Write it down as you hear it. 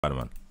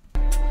Man.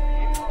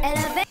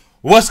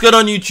 What's good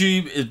on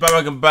YouTube? It's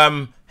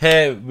Bandwagonbam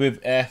here with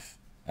F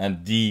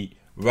and D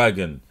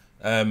Wagon.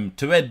 To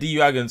where D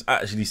Wagon's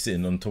actually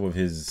sitting on top of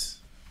his,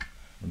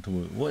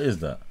 what is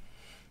that?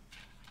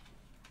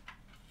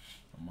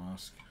 A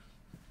mask.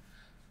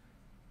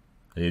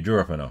 Are you a drill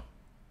rapper now?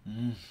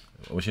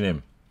 What's your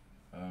name?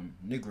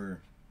 Negro.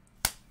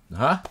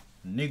 Huh?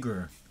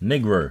 Negro.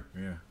 Negro.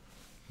 Yeah.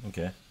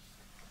 Okay.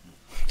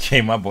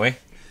 Okay, my boy.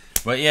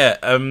 But yeah,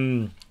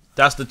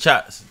 that's the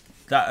chats.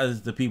 That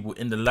is the people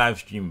in the live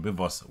stream with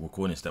us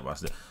recording step by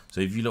step. So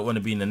if you don't want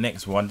to be in the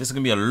next one, this is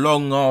gonna be a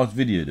long ass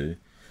video, though.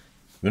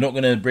 We're not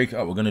gonna break it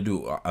up. We're gonna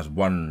do it as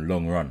one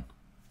long run.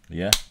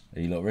 Yeah. Are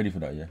you lot ready for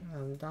that? Yeah.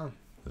 I'm down.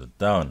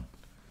 Down.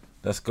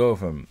 Let's go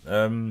from.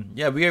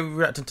 Yeah, we are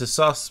reacting to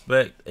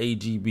Suspect,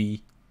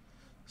 AGB,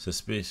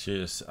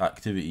 Suspicious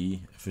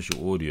Activity,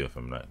 official audio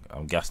from like.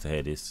 I'm gassed to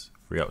hear this.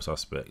 Free up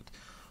Suspect.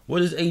 What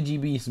does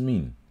AGB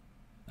mean?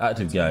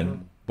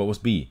 ActiveGxng. But what's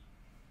B?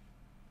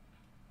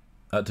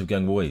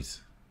 ActiveGxng boys.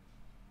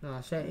 No,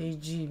 I said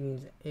AG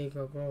means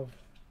Ego Grove.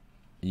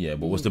 Yeah,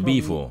 but what's the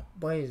B for?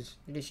 Boys.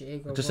 Literally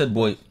Ego I just said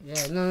boy.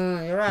 Yeah,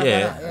 no, you're right. Yeah,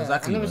 Yeah,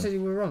 exactly. I never man. said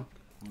you were wrong.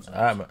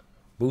 Alright, man.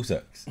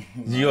 Bullsex.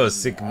 You're a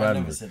sick man. I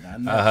never said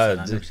that. I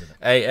heard.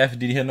 Hey, F,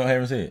 did you not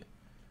hear him say it?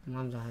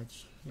 Mum's a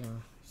hedge. Yeah,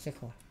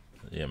 sickle.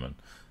 Yeah, man.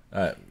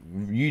 Alright,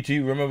 you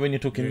two, remember when you're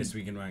talking? You're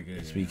speaking right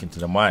good. Speaking to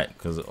the mic,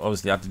 because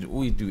obviously I have to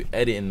always do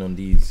editing on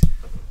these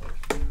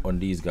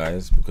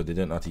guys because they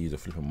don't know how to use a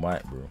flipping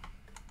mic, bro.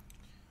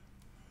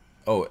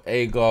 Oh,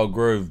 Agar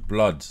Grove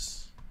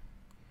Bloods.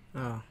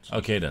 Oh.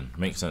 Okay then,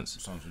 makes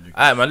sense. Sounds ridiculous.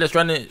 Alright, man, let's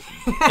run it.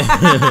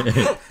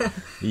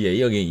 Yeah,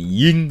 you're getting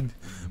yinged.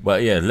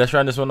 But yeah, let's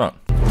run this one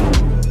up.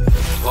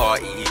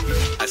 Party,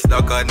 I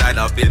snuck a night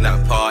up in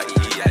that party.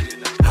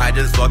 I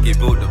just fucking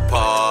built the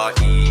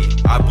party.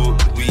 I bought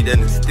the weed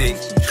and the stick.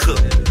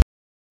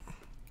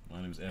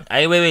 My name's F.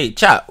 Hey, wait,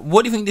 chat.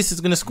 What do you think this is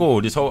gonna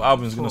score? This whole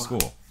album's gonna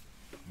score.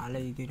 I'll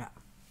let you do that.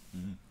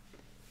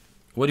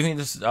 What do you think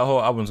this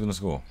whole album's gonna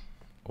score?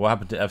 What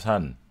happened to F's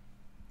hand?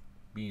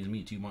 Beans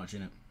meat too much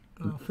in it.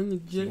 I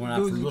think You want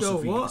to have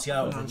philosophy? what? See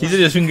how He said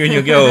just fingering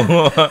your girl.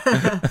 Nah, I'm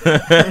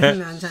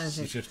trying to she's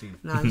see. 15.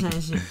 Nah, I'm trying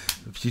to see.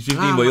 She's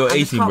 15, but you're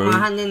 18, bro. My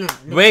hand in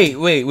it.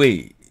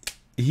 Wait.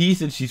 He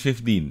said she's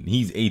 15.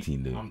 He's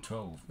 18, dude. I'm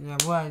 12. Yeah,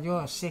 boy, you're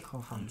a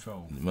sicko, fam. I'm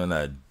 12. Man,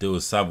 that deal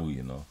sabu,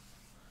 you know.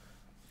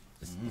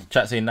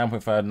 Chat saying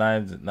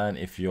 9.5, 9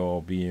 if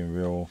you're being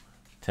real,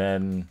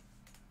 10.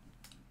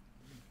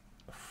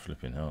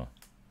 Flipping hell.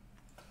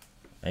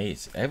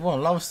 8.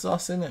 Everyone loves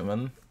sus, innit,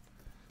 man?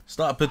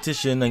 Start a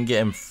petition and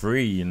get him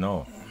free, you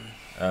know.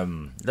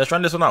 Let's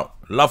run this one out.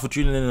 Love for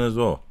tuning in as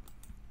well.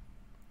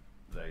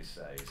 They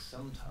say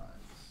sometimes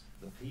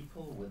the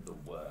people with the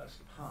worst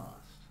past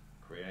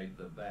create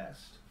the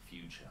best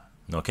future.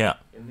 No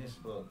cap. In this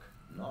book,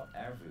 not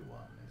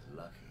everyone is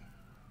lucky.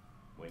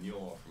 When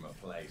you're from a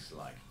place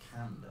like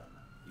Camden,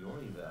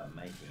 you're either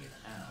making it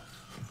out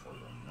or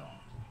you're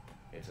not.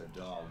 It's a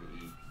dog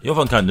eat. You're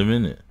from Camden,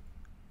 innit?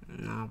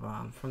 Nah, bro,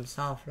 I'm from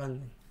South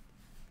London.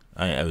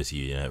 I ain't ever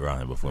seen you around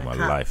here before in my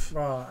Cat, life.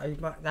 Bro,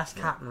 that's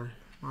cat, man.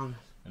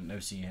 I've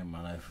never seen him in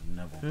my life.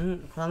 Never.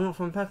 Cause I'm not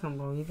from Peckham,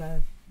 bro. You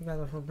guys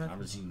are from I Peckham.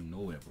 haven't seen you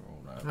nowhere,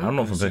 bro. Like, I'm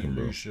not from Peckham,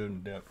 bro.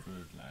 Lucian,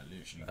 Deptford, like,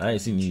 literally. I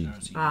ain't seen you.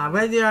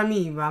 Where did I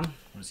meet you, man?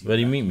 Where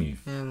did you meet me?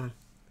 Yeah, man.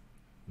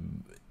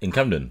 In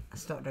Camden. I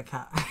stopped the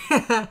cat.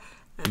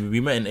 We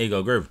met in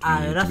Agar Grove.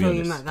 That's be where we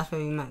honest. met. That's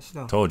where we met.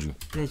 Still. Told you.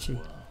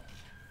 Literally.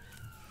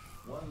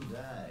 One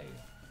day,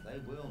 they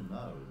will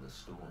know the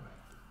story.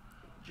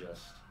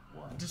 Just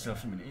one. Just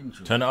have him in the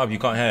intro. Turn it up. You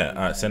can't hear it.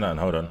 Alright, send that.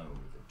 Hold on.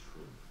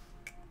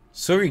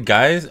 Sorry,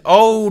 guys.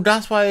 Oh,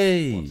 that's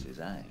why. What's his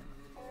aim?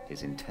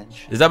 His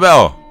intention. Is that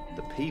better?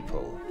 The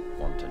people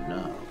want to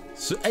know.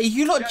 So, hey,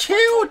 you lot, chill.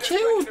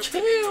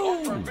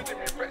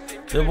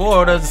 The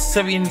world, there's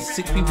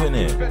 76 people in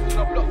here.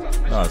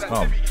 No, it's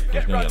calm.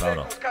 It's gonna get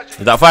louder. Is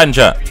that fine,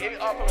 chat?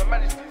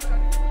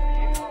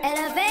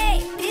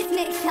 Elevate, this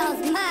mix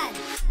sounds mad.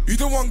 You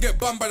don't want to get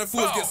bummed by the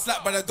force, get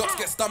slapped by the dots,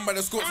 get stunned by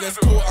the scopes. Let's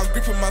go. I'm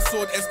gripping my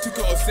sword, S took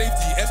it off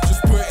safety, S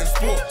just put it in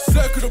sport.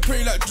 Circle the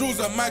prey like Jaws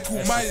and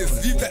Michael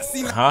Myers. Leave that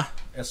scene like. Huh?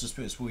 That's the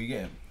spit sport you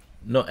get him.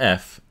 No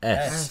F.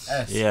 S.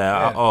 S.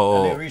 Yeah.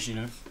 Oh. You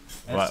know.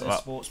 Right.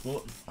 Sport.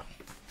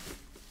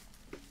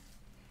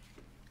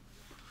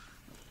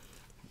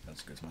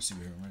 That's good. My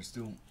superhero right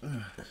still.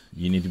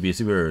 You need to be a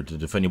superhero to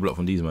defend your block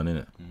from these man,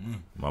 innit?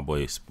 My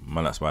boy,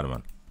 man like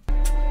Spider-Man.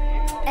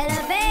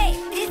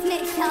 Elevate, this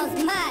mix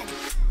sounds mad.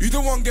 You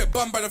don't want to get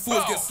bummed by the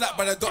force, get slapped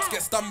by the dots,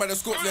 get stunned by the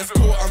scopes. Let's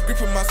go. I'm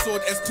gripping my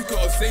sword, S took it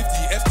off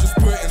safety, S just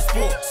put it in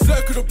sport.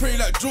 Circle the prey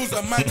like Jaws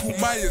and Michael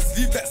Myers.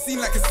 Leave that scene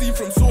like a scene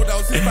from Sword. I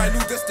was his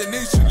final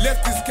destination.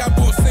 Left this cab,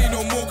 won't say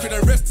no more, cause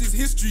the rest is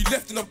history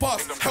left in the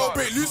past. Hell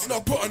break loose and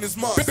I'll put on his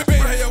mask.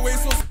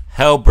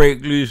 Hell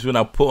break loose when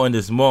I put on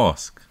this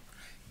mask.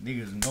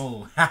 Niggas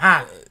know.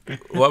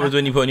 What was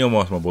when you put on your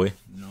mask, my boy?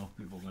 No,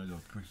 people gonna go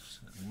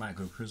prison. You might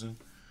go to prison.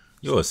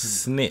 You're a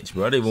snitch,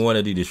 bro. I don't even want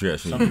to do this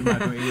reaction. Some people might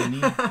go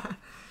A&E.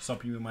 Some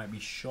people might be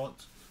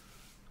shot.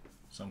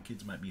 Some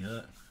kids might be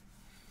hurt.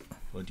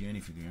 Or do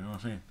anything, you know what I'm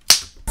saying?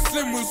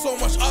 Slim with so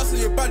much ass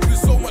and you're bad with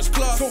so much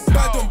class. So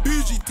bad on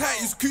bougie,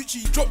 tight is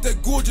Gucci. Drop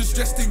dead gorgeous,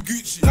 dressed in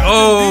Gucci.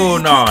 Oh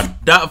no,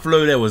 that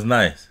flow there was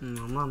nice.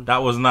 No, man. That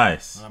was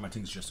nice. I like my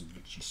things just in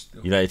Gucci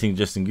still. You like your thing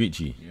just in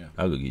Gucci? Yeah.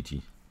 I got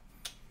Gucci.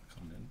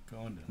 Go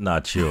on then. Nah,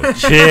 chill,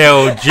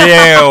 chill,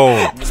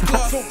 chill.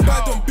 So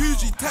bad on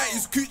bougie, tight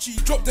is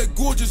Gucci. Drop dead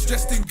gorgeous,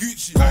 dressed in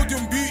Gucci.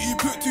 Golden beauty,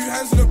 put 2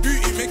 hands on the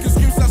booty. Make her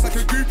scream slash like a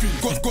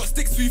groupie. Got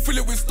sticks, we fill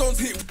it with stones,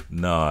 hit.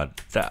 Nah,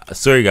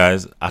 sorry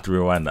guys, I have to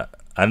rewind that.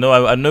 I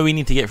know we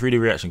need to get through the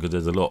reaction because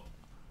there's a lot,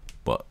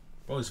 but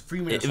Bro, it's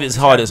 3 minutes. if it's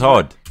hard, it's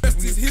hard. Best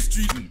is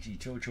history. GG,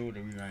 chill,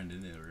 then we round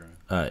in there,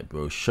 bro. Alright,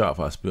 bro, shut up if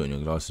I spit on your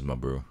glasses, my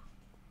bro.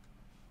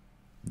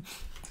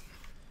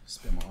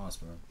 Spit my ass,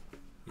 bro.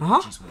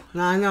 Huh?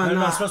 No,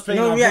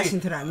 no reaction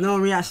to that. No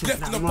reaction to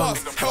Left in that. the Mom.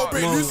 past,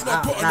 hellbait loose,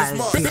 not put on That his is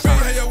mark. too far.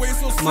 Hey, your way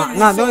so slim,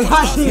 Nah, so don't much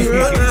touch me, ass,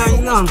 bro. so Nah,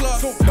 much nah.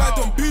 class. So bad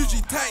on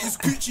bougie, tight is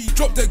Gucci.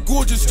 Drop dead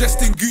gorgeous,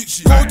 dressed in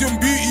Gucci. Golden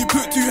beauty,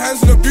 put 2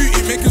 hands on the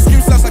booty. Make her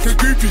scream slash like a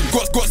groupie.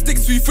 Got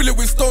sticks, we fill it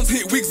with stones.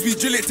 Hit wigs, we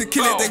drill it to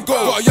kill it, then go.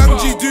 Got a young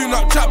G doing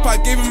up trap. I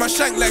gave him my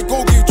shank like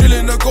go, give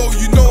drilling a go.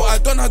 You know I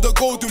done had the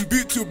golden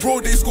boot to bro.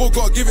 They score,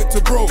 gotta give it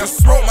to bro.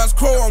 Smoke man's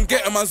crow, I'm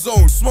getting my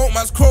zone. Smoke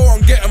man's crow,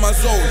 I'm getting my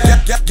zone.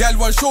 Gal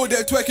one show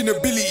their twerking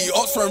ability.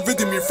 Oxford and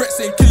rhythm, me threats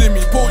ain't killing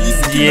me. Police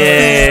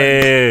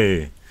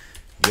Yeah.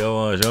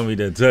 Yo, show me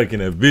the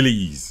twerking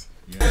abilities.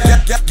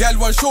 Gal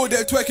one show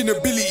their twerking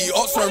ability.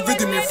 Oxford and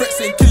rhythm, me threats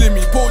ain't killing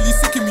me.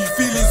 Police sicking me,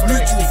 feelings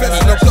mutual. Feds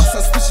in the block,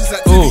 suspicious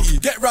activity.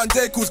 Get round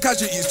there, cause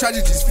casualties,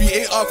 tragedies.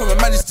 3AR for my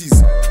majesties.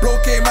 Bro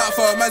came out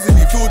for a mazzy,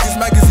 filled this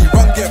magazine.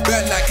 Run get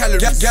burnt like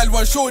calories. Gal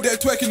one show their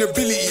twerking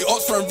ability.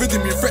 Oxford and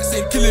rhythm, me threats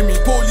ain't killing me.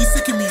 Police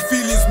sicking me,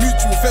 feelings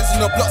mutual. Feds in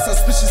the block,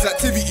 suspicious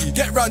activity.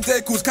 Get round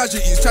there, cause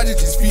casualties,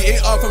 tragedies.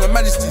 3AR for my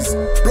majesties.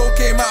 Bro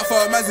came out for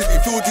a mazzy,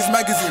 filled this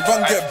magazine.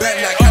 Run get burnt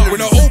like calories.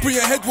 When I open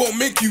your head, won't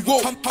make you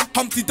woke.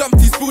 Humpty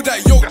Dumpty, spill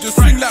that yolk. Just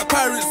swing like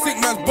pirates, sink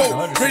man's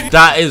boat. Ready.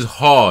 That is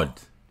hard. I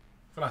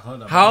feel like I heard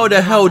that How bar.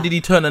 the hell did he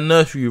turn a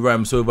nursery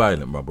rhyme so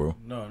violent, bro?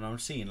 No, I'm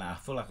saying, like, I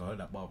feel like I heard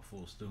that bar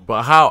before still.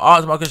 But how?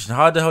 Answer my question.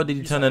 How the hell did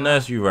he turn a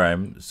nursery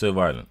rhyme so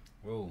violent?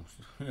 Bro,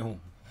 Do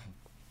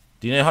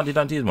you know who Humpty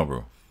Dumpty is, my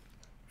bro?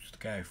 just the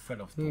guy who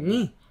fell off the wall.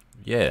 Me?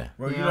 Yeah.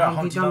 Bro, you Yeah, know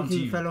Humpty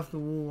Dumpty fell Dumpty. off the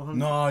wall.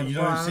 No, you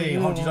don't say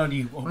Humpty Dumpty.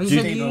 You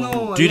said you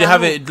know. Do they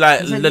have it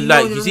like You said like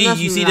know you the see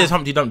nursery there's rhyme.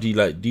 Humpty Dumpty,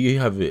 like do you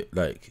have it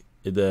like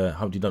the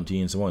Humpty Dumpty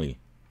in Somali?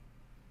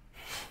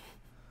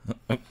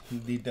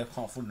 They can't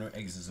afford no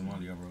eggs in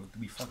Somalia, bro. To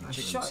be fucking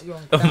chickens. Shut your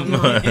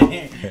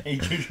Hey,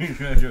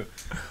 Joe.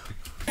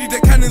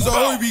 The cannons are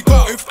all we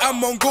go. If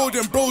I'm on gold,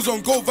 then bros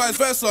on gold, vice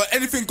versa.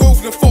 Anything goes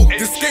for the folk.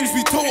 The skanks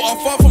we told are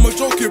far from a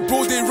joke. If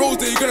bro they rose,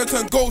 then you're gonna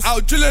turn ghost.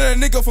 I'll drill a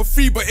nigga for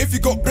free, but if you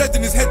got bread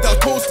in his head, I'll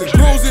toast him.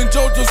 Bros in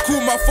jail just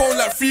call my phone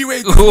like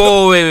freeway.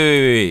 Oh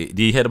wait.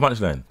 Do you hear the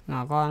punchline?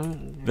 No, go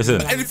on.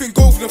 Listen. Anything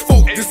goes for the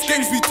folk. The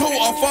skanks we told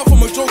are far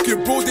from a joke.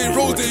 If bro they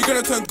rose, then you're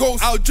gonna turn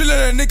ghost. I'll drill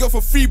a nigga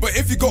for free, but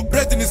if you got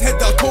bread in his head,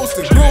 I'll toast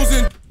him. Bros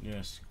in.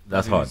 Yes.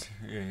 That's hard.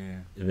 Yeah.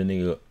 If a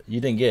nigga, you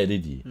didn't get it,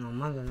 did you? No,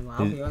 man,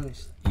 I'll be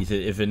honest. He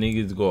said if a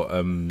nigga's got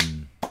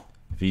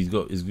if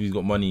he's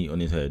got money on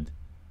his head,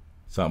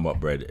 something about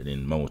bread, and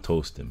then man will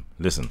toast him.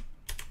 Listen.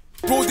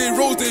 Bro they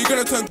rose, then you're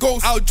gonna turn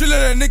ghost. I'll drill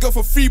a nigga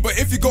for free, but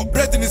if you got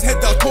bread in his head,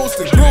 I'll toast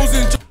him. Bros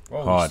in.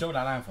 Bro, Hard. still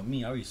that line for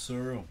me. I was so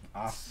real.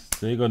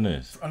 Say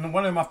goodness. On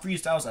one of my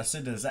freestyles, I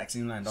said the exact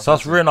same line. So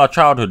that's ruined our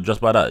childhood just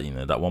by that,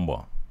 that one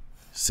bar.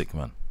 Sick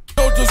man.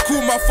 Just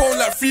call my phone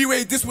like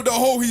freeway, this with the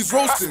hoe he's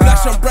roasting.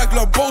 Lash and brag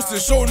like boasting,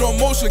 show no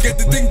motion, get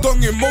the ding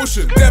dong in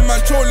motion. Them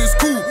man trolling's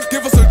cool,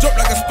 give us a drop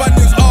like a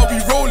Spaniards, I'll be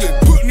rolling.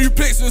 Put new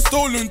plates in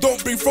stolen,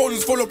 don't bring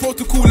frollings, follow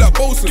protocol like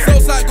Bosun.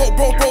 Southside got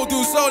bro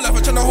doing soul life,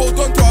 I'm tryna hold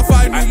on to our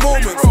final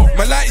moments.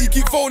 My lighty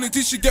keep phoning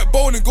till she get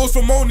boning, goes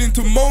from moaning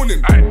to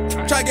moaning.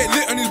 Try get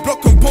lit on his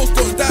block and post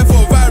on die for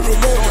a viral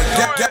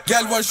moment.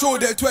 Gal one show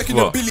they're twerking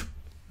the Billy.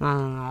 No,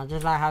 I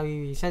just like how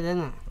you said it,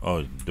 innit?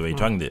 Oh, the way he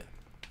twanged it.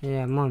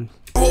 Yeah, man.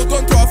 Hold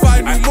on to our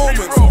final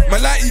moments. My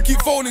lighty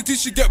keep phoning till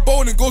she get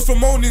boning, goes from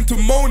moaning to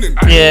moaning.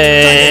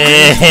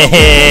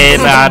 Yeah,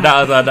 nah,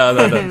 that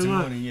was.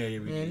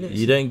 Yeah.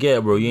 You don't get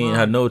it, bro. You ain't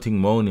had no thing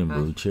moaning,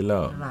 bro. Chill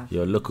out.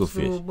 You're a local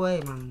fish. Small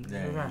boy, man.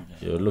 You're right.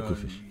 You're a local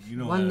fish. You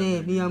know One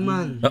day, be a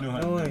man. You know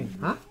Don't worry.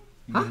 Huh?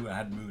 You know who I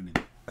had mooning.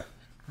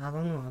 I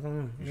don't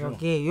know. You're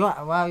gay.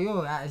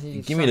 You're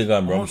actually. Give me the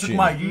gun, bro. I'm I'm talking shooting.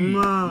 about you.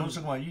 Man. I'm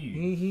talking about you.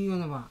 Who you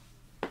on about?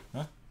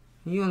 Huh?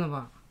 Who you on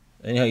about?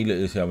 Anyhow you look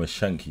this way, I'm gonna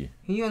shank you.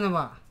 Who you on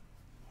about?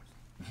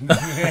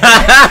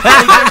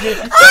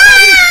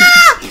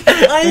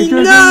 I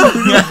know.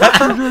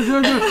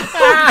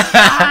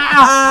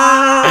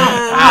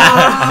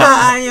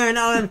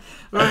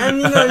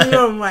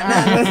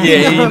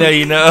 Yeah, you know.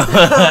 You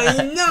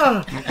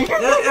know.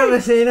 Don't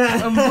ever say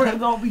that.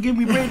 Don't give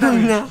me brain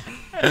damage.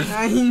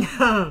 I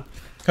know.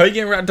 How you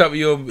getting wrapped up with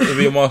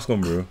your mask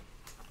on, bro?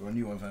 I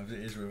knew one time it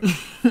is real.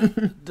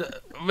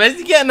 Where's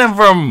he getting them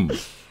from?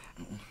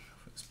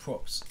 It's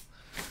props.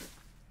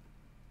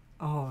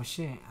 Oh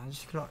shit! I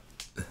just clocked.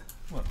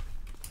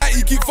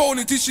 he keep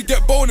phoning till she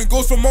get boning.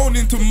 Goes from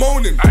moaning to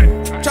moaning.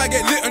 Try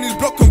get lit on his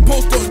block and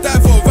post, don't die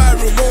for a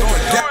viral moment.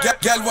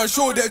 Gal one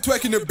show their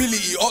twerking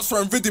ability. Ops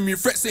run rhythm me,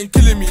 threats ain't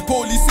killing me.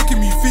 Police sicking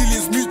me,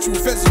 feelings mutual.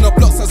 Feds in the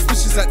block,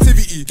 suspicious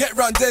activity. Get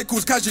round there,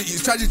 cause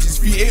casualties, tragedies.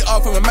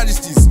 3AR for my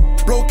majesties.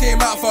 Bro came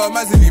out for a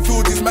mazily,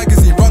 filled this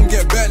magazine. Run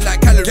get burnt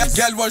like calories.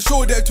 Gal one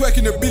show their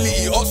twerking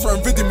ability. Ops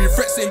run rhythm me,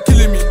 threats ain't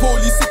killing me.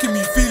 Police sicking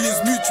me,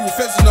 feelings mutual.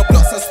 Feds in the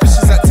block,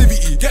 suspicious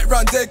activity. Get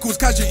round there, cause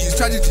casualties,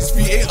 tragedies.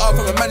 3AR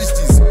for my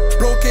majesties.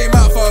 Bro came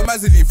out for a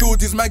mazily, filled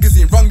this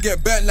magazine. Run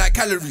get burnt like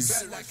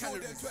calories.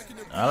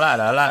 I like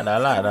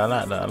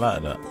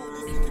that.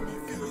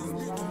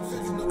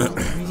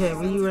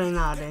 What you rating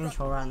out the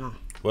intro right now?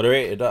 What are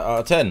rated out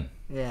of 10?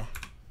 Yeah.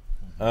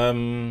 I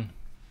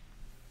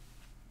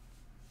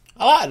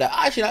like that.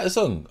 I actually like the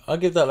song. I'll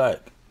give that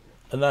like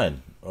a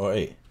 9 or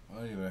 8.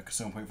 Oh, you reckon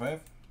 7.5?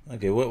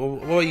 Okay, what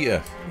are you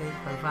at?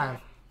 8.5.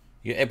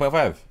 You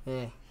 8.5?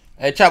 Yeah.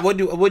 Hey, chat, what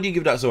do you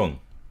give that song?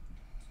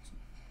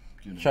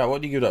 Chat,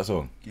 what do you give that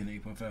song? Give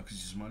it 8.5 because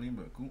it's my name,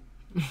 but cool.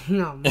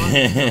 No,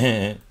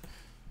 man.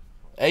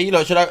 Hey, you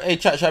know, should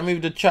I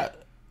move the chat,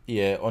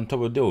 yeah, on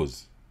top of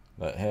those?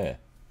 Like here.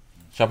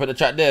 Should I put the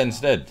chat there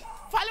instead?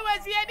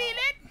 Followers, we are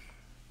dealing.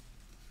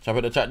 Should I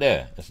put the chat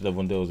there? Instead of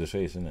on those'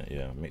 face, isn't it?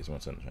 Yeah, makes more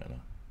sense right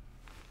now.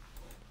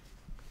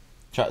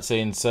 Chat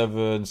saying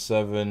 7,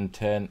 7,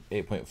 10,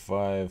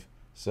 8.5,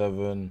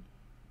 7.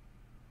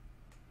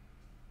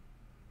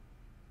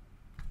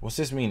 What's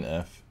this mean,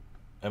 F?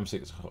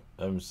 M6,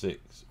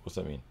 what's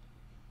that mean?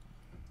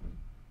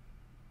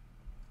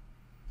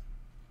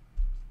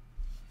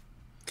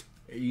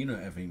 You know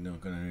F ain't not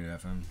gonna hear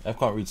that, fam. F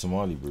can't read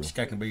Somali, bro. This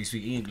guy can barely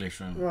speak English,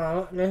 fam.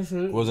 Well,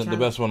 listen. Wasn't the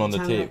best one on the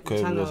tape.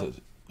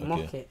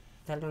 Mock it.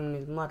 Tell him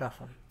his mother,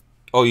 fam.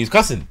 Oh, he's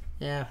cussing?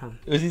 Yeah, fam.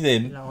 What's he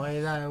saying? Like, what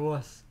is that? It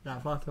was.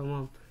 Like, fuck your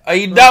mum. Are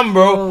you dumb,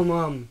 bro? Oh,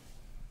 mum.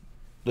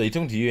 No, he's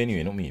talking to you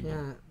anyway, not me, bro.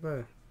 Yeah,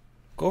 bro.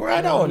 Go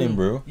right out on him,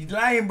 bro. You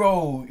lying,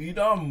 bro. You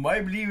dumb. Why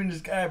you believe in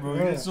this guy, bro?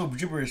 You're so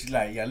gibberish.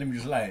 Like, yeah, let me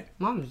just lie.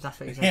 Mum's that's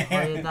what he said.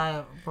 Why you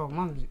die? Bro,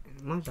 mum's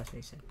that's what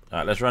he said.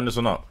 Alright, let's run this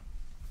one up.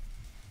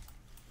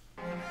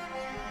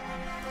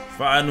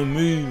 Final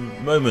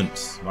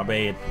moments. My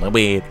bad.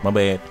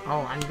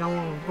 Oh, and you don't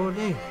want to go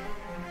there?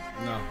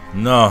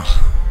 No.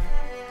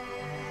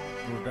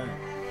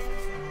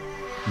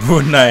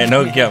 Good night.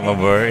 No cap, my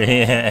boy.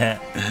 Yeah.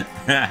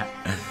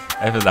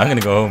 I'm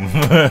gonna go home.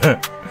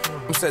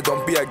 Said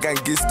don't be a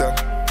gangster.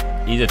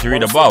 Easier to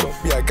read above.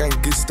 Don't be a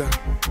gangster.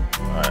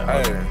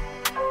 Alright.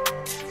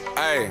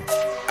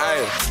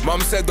 Aye.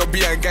 Mum said don't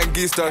be a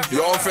gangster.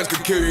 Your own friends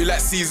could kill you like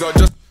Caesar.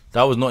 Just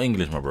That was not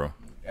English, my bro.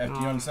 Do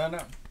you understand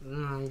that?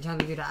 No, you're trying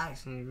to do the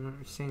accent. You're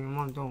saying your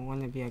mum don't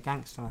want to be a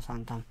gangster or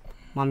something.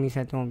 Mummy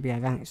said don't be a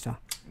gangster.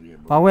 Yeah,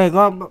 but wait,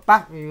 go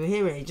back. You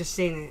hear it? You're just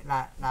saying it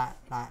like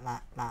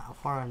a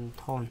foreign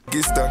tone.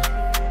 Gangster.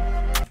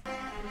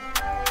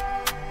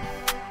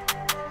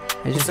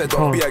 It's just said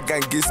don't be a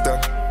gangster.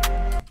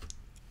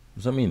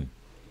 What's that mean?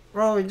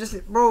 Bro,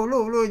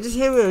 look, just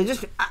hear it.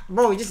 Just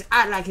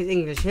act like it's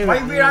English. Hear Why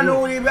it. you I know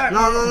what you're back?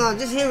 No,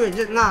 just hear it.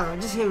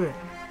 Just hear it.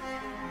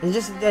 And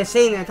just they're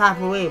saying it type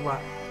of way, but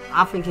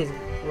I think it's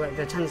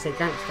they're trying to say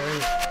gangster,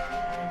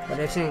 innit? But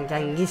they're saying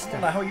gangster.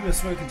 Like how you were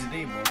smoking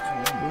today, bro?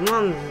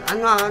 Mum, I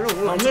know,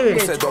 look, hear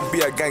it. Said don't be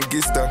a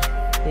gangster.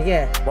 You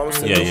get it? Mum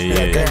said Yeah. don't be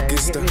a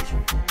gangster.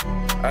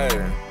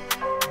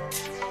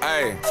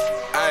 Aye.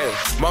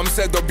 Mum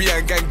said don't be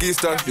a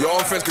gangster. Your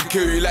own friends could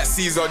kill you like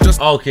Caesar. Just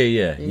Okay,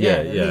 yeah.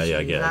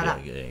 I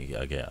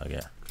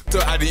get. to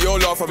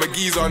Adiola from a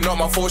geezer. Not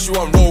my fault, she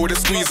won't roll with a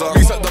squeezer.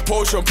 Reset the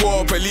potion,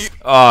 pour up elite.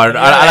 Oh,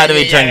 I like the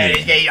way he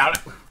changed it.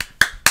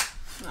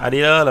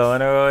 Adiola, I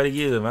know what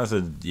he is. I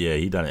said, yeah,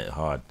 he done it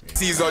hard.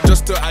 Caesar,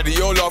 just to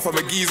Adiola from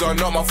a geezer.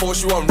 Not my fault,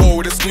 she won't roll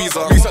with a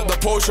squeezer. Reset the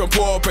potion,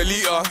 pour up a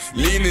liter.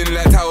 Leaning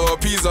like Tower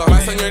of Pisa. My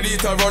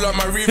senorita, roll up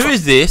my reefer. Who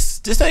is this?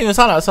 This don't even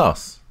sound like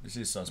Sus. This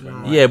is Sus,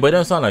 bro. Yeah, but it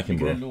don't sound like him,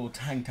 bro. Little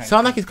tang.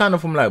 Sound like he's kind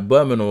of from like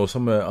Birmingham or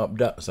somewhere up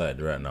that side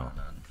right now.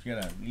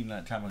 Yeah, leaning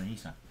like time on the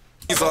east side.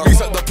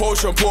 Reset the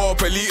potion, pour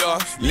up a liter.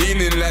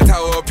 Leaning like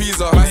Tower of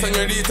Pisa. My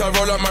senorita,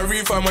 roll up my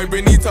reefer. My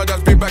Benita,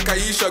 that's big back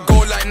Aisha. Go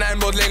like 9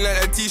 mode, lane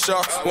like a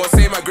t-shirt. Won't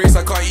say my grace,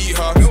 I can't eat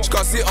her. She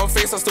can't sit on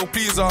face, I still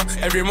please her.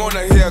 Every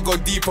morning here, I go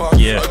deeper.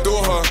 Yeah.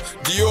 Adore her,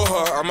 Dior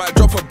her. I might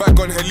drop her back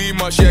on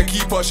Halima. She a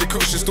keeper, she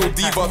cooks, she still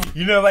deeper.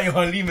 You know about your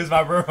Halimas,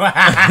 my bro.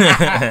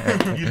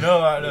 You know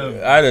about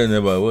them. I don't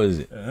know, but what is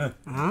it?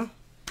 Huh?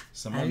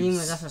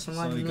 Halima, that's a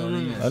Somali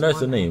name. I know it's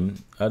the name.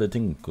 I had a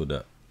thing called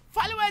that.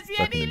 Followers, we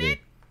are Back in the dealing.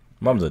 day.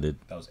 Mums I did.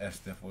 That was F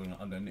there for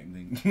under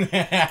nickname.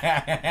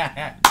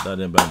 That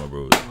didn't bang, my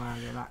bro.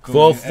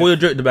 For your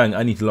joke to bang,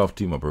 I need to laugh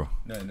too, my bro.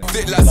 No.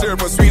 Thick like syrup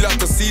and sweet like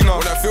Casino.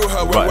 When I feel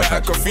her, we're wet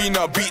like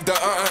Kafina. Beat the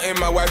in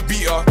my wife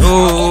beat her.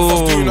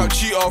 Oh. Do not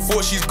cheat her.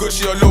 Thought she's good,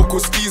 she a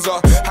local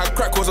skeezer. Had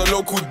crack was a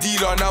local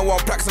dealer. Now 1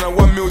 plaques and a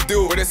 1 mil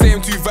deal. But they say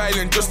I'm too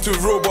violent just to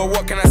rule. But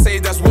what can I say?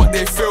 That's what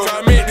they feel.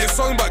 I made this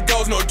song about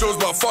girls, not Joes,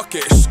 but fuck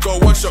it. Go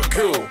 1 shot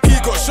kill. He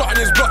got shot in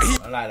his block.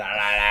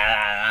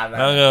 I'm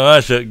gonna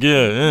watch it,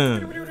 yeah.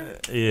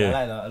 Yeah.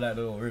 I like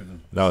the little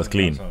rhythm. That was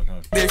clean.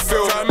 They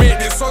feel I made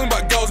this song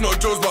about girls, not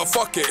Joes, but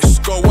fuck it.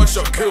 Got one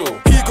shot kill.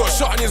 He got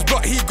shot in his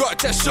block, he got a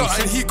chest shot,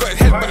 and he got his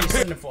head back. Apparently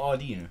sending for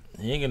RD, you know.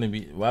 He ain't gonna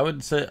be. Why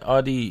would say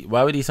RD?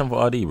 Why would he send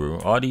for RD, bro?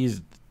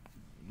 RD's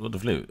what the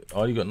flip.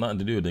 RD got nothing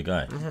to do with the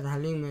guy. I said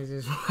Halim was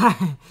his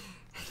wife.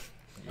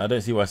 I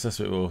don't see why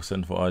Suspect will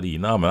send for RD.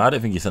 Nah, man, I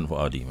don't think he sent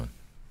for RD, man.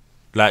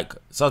 Like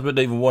Suspect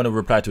don't even want to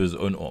reply to his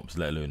own ops,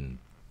 let alone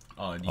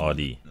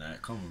RD.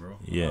 Like, come on, bro.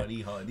 Yeah.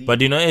 RD. But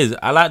do you know what it is?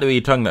 I like the way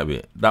he tongued that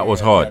bit. That was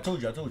hard. I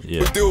told you.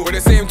 Yeah. Deal with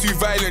the same too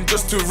violent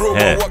just to rule.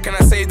 Yeah. But what can I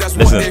say? That's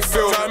Listen. what they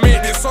feel. I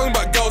made this song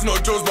about girls,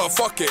 not Joes, but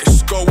fuck it.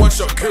 Got one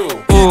shot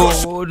kill.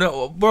 Oh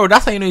no, bro,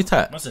 that's how you know he's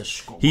tight. That's a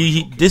shot.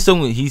 He this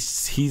song he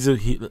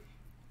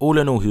all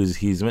in all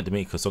he's meant to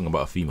make a song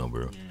about a female,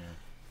 bro. Yeah.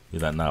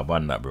 He's like, nah,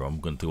 ban that, bro. I'm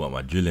gonna talk about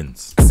my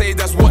drillings. Say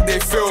that's what they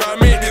feel. I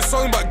made this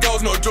song about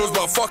girls, not Joes,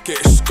 but fuck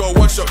it. Got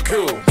one shot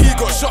kill. He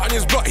got shot in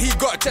his block, he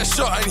got a chest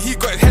shot, and he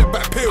got his head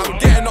back peeled. I'm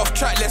getting off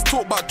track, let's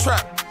talk about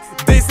trap.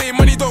 They say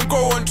money don't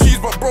grow on trees,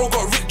 but bro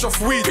got rich off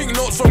weed. Pink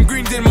notes from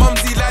Green Din,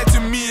 Mumsy lied to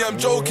me, I'm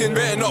joking.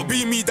 Better not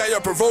be me that you're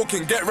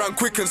provoking. Get round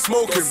quick and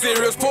smoking.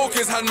 Serious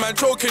pokers, hand man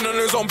choking on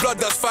his own blood,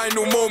 that's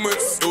final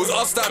moments. It was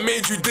us that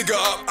made you dig it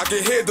up. I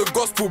can hear the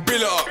gospel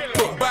bill it up.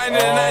 Put bang in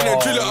the nine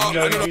and drill it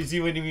up. You see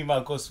what you mean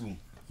by gospel?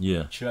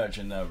 Yeah. Church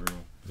and that, bro.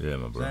 Yeah,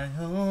 my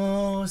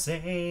bro.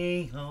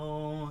 Say,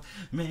 oh,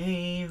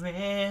 may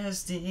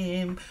rest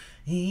in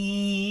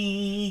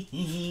peace.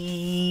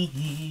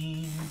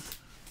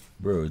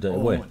 Bro, that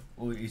way.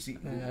 Oh, you see,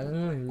 I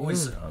don't know.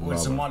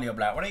 Somalia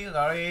black. What are you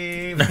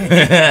going?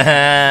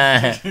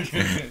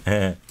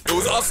 It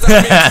was us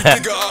that made you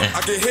dig it up.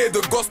 I can hear the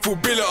gospel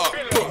bill it up.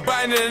 Put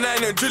bang in the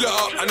nine and drill it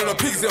up. And then the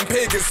pigs and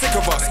pagans sick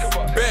of us.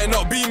 Better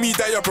not be me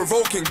that you're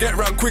provoking. Get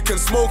round quick and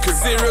smoking.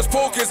 Serious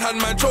pokers, hand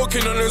man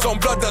choking on his own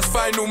blood, that's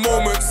final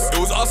moments. It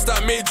was us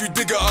that made you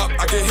dig it up.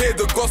 I can hear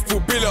the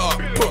gospel bill it up.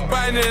 Put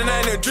bang in the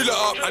nine and drill it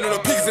up. And then the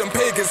pigs and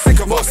pagans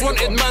sick of us.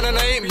 Wanted man and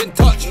I ain't been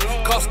touched.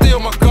 Can't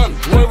steal my gun.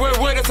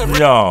 Wait, that's a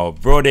Yo,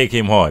 bro, they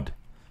came hard.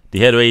 The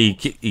head way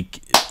he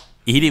didn't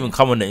even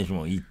come on the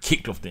instrument. He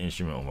kicked off the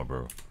instrument on my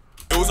bro.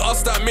 It was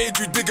us that made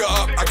you dig it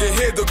up. I can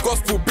hear the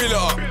gospel bill it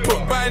up.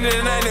 Put bang in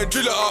the nine and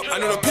drill it up.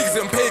 And then the pigs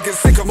and pagans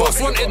sick of us.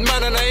 Wanted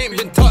man and I ain't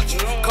been touched.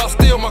 Can't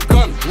steal my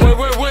gun.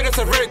 Wait, that's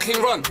a very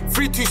clean run.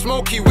 3 too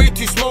smoky, way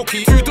too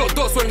smoky. 2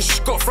 dots when shh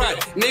got fried.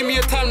 Name me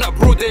a time that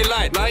broad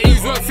daylight. Like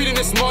Eves weren't feeling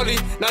this Marley.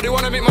 Now they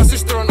wanna make my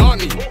sister an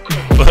auntie.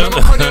 I'm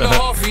a conny and a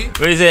halfie.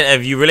 What is it?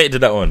 Have you related to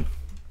that one?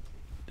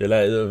 They're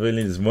like, the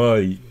feeling is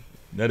Marley.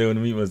 Now they want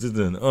to meet my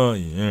sister and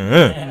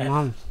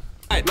Mom.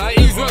 Like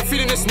Eves weren't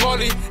feeling this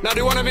Marley. Now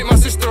they wanna make my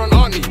sister an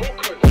auntie.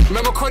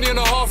 Remember Connie and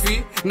a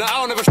halfie. Now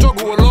I'll never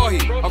struggle with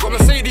Lahi. I got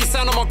Mercedes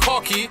sound on my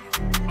car key.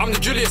 I'm the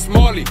Julius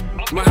Marley.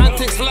 My hand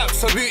takes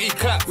laps, her booty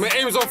clap. My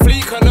aim's on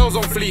fleek, her nails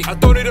on fleek. I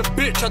don't need a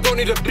bitch, I don't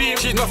need a beam.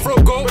 She's my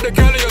throat goat, the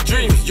girl of your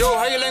dreams. Yo,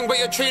 how you lang, but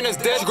your trainer's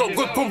dead. She got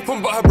good pum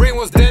pum, but her brain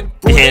was dead.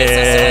 They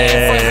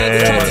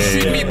tried to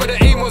shoot me, but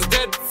the aim was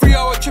dead.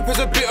 3-hour trip is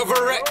a bit of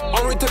a wreck.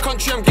 En route to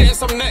country, I'm getting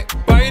some neck.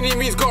 By any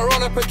means, gotta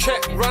run up a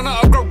check. Run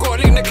out of grub, got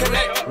a link to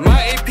connect.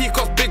 My AP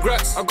cost big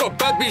racks. I got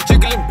bad beats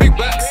jiggling big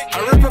backs. I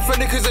rip her for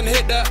niggas and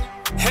hit that.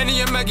 Henny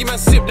and Maggie, man,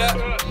 sip that.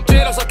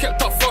 Jailhouse, I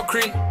kept up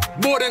fuckery.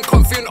 More than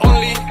confident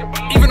only.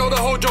 Even though the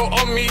whole joke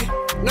on me.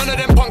 None of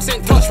them punks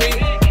ain't touch me.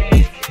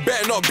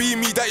 Better not be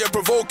me that you're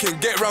provoking.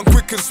 Get round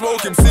quick and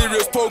smoking.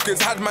 Serious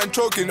pokers, had man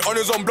choking. On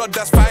his own blood,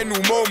 that's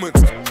final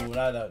moments.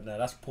 No,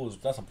 that's pause.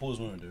 That's a pause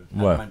moment, dude.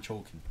 What? Man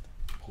choking.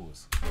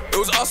 Pause. It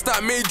was us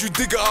that made you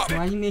dig it up.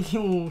 Why you make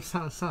him all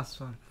sound sus,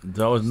 man?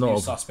 That was not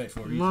a Suspect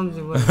for a reason. Mum's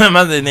the word.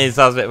 man's name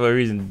suspect for a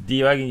reason.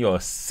 D-Wagon, you're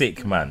a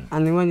sick man.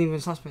 And they weren't even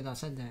suspect that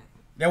said that.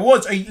 There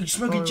was. Are you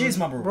smoking jizz,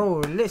 my bro? Bro,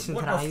 listen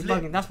What to that. the He's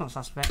flip? bugging. That's not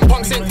suspect.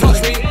 Punks ain't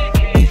touch me.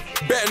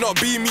 Better not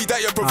be me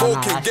that you're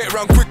provoking. Get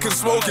round quick and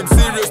smoking.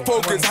 Serious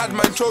pokers, had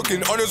man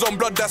choking. On his own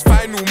blood, that's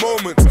final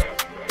moments.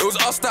 It was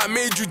us that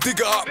made you dig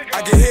it up.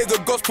 I can hear the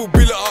gospel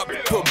bill it up.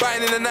 Put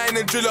bang in the nine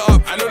and drill it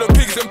up. I know the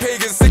pigs and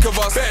pagans sick of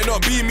us. Better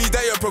not be me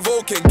that you're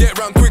provoking. Get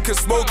round quick and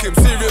smoking.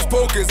 Serious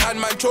pokers, hand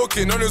man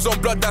choking. On his own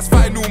blood, that's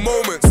final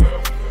moments.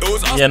 It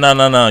was us. Yeah,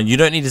 no. You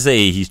don't need to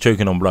say he's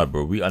choking on blood,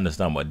 bro. We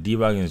understand, but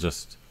D-Wagon is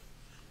just...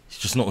 He's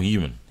just not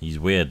human. He's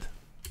weird.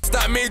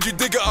 That made you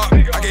dig it up.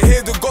 I can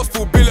hear the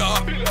gospel bill it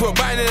up. Put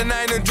bang in the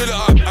nine and drill it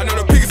up. I know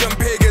the pigs and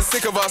pagans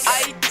sick of us.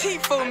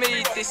 for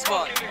me this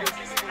one.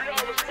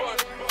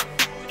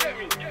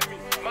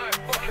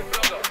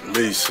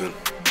 Mason.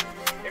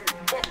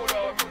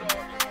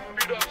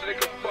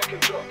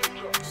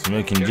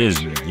 Smoking jizz.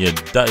 Yeah,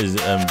 that is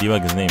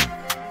D-Wagon's name.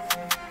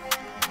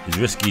 It's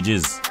Risky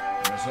Jizz.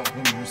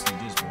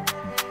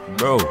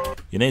 Bro,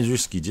 your name's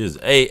Risky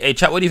Jizz. Hey,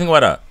 chat, what do you think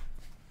about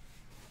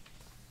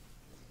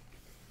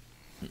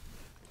that?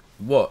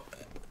 What?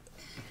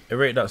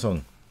 Rate that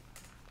song.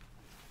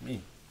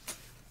 Me.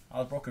 I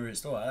was broken it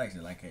still. I liked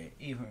it like a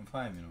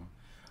 8.5, you know.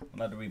 I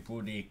like the way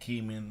bro they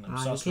came in. I'm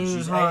Ah, so you came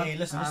in hey, hard.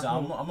 listen.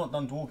 I'm not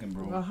done talking,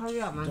 bro. Bro,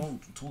 hurry up, man.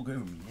 Don't talk over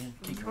me, yeah.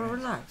 Kick Bro, your ass.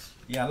 relax.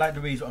 Yeah, I like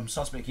the way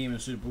Suspect came in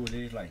so bro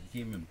they like he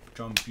came in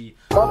jumpy.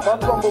 Before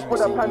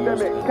the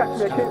pandemic, catch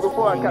me a cake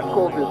before I catch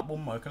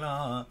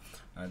COVID.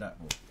 Like that,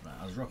 bro.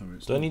 Like, I was rocking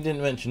with it. Don't he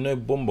didn't mention no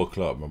bomber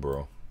club, my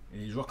bro.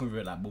 Yeah, he's rocking with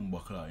it like boom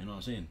buckler, you know what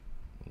I'm saying?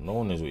 No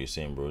one knows what you're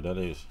saying, bro. That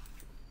is,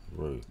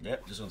 bro.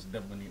 Yep, just wants to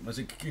definitely.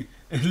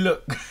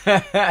 Look.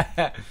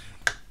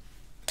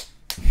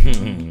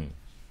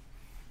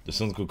 The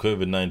song's called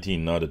COVID-19.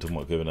 Now they're talking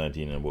about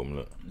COVID-19 and bottom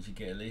look. You should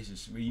get a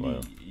laces. You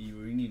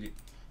need it.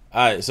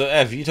 Alright, so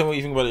F, you tell me what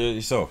you think about it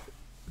yourself.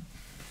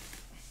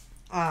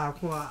 Ah,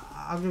 cool.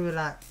 I'll give it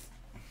like.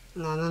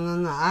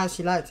 No. I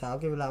actually liked it. I'll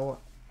give it like what?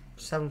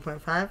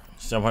 7.5?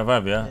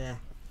 7.5, yeah? Yeah.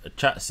 A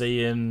chat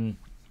saying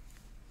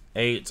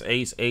 8,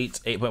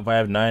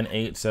 8.5, 9,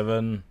 8,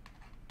 7.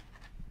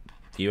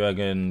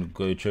 Bandwagon,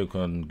 go choke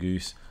on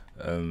Goose.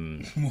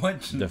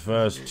 What? The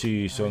first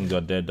 2 songs are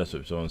dead, that's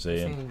what someone's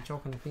saying.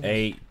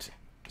 8,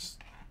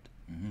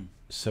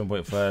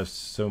 7.5,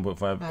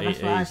 7.5, 8,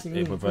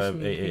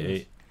 8.5,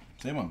 8.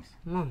 Say mums.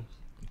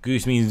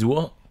 Goose means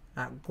what?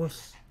 Like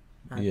goose.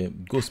 Like, Yeah,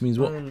 goose means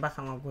what? don't back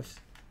at my goose.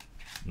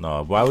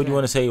 No, why would you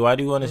want to say? Why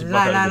do you want to say?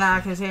 Like,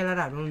 I can say it like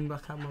that. Don't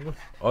back at my goose.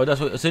 Oh, that's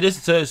what. So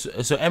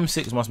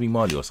M6 must be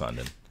Marley or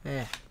something then.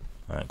 Yeah.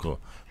 Alright, cool.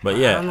 But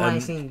yeah, I don't know why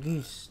you're saying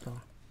goose though.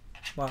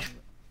 But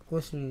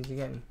goose means you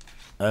get me.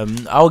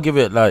 I'll give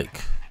that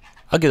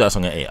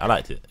song an 8. I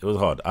liked it. It was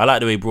hard. I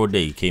like the way Broad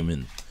Day came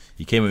in.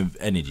 He came in with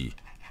energy.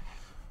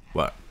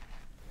 But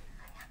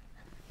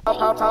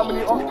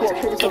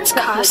It's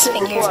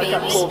casting your baby.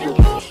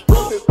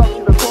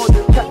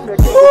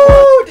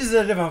 Ooh, this is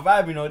a different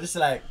vibe, you know. This is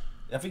like,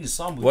 I think it's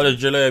sample. what does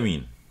Jalea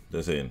mean?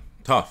 They're saying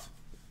tough.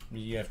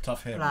 You have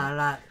tough hair.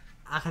 Like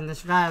I can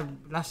describe.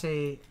 Let's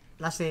say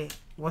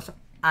what's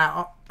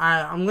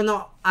I'm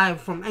gonna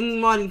from any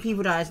Mali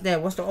people that is there.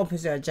 What's the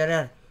opposite of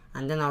Jarrell?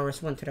 And then I'll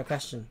respond to the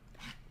question.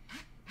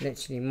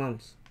 Literally,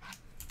 mums.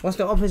 What's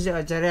the opposite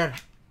of Jarrell?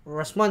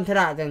 Respond to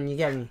that, then you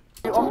get me.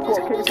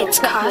 It's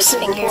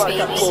casting your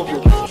baby.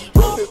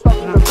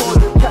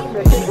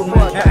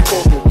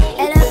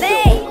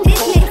 Elevate,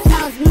 this mix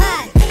sounds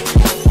mad.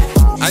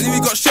 I knew he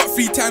got shot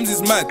 3 times,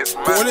 it's mad.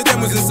 But all of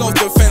them was in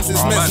self-defense,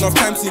 it's meant. Enough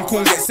time seen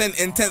corn get sent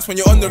intense when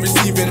you're on the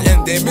receiving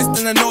end. They missed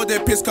and I know their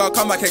piss car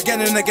come back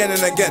again and again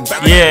and again.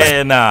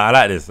 Yeah, nah, I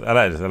like this.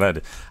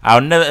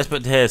 I'll never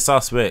expect to hear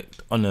Suspect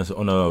on a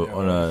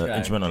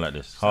instrumental like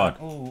this. Hard.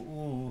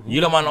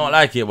 You don't might not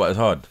like it, but it's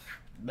hard.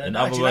 In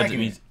other words, it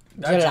means.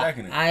 Do you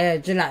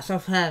like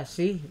soft hair?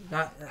 See,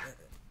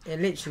 it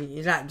literally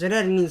is like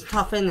Jarrell means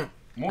tough, innit?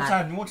 More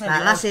time. Like,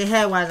 let's say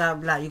hair wise,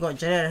 like you got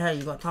Jarrell hair,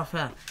 you got tough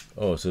hair.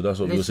 Oh, so that's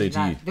what we'll say to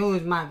you. Like,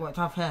 those might got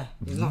tough hair.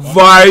 It's not.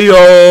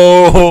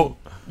 Vio!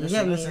 You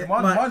get me?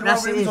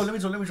 Let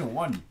me talk.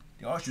 One.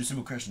 They asked you a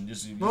simple question.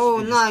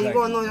 Bro, nah, you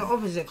gotta know the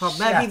opposite. Cause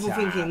bad people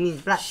think it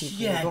means black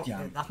people.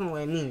 That's not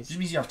what it means. This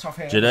means you have tough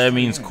hair. Jalea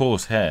means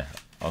coarse hair.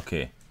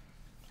 Okay,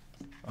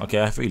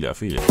 I feel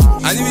it.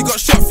 I knew he got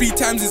shot 3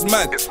 times, it's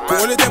mad.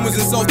 But all of them was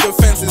in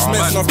self-defense, it's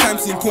meant. Enough time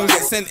seen corn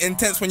get sent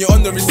intense when you're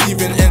on the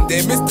receiving end.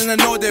 They missed and I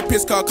know their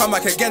piss car come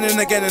back again and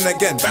again and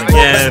again. Back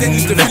then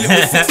used to feel it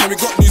with 6 when we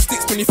got new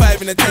sticks,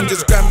 25 in a 10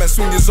 just grand man.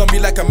 Swing your zombie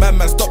like a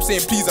madman. Stop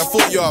saying please, I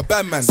thought you're a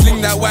bad man.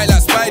 Sling that white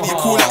like Spidey,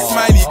 cool like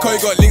Smiley. Koi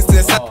got links to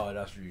the side. Oh,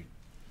 that's rude.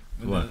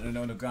 And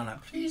on the ground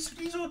like, please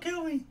don't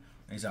kill me. And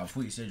he's like, I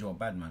thought you said you're a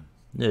bad man.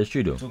 Yeah, it's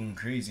true though. Talking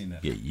crazy in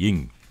there. Yeah,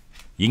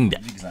 Ying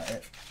that. Niggas like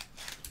F.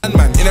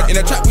 Man. In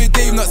a track with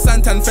Dave, not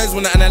Santan Fez,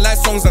 when I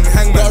analyze songs and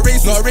hang. Not a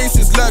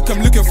racist lurk,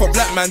 I'm looking for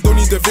black man. Don't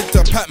need the vid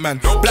to Pat man.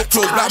 Black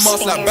clothes, black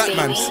mask like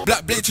Batman.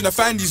 Black blade trying to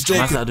find these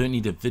jokers. I don't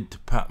need a vid to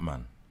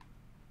Patman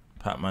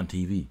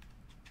TV.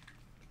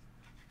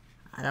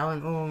 That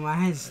went over my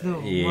head still.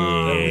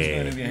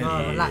 Yeah.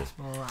 Bro, relax,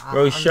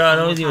 bro. Sean,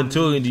 I wasn't even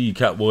talking to you,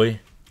 cat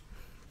boy.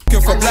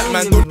 Looking for black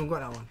man. Don't even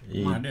got that one.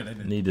 He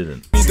didn't.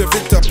 Need the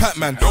vid to Pat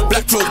man.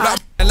 Black clothes, black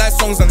analyze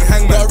songs and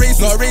hang. Not a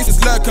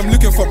racist lurk, I'm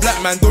looking for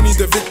black man. Don't need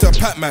the vid to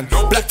Pat man.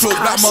 Black clothes,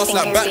 black mask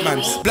like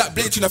Batman. Black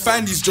blade trying to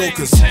find these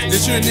jokers. They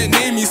shouldn't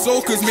name me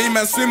soakers. Main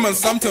man swim on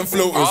something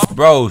floaters.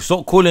 Bro,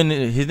 stop calling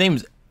it. His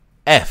name's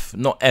F,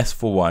 not S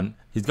for one.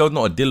 His girl's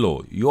not a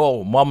dillo.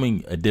 You're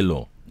mumming a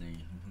dillo.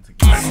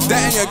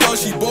 That ain't your girl,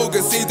 she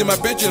bogus. Saved in my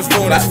bedroom,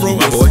 phone, that's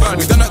frozen.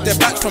 We done up their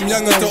backs from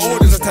youngers to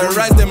olders. I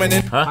terrorize them and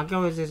then. My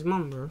girl is his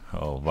mum, bro.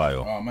 Oh,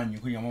 Vio. Oh man, you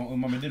call your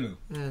mum a dillo.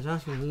 Yeah,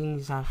 that's what he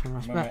needs to have some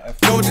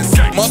respect. Know this,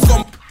 must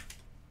come.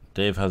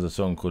 Dave has a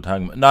song called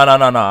Hangman. No.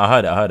 I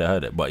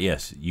heard it. But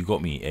yes, you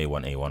got me.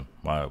 A1.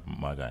 My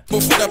guy.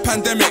 Before the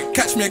pandemic,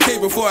 catch me a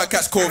cake before I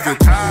catch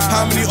COVID.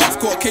 How many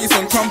off-court case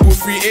on crumble?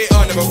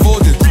 3-8 never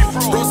folded.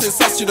 Bro says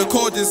such to the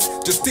corders.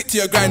 Just stick to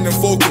your grind and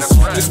focus.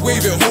 Just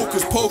wave it,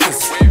 hocus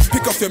pocus.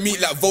 Pick off your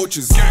meat like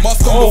vultures.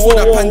 Mask on before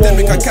the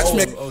pandemic, I catch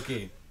me.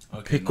 Okay.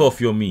 Pick off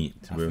your meat,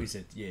 I bro. thought he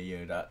said,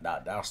 yeah,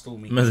 that'll still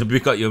me. Man,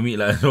 pick up your meat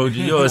like I told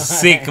you. You're a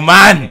sick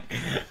man.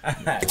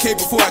 Okay,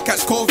 before I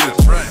catch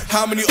COVID.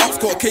 How many ops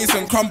got case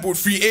and crumbled?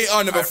 3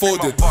 AR never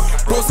folded.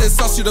 Bro says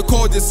sus you the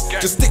coldest.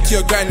 Just stick to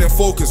your grind and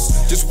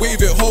focus. Just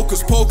wave it,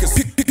 hocus pocus.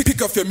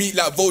 Pick off your meat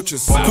like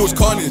vultures. Cause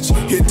carnage,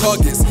 hit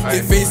targets,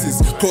 hit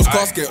faces, close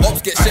casket.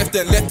 Ops get chefed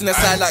and left in the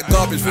side like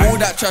garbage. For all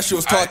that trash she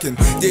was talking,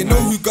 they know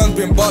who guns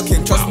been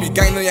barking. Trust me,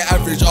 gang on your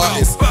average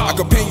artist. I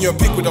could paint your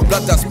pic with the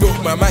blood that's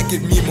spilled, man, might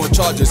give me more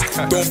charges.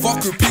 Don't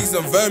fuck with pigs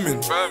and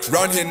vermin.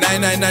 Round here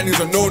 999 is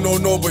a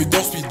no, but you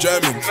don't speak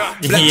German.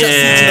 Black chat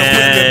suits in the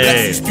put black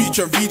suit speech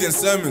or reading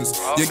sermons.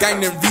 Your gang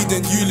them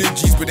reading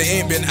eulogies, but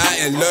they ain't been out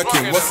here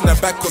lurking. What's in the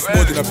back cost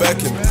more than a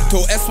Birkin.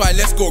 Told SY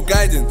let's go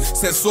gliding,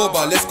 said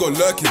sober let's go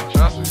lurking.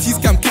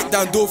 T-scam kick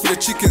down door for the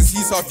chickens,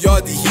 he's half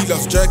yardy, he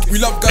loves jerky. We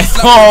love guns.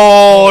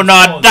 Oh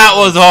no, that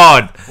was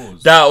hard.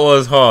 That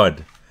was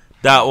hard.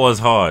 That was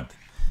hard.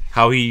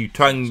 How he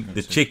twanged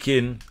the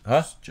chicken,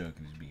 huh?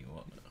 Jerking his meat,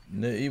 what?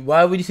 No,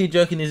 why would you say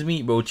jerking his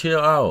meat, bro? Chill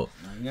out.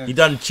 Yeah. He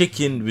done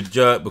chicken with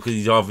jerk because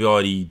he's half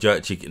yardy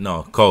jerk chicken.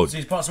 No, cold. So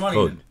he's part Somali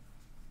Cold. then?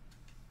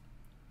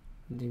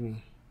 What do you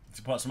mean? It's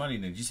part Somali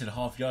then. You said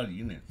half yardy,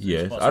 isn't it? So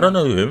Yes, he's part I don't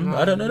know Somali. him.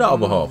 I don't know the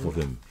other half of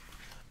him.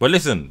 But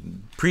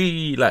listen,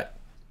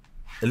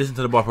 listen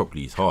to the bar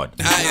properly. It's hard.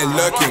 Out here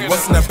lurking,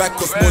 what's in the back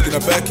cost more than a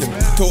Birkin.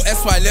 Told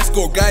SY let's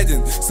go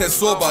gliding, said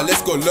sober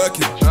let's go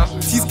lurking.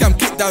 T-scam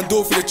kick down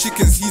door for the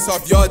chickens, he's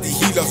half yardy,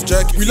 he loves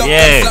jerky. We love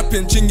guns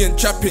slapping, chinging,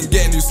 trapping,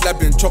 getting you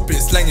slapping, chopping,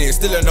 slanging.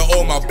 Still in the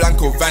O, my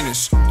Blanco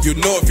vanish. You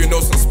know if you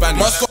know some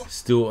Spanish.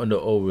 Still on the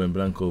O when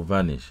Blanco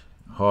vanish.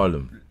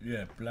 Harlem.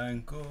 Yeah,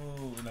 Blanco.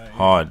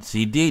 Hard.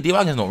 See,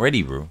 D-Wagon's not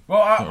ready, bro. Well,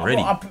 not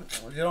ready.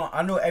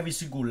 I know every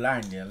single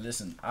line. Yeah,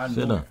 listen, I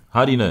know.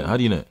 How do you know? How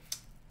do you know?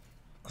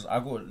 Cause I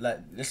go like,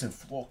 listen,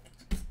 fuck.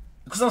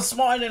 Cause I'm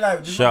smart in it,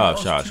 like.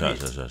 Shut up.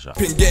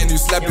 Been getting you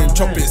slapping,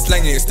 chopping,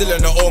 slanging. Still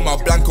in the O, my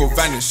Blanco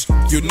vanish.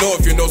 You know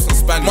if you know some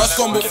Spanish. Must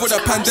gone before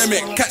the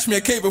pandemic. Catch me a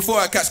K before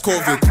I catch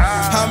COVID.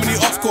 How many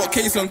ops caught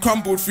case and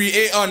crumbled?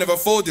 3 AR never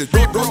folded.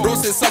 Bro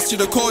says sus you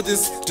the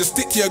coldest. Just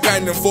stick to your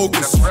grind and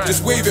focus.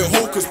 Just wave it,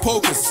 hocus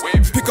pocus.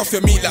 Pick off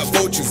your meat like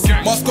vultures.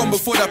 Must gone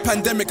before the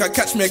pandemic. I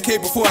catch me a K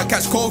before I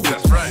catch COVID.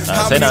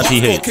 How many ops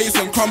caught case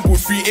and crumbled?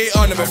 3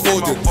 AR never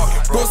folded.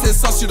 Bro says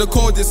sus you the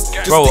coldest.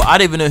 Bro, I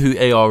don't even know who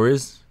AR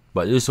is.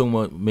 But this song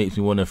makes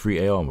me want a free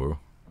AR, bro.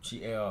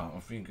 AR, I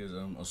think is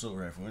assault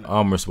rifle, innit?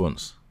 Arm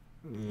response.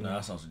 No,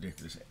 that sounds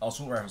ridiculous.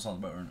 Assault rifle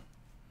sounds better, innit?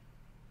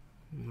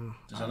 No.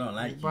 Just I don't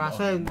like. But I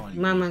said,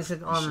 my man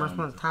said arm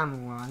response time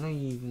ago. I know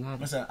you even heard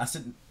it. Listen, I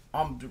said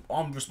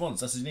arm response.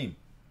 That's his name.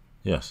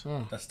 Yes.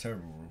 Yeah. That's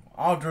terrible, bro.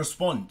 Armed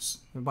response.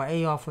 But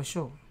AR for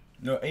sure.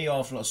 No,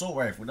 AR for assault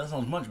rifle. That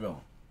sounds much better.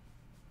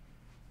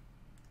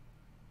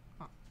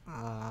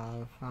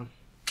 Fam.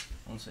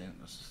 I'm saying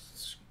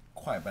that's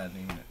quite a bad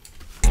name, innit?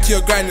 To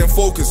your grind and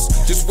focus.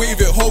 Just wave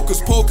it,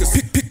 hocus pocus.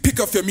 Pick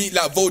off your meat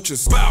like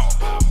vultures. Bow,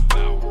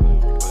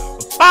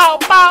 bow,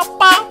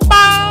 bow,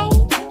 bow.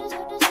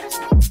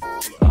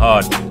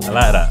 Hard. I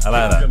like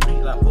that.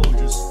 Meat like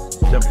vultures.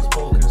 Jumping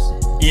focus.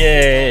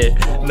 Yeah.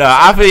 No,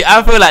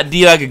 I feel like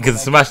D-Wagon can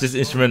smash this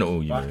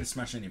instrumental. You I know. can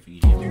smash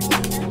anything.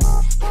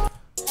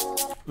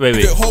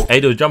 Wait. Hey,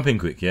 do jump in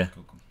quick, yeah.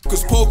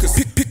 Hocus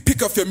pocus.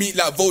 Pick off your meat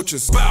like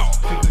vultures. Pick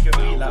off your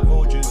meat like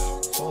vultures.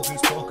 Focus.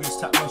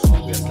 Tap my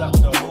school, get slapped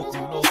with the local.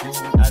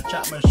 I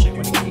chat my shit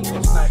when he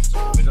got sniped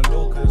with a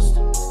locust.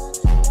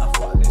 I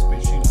fuck this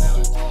bitch, you know.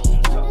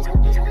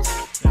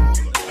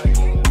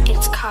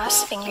 It's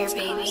Cos Finger,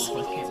 baby.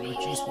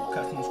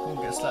 Catch my school,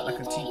 get slapped like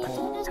a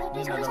teapot.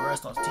 Lean at the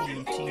rest, starts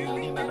teeing.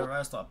 Lean at the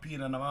rest, start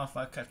peeing in the mouth.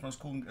 I catch my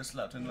school and get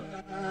slapped in the.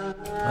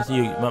 I see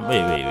you. Wait.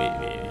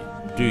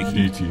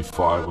 Dookie.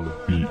 DT5 on the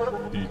beat.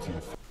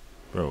 DT5.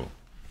 Bro,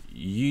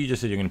 you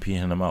just said you're gonna pee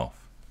in the mouth.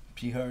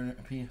 Pee her in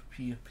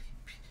pee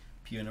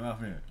in the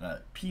mouth, innit?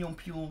 Like pee on,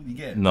 you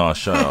get it? No,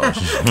 shut up.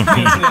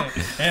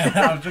 Yeah,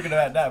 I'm talking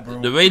about that, bro.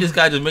 The way this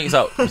guy just makes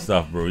up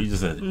stuff, bro. He's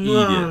just an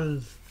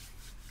idiot.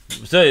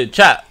 So,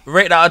 chat,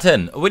 rate that out of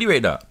 10. What do you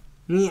rate that?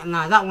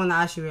 Nah, that one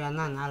I actually rate a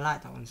 9. I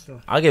like that one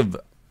still. I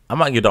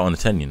might give that one a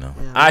 10, you know.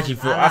 Yeah, I actually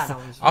feel, I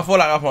I feel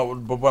like that's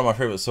one of my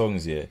favorite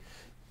songs, yeah.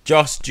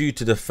 Just due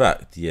to the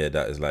fact, yeah,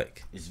 that is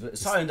like it's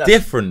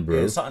different, bro.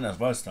 Yeah, it's something that's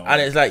versatile.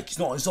 And it's like it's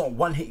not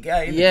one hit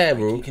guy. Yeah, like,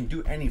 bro. You can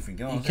do anything.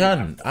 You know you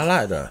can. I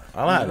like that.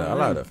 I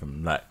like that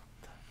from like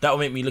that will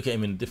make me look at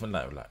him in a different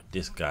light. Like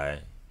this guy,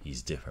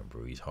 he's different,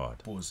 bro. He's hard.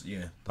 Pause.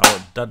 Yeah.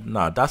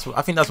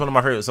 I think that's one of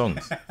my favorite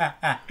songs.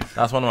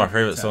 That's one of my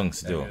favorite songs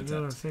still. I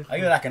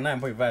give it like a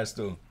 9.5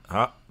 still.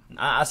 Huh?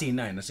 I see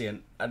 9. I see a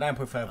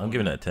 9.5. I'm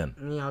giving it a 10.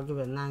 Yeah, I'll give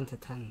it 9 to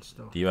 10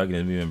 still. D-Wagon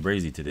is moving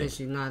brazy today.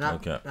 Literally, no,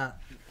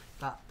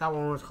 that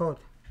one was cold.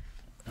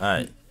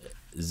 Alright,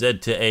 Z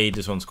to A,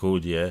 this one's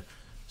called, yeah.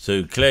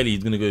 So clearly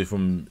he's gonna go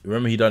from,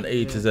 remember he done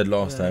A to Z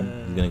last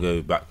time, he's gonna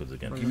go backwards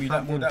again. Can we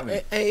that more that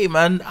way? Hey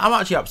man, I'm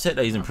actually upset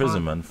that he's in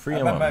prison, man. Free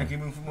him up, man. Can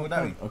we move more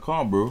that way? I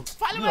can't, bro.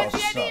 Followers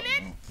here,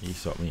 Neelan. He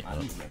stopped me.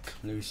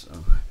 Loose.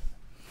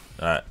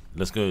 Alright,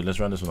 let's go,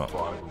 let's run this one up.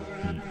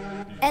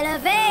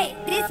 Elevate,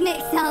 this mix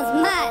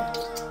sounds mad.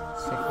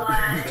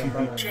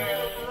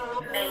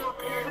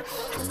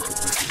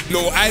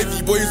 No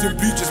Ivy, boys in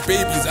blue, just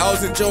babies. I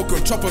was in jail,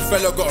 cause Chopper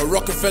fella got a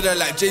Rockefeller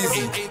like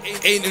Jay-Z.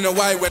 Ain't in a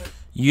while when...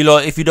 You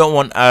lot, if you don't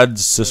want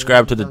ads,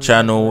 subscribe to the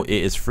channel. It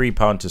is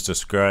 £3 to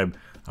subscribe.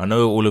 I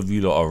know all of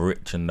you lot are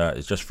rich and that.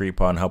 It's just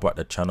 £3. Help out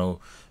the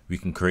channel. We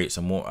can create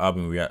some more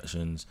album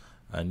reactions.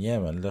 And yeah,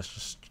 man, let's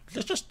just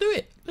do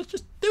it. Let's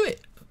just do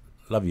it.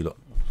 Love you lot.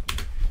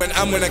 When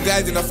I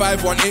glide in a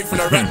 518 from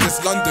the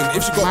Raptors, London.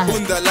 If she got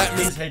bunda like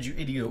me, head, you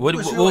idiot.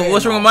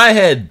 What's wrong with my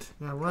head?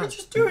 Yeah,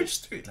 just do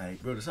it,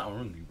 like, bro. There's something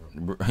wrong with you,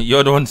 bro.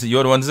 You're the one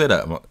to say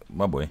that,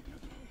 my boy.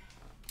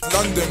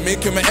 London,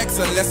 make him an X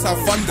and let's have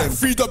fun then.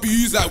 3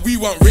 W's like we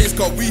want race,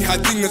 cause we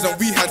had dingers and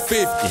we had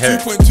faith.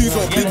 2.2s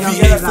or big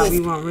V8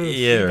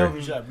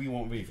 Yeah. We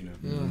want race, you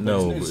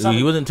know. No,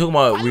 he wasn't talking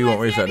about we want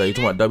race like that. He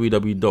talking about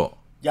WW dot.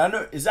 Yeah, I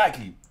know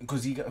exactly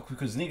because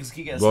niggas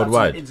keep getting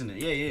worldwide. slapped on the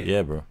internet.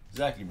 Yeah, bro.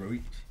 Exactly, bro.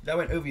 That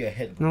went over your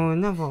head, bro. No,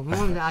 never.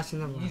 Mum's actually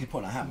never. You need to put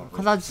on a hat, man.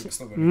 Cause I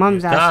just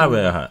mum's Can I actually.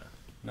 wear a hat?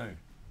 No.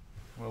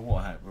 Well,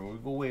 what hat, bro?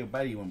 Go wear a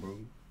baddie one, bro.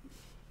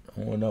 I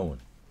want that one.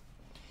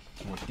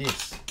 What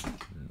this?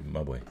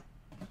 My boy.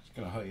 It's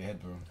gonna hurt your head,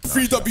 bro.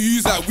 3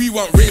 W's like we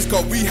want race,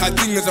 cause we had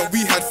dingers and we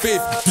had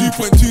faith.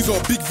 2.2s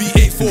or big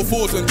V8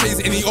 44s and chase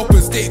any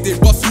upper state. They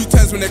bust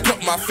U-turns when they clock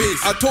my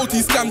face. I told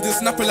he scammed this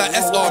snapper like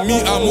SR.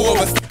 Me, I'm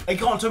more of a. Hey,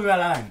 can't tell me that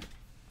line.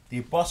 They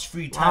bust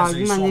 3 times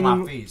and they saw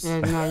my face. Yeah,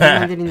 no, you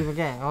man didn't even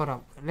get it. Hold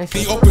up.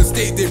 The open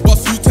state, they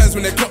bust U-turns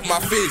when they clock my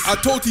face. I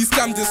told he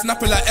scammed this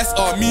snapper like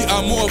SR. Me,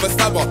 I'm more of a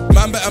stabber.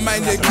 Man better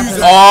mind their Gxng.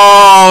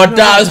 Oh,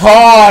 that is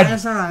hard.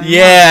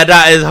 Yeah,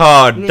 that is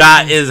hard.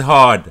 That is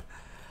hard.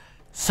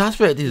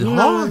 Suspect is hard.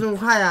 I was on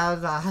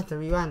quiet. I had to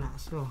rewind that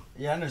slow.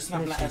 Yeah, I know.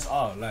 Snap like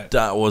SR. Like.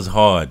 That was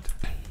hard.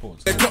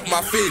 They clock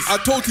my face. I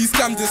told he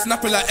scammed this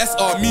snapper like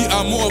SR. Me,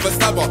 I'm more of a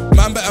stabber.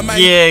 Man better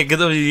mind. Yeah,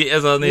 because obviously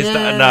SR needs to.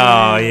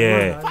 No,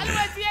 yeah.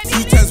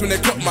 U-turns when they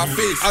clock my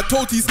face. I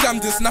told he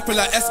scammed this snapper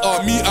like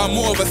SR. Me, I'm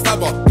more of a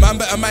stabber. Man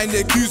better mind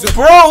their Gxng.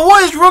 Bro,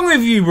 what is wrong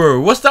with you, bro?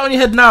 What's that on your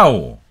head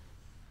now?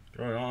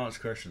 Bro, don't ask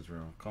questions,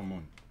 bro. Come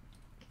on.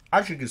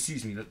 Actually, can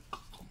see me. Look.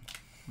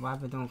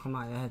 Whatever don't come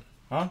out your head.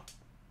 Huh?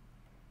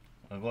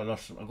 I got a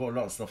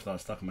lot of stuff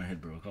that's stuck in my head,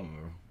 bro. Come on,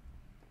 bro.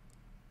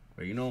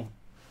 But you know.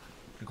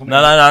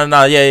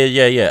 No.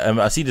 Yeah.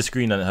 I see the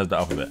screen and it has the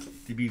alphabet.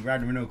 To be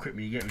random with no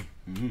equipment, you get me?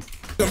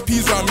 Them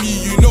peas around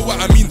me, you know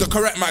what I mean, to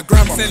correct my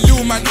grammar. Send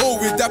Lil Man O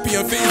with Dappy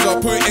and Phaser,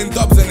 put in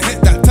dubs and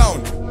hit that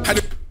town.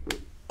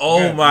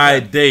 Oh my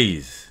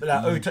days.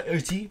 Like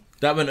OT?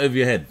 That went over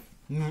your head.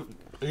 You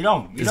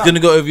don't. It's gonna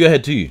go over your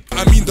head too.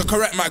 I mean to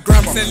correct my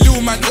grammar. Send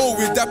Lil Man O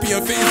with Dappy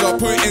and Phaser,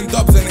 put in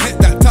dubs and hit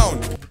that town.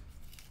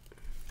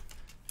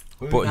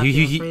 But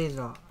he's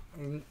not.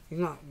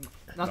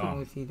 That's not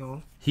OT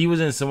though. He was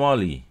in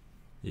Somali.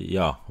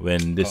 Yeah,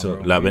 when this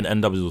like when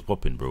N-Dubs was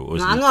popping, bro.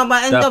 I know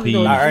about N-Dubs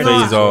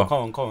though.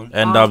 Phaser,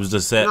 N-Dubs the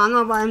set. I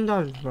know about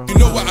N-Dubs, bro. You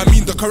know what I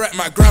mean to correct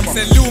my grammar.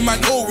 Send Lil Man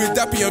O with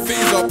Dappy and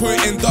Phaser,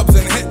 put in dubs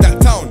and hit that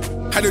town.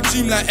 Had a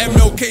dream like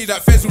MLK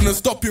that Fez wouldn't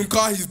stop him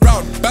car he's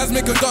brown. Bands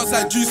make a dance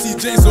like Juicy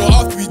J, so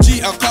after we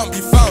G I can't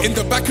be found. In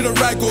the back of the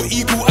ride go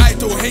Eagle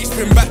Ito, H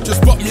spin back,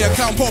 just spot me a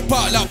clown. Pop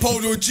out like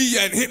Polo G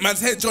and Hitman's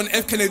head John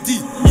F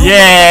Kennedy.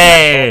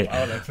 Yeah,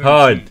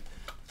 hard.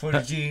 For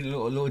the G,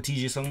 little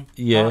TJ song.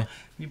 Yeah.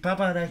 You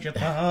pop out at your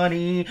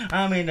party,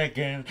 I'm in the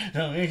game,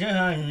 so it's a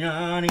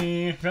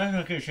honey,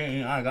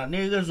 I got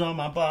niggas on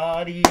my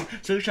body,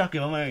 so shock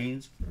your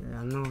veins. Yeah,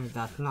 I know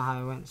that's not how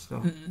it went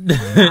still.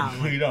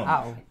 You don't?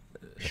 Ow.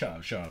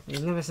 Shut up. You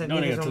never said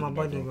niggas on my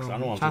body, bro. I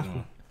don't want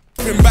to.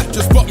 Spin back,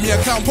 just spot me a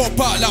clown. Pop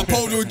out like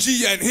Polo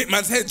G and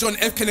Hitman's head John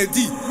F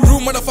Kennedy. Real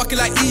motherfucker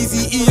like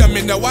Easy E, I'm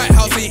in the White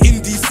House, ain't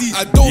in DC.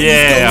 I don't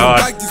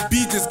bag this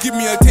beat, just give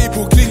me a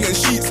table, cling and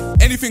sheets.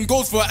 Anything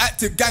goes for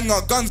ActiveGxng,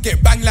 our guns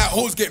get banged like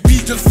hoes get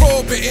beat. Just throw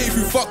a bit if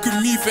you fuck with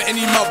me for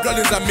any my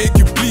brothers I make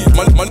you bleed.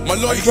 My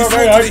loyalty's for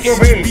the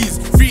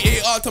AGBs.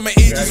 3AR to my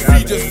age is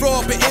free. Just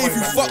throw a bit if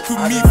you fuck with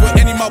me for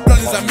any my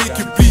brothers I make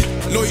you bleed.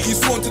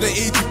 Loyalty's sworn to the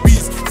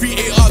AGBs.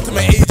 3AR to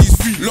my age is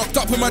free. Locked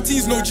up with my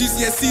teens, no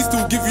GCSE,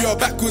 still give you a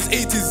backwards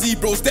A to Z,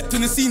 bro. Stepped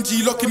on the scene,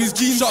 G locking his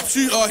jeans. Sharp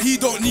shooter, he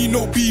don't need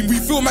no beam. We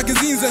fill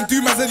magazines and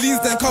do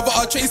mazolines, then cover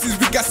our traces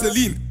with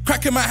gasoline.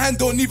 Cracking my hand,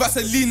 don't need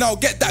Vaseline. I'll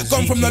get that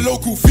gun from the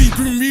local feed.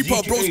 Grim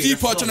Reaper, bro,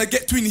 keeper, tryna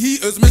get twin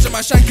heaters. Measure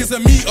my shank as a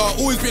meter.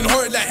 Always been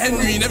horrid like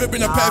Henry, never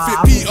been a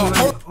perfect Peter.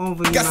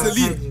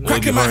 Gasoline,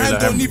 cracking my hand,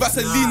 don't need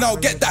Vaseline. I'll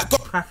get that gun.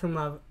 Cracking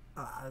my.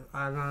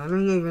 I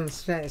don't even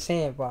say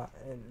it, but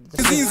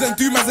magazines and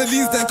do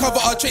mazolines, then cover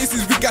our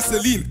traces with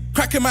gasoline.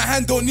 Cracking my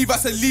hand, don't need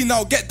Vaseline.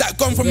 I'll get that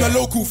gun from the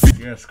local feed.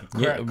 Yes,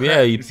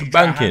 yeah, you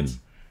banking.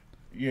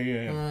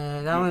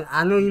 Yeah. That one,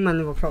 I know you man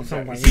never clocked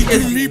somebody.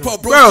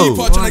 Bro,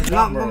 but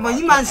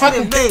you man said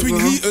it bait,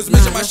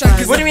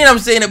 bro. What do you mean I'm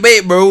saying it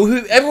bait, bro?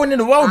 Everyone in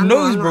the world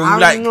knows, bro.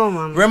 Like,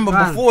 remember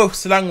before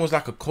slang was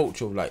like a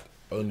culture of like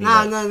only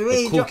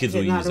the cool kids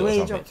will use it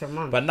or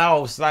something. But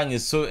now slang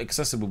is so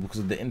accessible because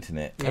of the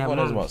internet. Everyone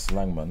knows about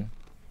slang, man.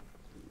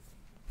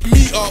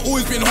 Me, Peter.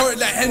 Always been horrid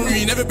like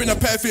Henry, never been a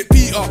perfect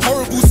Peter.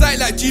 Horrible sight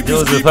like GP. It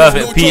was a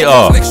perfect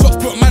Peter. Next shots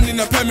put man in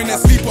a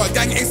permanent sleeper.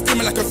 Gang ain't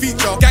stimming like a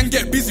feature. Gang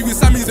get busy with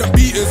Sammys and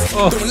beaters.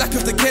 Don't lack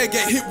of the care,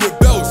 get hit with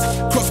bells.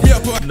 Cross me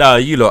up. Nah,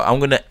 you lot, I'm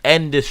gonna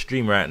end this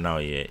stream right now,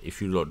 yeah.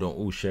 If you lot don't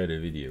all share the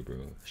video, bro.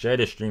 Share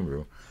the stream,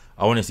 bro.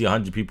 I wanna see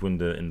 100 people in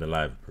the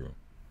live, bro.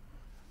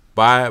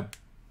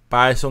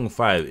 By song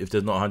 5, if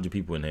there's not 100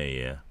 people in here,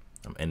 yeah,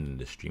 I'm ending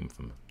the stream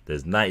from.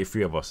 There's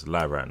 93 of us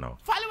live right now.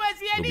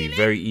 It'll be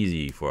very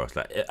easy for us.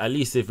 Like at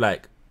least if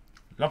like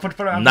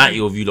 90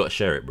 of you lot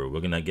share it, bro.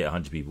 We're gonna get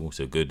 100 people,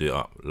 so go do it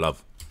up.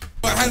 Love.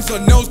 My hands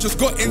on nails, just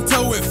got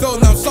intel, it fell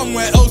down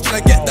somewhere else. Till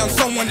I get down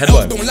someone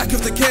else. Don't lack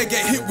of the care,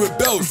 get hit with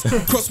bells.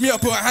 Cross me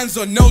up, put hands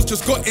on nails,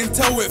 just got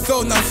intel, it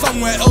fell down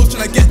somewhere else.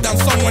 Till I get down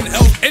someone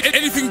else.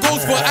 Anything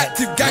goes for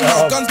ActiveGxng.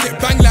 Our guns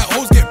get banged like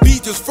hoes get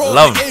beat. Just throw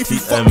Love the A if you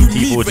fuck with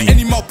me. For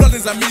any more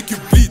brothers, I make you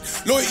bleed.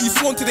 Loyalty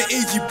sworn to the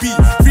AGB.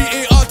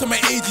 3AR to my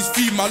age is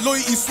free. My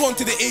loyalty sworn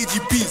to the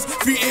AGBs.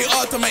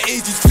 3AR to my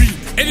age is free.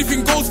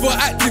 Anything goes for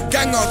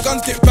ActiveGxng. Our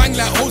guns get banged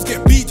like hoes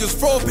get beat. Just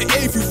throw up an A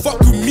if you fuck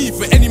with me.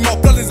 For any more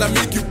brothers, I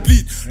make you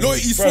bleed.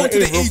 Loyalty sworn to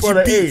the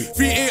AGB.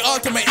 3AR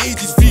to my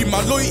age is free.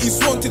 My loyalty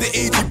sworn to the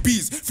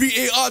AGBs.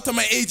 3AR to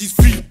my age is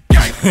free.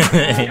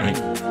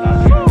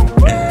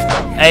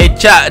 Hey,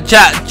 chat.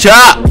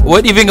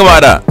 What do you think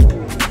about that?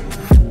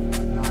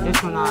 This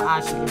one I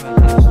actually give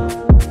it a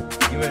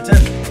 10. You were a 10?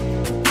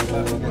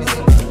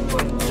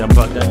 Jump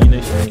out that, you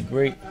know, she ain't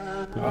great.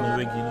 Put on the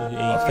rig, you know, it I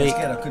ain't was fake.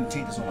 scared I couldn't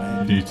take this on my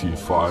head.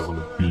 DT5 on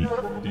the beat.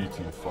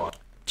 DT5.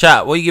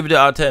 Chat, what you give it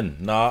out of 10?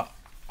 Nah,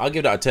 I'll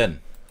give that a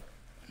 10.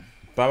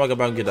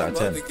 Bandwagonbam give that a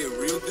 10.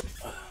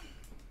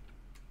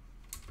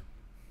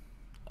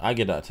 I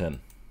give that a 10.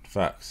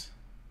 Facts.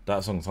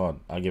 That song's hard.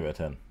 I give it a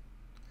 10.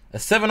 A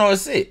 7 or a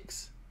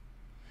 6?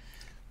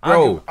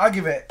 Bro, I'll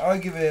give it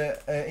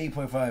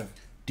 8.5.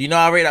 do you know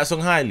I rate that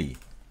song highly?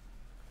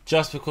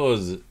 Just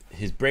because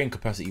his brain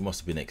capacity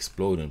must have been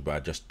exploding by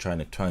just trying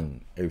to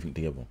twang everything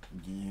together.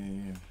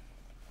 Yeah.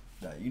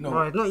 Like, you know,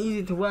 Bro, it's not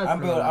easy to work.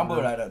 I'm built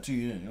like that too,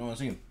 you know what I'm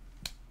saying?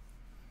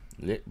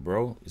 Lit,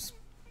 bro.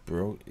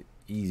 Bro,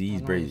 easy,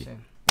 brazy.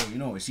 Bro, you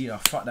know, see, I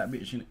fuck that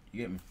bitch, you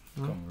get me?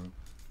 Come on,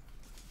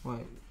 bro.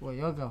 What,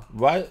 your girl?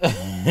 What?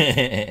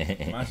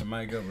 That's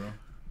my girl, bro.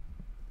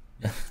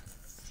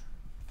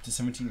 It's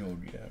a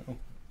 17-year-old,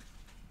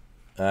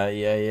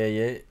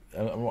 yeah.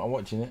 I'm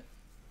watching it.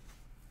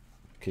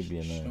 Could be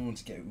annoying. No one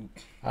to get.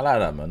 I like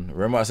that, man.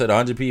 Remember I said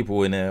 100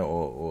 people in there,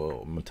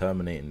 or I'm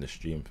terminating the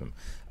stream from.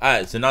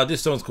 Alright, so now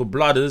this song's called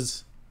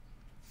Bloodas.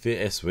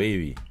 Fit S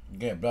Wavy.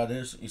 Yeah,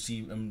 Bloodas. You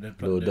see, the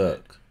Lil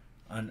Durk.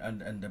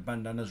 And the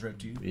bandana's red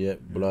too. Yeah,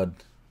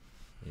 blood.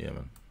 Yeah,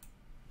 man.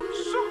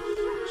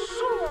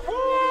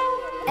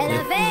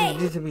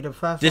 This will be the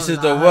first. This is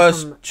the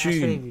worst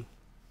tune.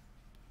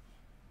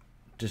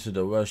 This is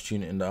the worst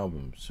tune in the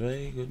album. So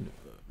good.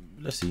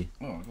 Let's see.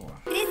 Oh, go on.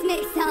 This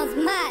mix sounds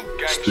mad.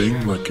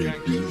 Sting like a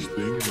bee.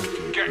 Sting like a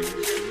bee.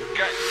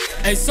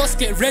 Hey, sus,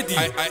 get ready.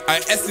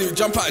 I Astyle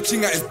jump out of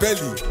Gxng at his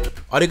belly.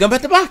 Are they going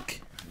back to back?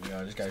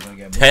 Yeah, this guy's gonna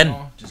get 10.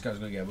 Now. This guy's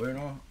gonna get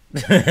Bruno.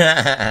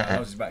 That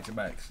was his back to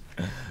backs.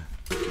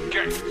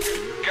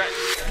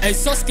 Hey,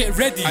 sus, get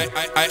ready.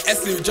 I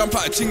Astyle jump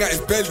out of Gxng at his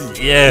belly.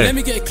 Yeah. Let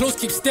me get it close,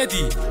 keep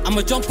steady.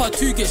 I'ma jump out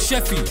too, get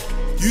chefy.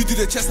 You do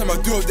the chest, I'ma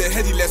do up the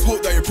heady. Let's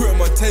hope that you put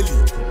him on telly.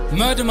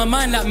 Murder my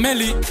mind like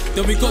Melly.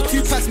 Then we got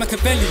 2 packs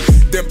Machiavelli.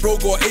 Then bro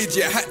got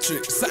AJ a hat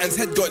trick. Saturn's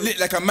head got lit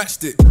like a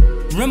matchstick.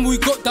 Remember we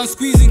got down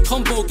squeezing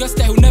combo. Guess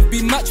that he'll never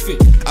be match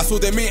fit. I saw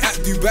their main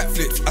act do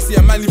backflips. I see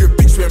a man leave a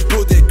bitch when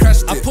bro they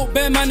crashed it. I put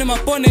bare man in my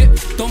bonnet.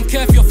 Don't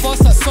care if you're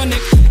fast like Sonic.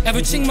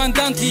 Ever ching man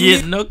down to you.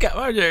 Yeah, no cap.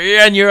 You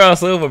ran your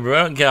ass over, bro.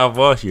 I don't care how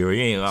fast you are.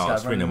 You ain't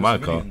out sprinting my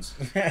car.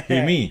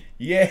 Who, me?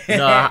 Yeah.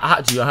 No, I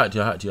had to.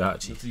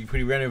 You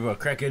pretty ran over a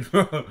crackhead,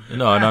 bro.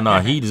 No.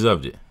 He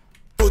deserved it.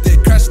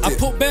 I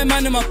put bare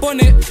man in my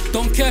bonnet.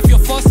 Don't care if you're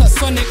fast like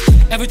Sonic.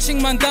 Ever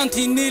ching man down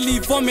till he nearly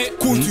vomit.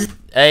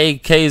 Hey,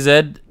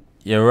 KZ,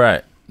 you're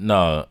right.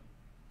 No,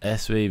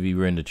 S Wavy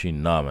ruined the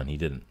tune. Nah, man, he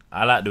didn't.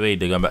 I like the way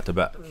they're going back to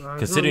back.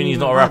 Considering he's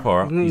not a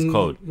rapper, he's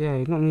cold. Yeah,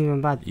 he's not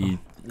even bad.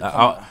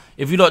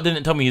 If you lot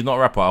didn't tell me he's not a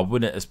rapper, I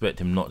wouldn't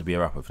expect him not to be a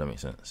rapper, if that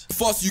makes sense.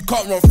 Fast, you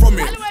can't run from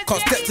it.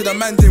 Can't step to the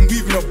man, then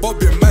weaving a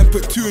bobbin. Man,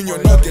 put 2 in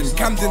your noggin.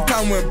 Camden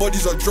town when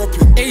bodies are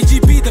dropping.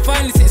 AGB, the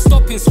violence ain't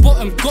stopping.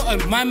 Spot him,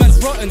 got him. My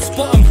man's rotten.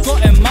 Spot him,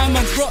 got him. My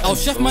man's rotten. I'll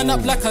chef man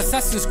up like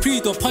Assassin's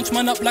Creed or punch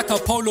man up like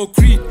Apollo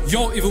Creed.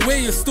 Yo, either way,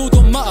 you still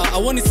don't matter. I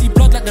wanna see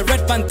blood like the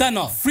red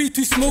bandana. 3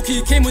 too smoky,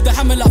 he came with the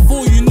hammer like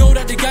 4. You know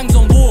that the gang's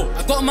on war.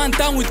 I got a man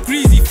down with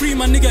greasy. Free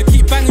my nigga,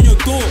 keep banging your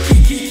door.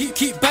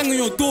 Keep banging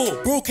your door.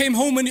 Bro came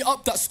home and he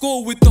upped that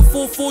score with the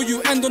 4-4.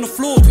 You end on the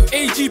floor. To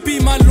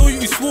AGB, my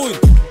loyalty sworn.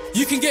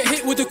 You can get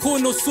hit with a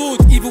corner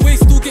sword. Either way,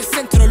 still get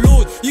sent to the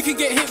Lord. You can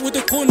get hit with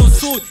a corner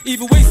sword.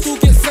 Either way, still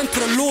get sent to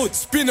the Lord.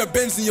 Spin a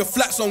Benz in your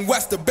flats on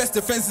wax. The best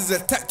defense is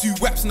attack. 2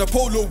 waps in a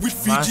polo with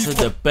 3 I G's. said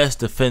the best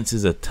defense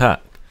is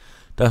attack.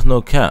 That's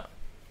no cap.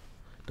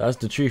 That's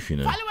the truth, you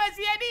know.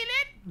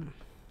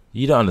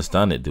 You don't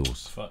understand it,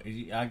 Dills.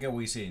 I get what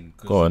you're saying.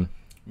 Go on.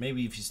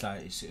 maybe if it's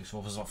like it's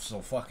off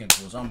so fucking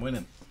towards I'm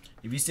winning.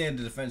 If you stay in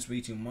the defense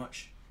way too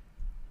much,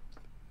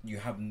 you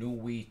have no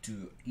way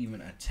to even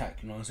attack.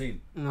 You know what I'm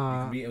saying?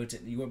 No.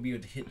 You won't be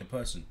able to hit the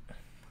person.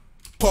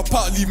 Pop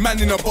out, leave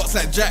man in a box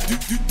like Jack.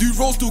 Do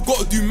roll, still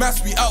gotta do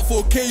maths. We out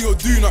for K or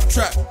do not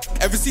trap.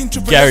 Ever seen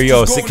Triple Gary,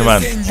 yo, X sick go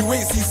man. saying you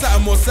ain't seen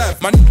Saturn more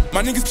sad. My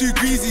niggas too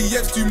greasy,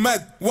 yet too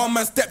mad. One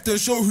man stepped and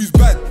show who's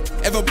bad.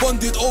 Ever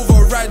bonded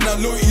over right now,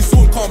 loyalty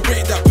soon can't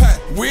break that pact.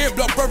 We ain't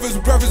blood brothers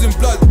in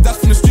blood. That's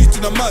from the street to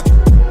the mud.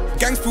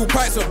 Gang spill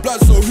pints of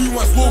blood, so who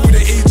wants war with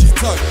an AG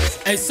tug?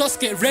 Hey, sus,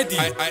 get ready.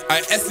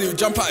 I Astyle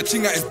jump out a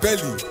ching at his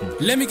belly.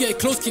 Let me get it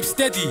close, keep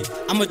steady.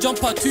 I'ma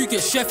jump out too,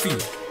 get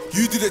chefy.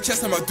 You do the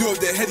chest, I'ma do up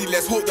the heady.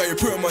 Let's hope that you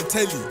put him on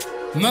telly.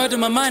 Murder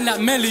my mind like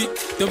Melly.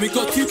 Then we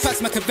got 2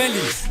 packs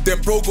Machiavellis. Then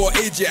bro got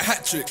AG a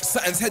hat trick.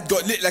 Saturn's head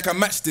got lit like a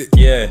matchstick.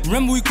 Yeah.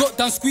 Remember we got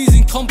down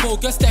squeezing combo.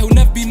 Guess that he'll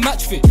never be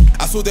match fit.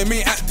 I saw their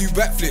main act do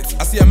backflips.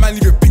 I see a man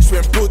leave a bitch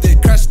when bro they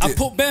crashed it. I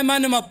put bare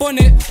man in my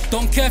bonnet.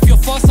 Don't care if you're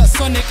fast like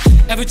Sonic.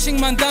 Ever ching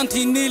man down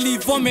till he nearly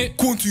vomit.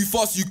 Corn too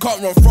fast, you can't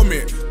run from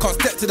it. Can't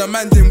step to the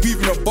man, then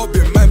weaving a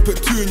bobbin. Man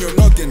put 2 in your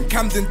noggin.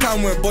 Camden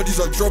town when bodies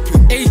are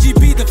dropping.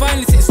 AGB, the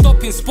violence ain't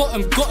stopping. Spot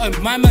him, got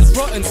him. My man's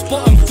rotten.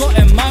 Spot him, got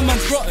him. My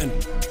man's rotten.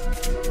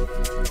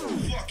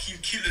 Fucking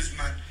killers,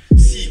 man.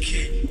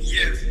 CK,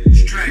 Yev,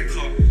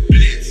 Striker,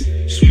 Blitz,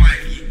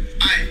 Smiley.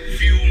 I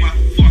feel my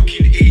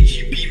fucking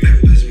AGB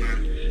members,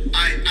 man. I,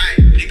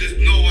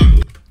 niggas know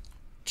what.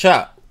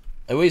 Chat,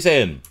 what are you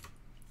saying?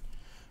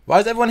 Why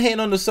is everyone hating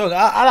on the song?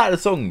 I like the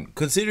song.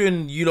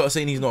 Considering you lot are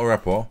saying he's not a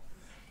rapper,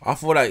 I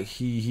feel like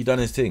he done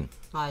his thing.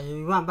 Nah,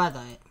 you weren't bad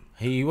at it.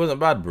 He wasn't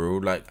bad, bro.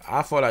 Like,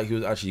 I felt like he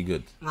was actually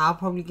good. Nah, I'll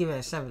probably give it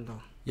a 7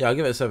 though. Yeah, I'll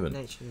give it a 7.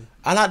 Literally.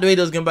 I like the way he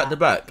does going back to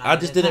back. I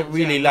just the didn't times,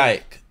 really yeah,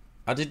 like.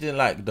 I just didn't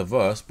like the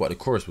verse, but the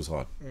chorus was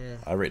hard. Yeah.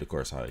 I rate the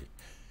chorus highly.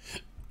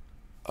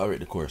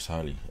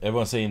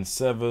 Everyone's saying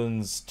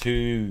 7s,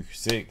 2,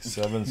 6,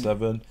 7,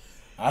 7.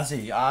 I'll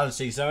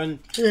say 7.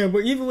 Yeah, but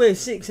either way,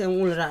 6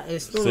 and all of that,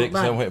 it's still 6,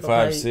 not bad.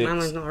 7.5, 6, my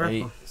man's not a rapper.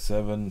 8,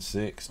 7,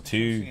 6,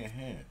 2.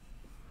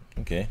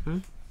 Okay.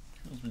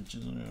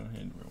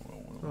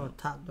 Oh,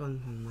 tapped on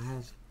from my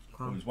head.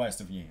 Oh, there's white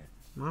stuff in your hair.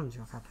 Mum's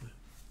your capping.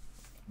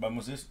 But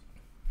what's this?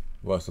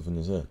 White stuff in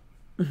his head.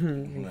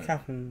 You're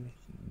capping.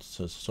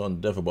 So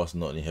on death boss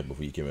not in your head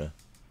before you came here.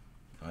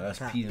 Oh, that's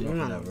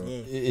peeling off that, bro.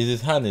 Is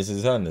his hand? Is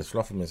his hand? It's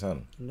fluff from his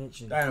hand.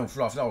 Literally. That ain't no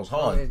fluff. That was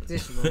hard.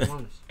 This was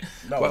once.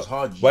 That was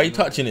hard. Why are you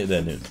touching it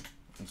then, dude?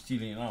 I'm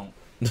stealing it out.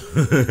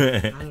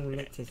 I ain't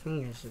licked his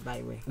fingers, by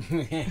the way.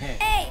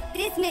 Hey,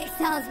 this mix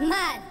sounds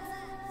mad.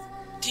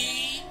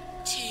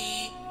 DTG.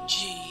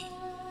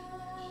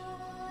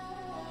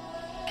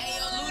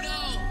 Ayo, Ludo.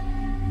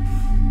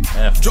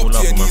 Drop to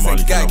your knees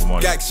and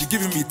gag. She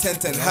giving me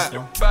 10-10 hat.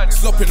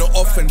 Slopping it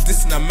off and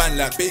dissing a man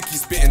like Bakey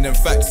spitting them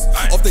facts.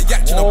 Off the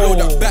yak, trying to blow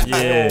that back.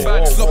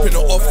 Yeah. Slopping it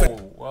off and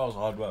that was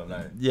hard work,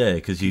 like. Yeah,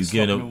 because he's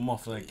giving them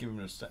off, like giving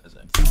them stats.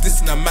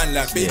 Dissing a man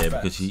like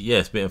Bakey. Yeah,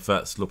 because spitting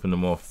fat, slopping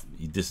them off.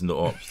 He dissing the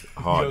ops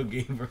hard. Yo,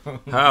 game, bro.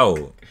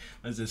 How?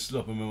 I said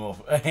slopping them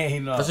off. Hey,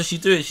 no. That's what she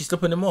do. She's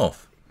slopping them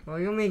off. Well,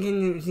 you're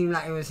making it seem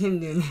like it was him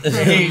doing it.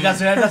 Hey,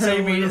 that's how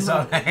you made it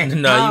sound.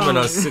 Nah, you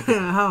went sick.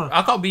 How?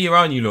 I can't be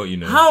around you lot, you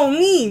know. How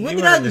me? What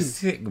did I do?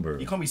 Sick, bro.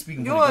 You can't be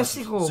speaking You're for the a girls.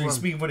 sicko, So bro. you're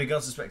speaking for the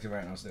girls' perspective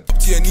right now still.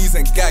 to your knees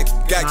and gag.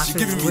 Nah, She I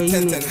giving said, me way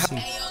 10-10 you hat.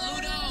 Ayo,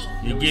 Ludo.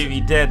 You give me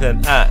dead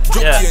and at. Drop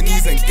to Yeah. your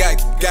knees and gag.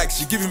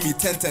 She giving me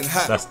 10-10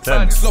 hat. That's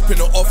 10. Slopping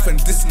it off and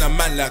dissing a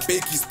man like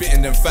Bakey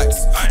spitting them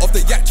facts. Off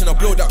the yak trying to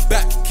blow that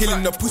back.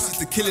 Killing the pussies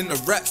to killing the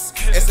rats.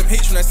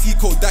 SMH when I see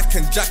Kodak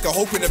and Jack. I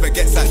hope it never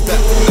gets like that.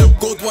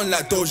 Gold one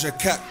like Doja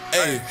Cat.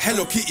 Hey,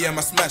 Hello Kitty and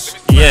my smash.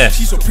 Yeah.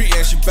 She's so pretty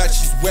and she bad,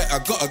 she's wet. I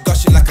got her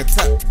gushing like a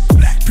tap.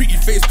 Pretty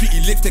face,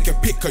 pretty lips, take a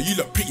pic. Cause you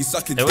look pretty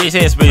sucking. Hey, what you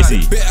saying,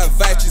 Spacey? Bit of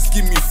vibe, just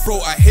give me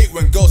throat. I hate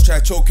when girls try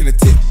choking the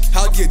tip.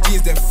 How do your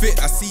jeans then fit?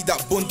 I see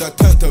that bunda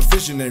turn to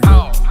visionary.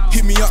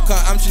 Hit me up,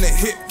 cause I'm trying to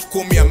hit.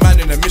 Call me a man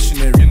and a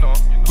missionary.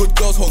 Good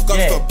girls hold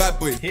guns for bad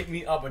boy. Hit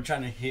me up and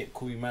trying to hit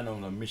Cool Man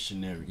on a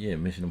missionary. Yeah,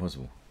 Mission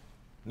Impossible.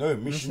 No,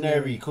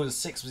 missionary, cause it's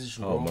 6th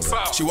position. Oh, my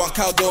God. She want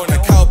cowgirl and a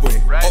cowboy.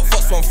 Hot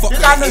fuss one fuck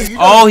like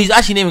Oh, he's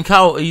actually naming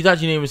cow. He's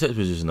actually naming sex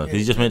position now. Cause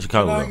he just mentioned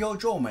cowgirl. Yo,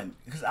 Joe, man.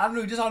 Because I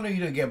know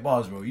you don't get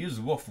bars, bro. You just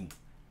waffle.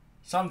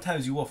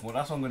 Sometimes you waffle.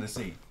 That's what I'm gonna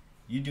say.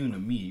 You doing to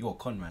me. You're a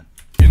con man.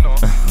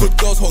 Good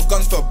girls hold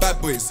guns for bad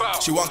boys.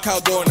 She want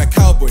cowgirl and a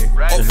cowboy.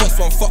 Hot fuss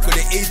one fuck with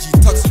the AG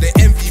tuck, so they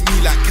envy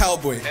me like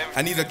cowboy.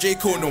 I need a J.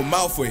 Cole, no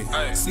Malfoy.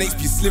 Snakes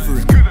be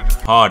slithering.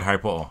 Hard Harry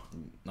Potter.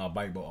 Nah,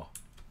 bite butter.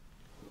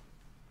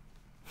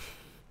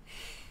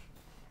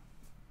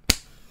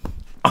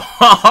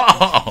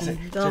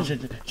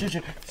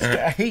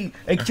 Hey,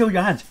 chill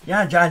your hands. Your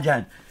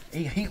hands.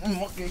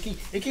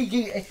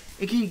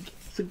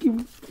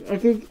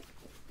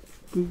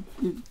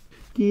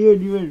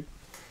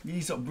 You need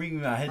to stop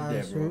bringing my head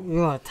there, bro.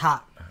 You're a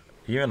top.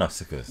 You're enough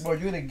sickers. Bro,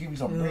 you're gonna give me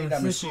some brain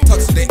damage. Tuck,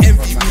 so they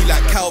envy me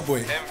like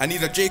cowboy. I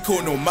need a J.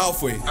 Cole, no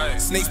Malfoy.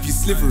 Snakes be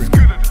slithering.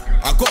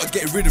 I gotta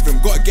get rid of him.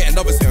 Gotta get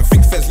another set and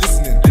think Fed's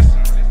listening.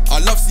 I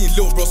love seeing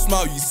little bro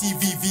smile, you see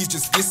VV's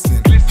just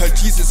glistening. Heard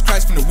Jesus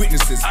Christ from the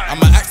witnesses, and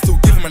my act still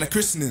give him a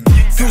christening.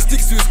 Feel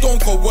Stickz and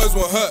Stonez, cause words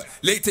won't hurt.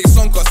 Late take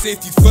song, cause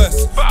safety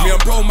first. Me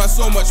and bro, man,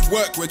 so much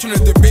work. We're trying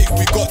to debate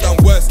who we got done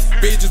worse.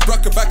 Babe, just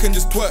rock it back and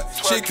just twerk.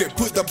 Shake it,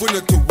 put that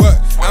bullet to work.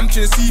 I'm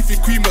trying to see if you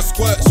cream or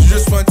squirt. She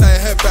just want to tie her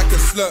head back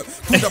and slurp.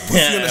 Put that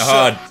pussy on the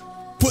shirt.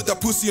 Put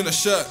that pussy on a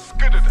shirt.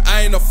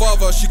 I ain't a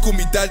father, she call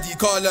me daddy,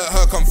 can't let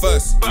her come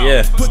first.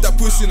 Yeah. Put that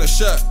pussy on a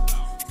shirt.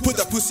 Put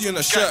that pussy on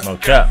a shirt. No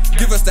cap.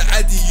 Give us the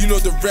addy, you know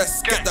the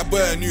rest. Get that boy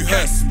a new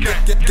hearse.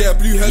 Get a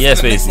blue hearse, yes,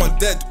 and the next one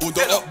dead. All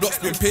the up blocks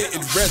been painted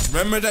red.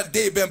 Remember that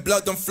day, been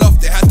blood and fluff.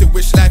 They had to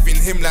wish life in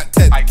him like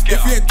Ted. If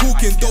you ain't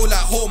talking dough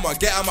like Homer,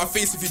 get out my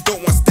face if you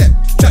don't want step.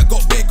 Jack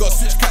got big, got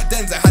switch cat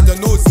dens. I had a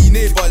nosy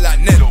neighbor like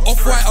Ned.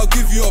 Off-white, I'll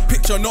give you a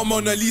picture, not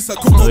Mona Lisa.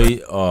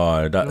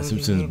 Oh, that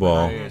Simpsons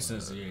ball.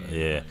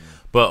 Yeah.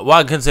 But what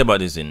I can say about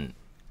this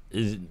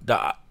is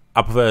that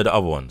I prefer the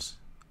other ones.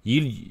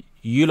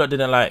 You lot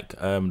didn't like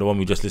the one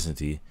we just listened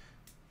to.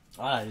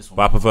 I like this one.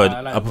 But I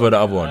prefer the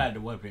other one. I like the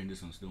wordplay in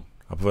this one still.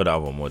 I prefer the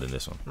other one more than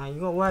this one. Nah, you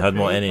got wordplay, Had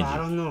more energy. I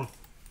don't know.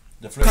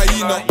 This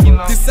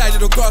side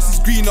of the grass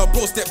is greener.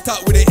 Bro stepped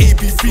out with an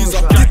AP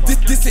freezer.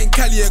 This ain't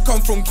Cali, it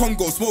come from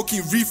Congo.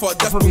 Smoking reefer,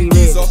 that's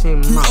Bungeezer.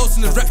 Who else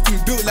in the rap team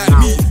built like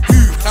me?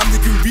 Who? I'm the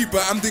Grim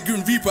Reaper, I'm the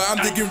Grim Reaper, I'm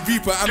the Grim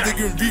Reaper, I'm the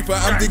Grim Reaper,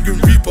 I'm the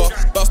Grim Reaper.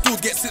 But I still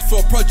get sit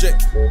for a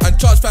project and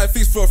charge 5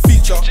 things for a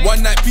feature.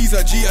 One night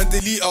pizza, G and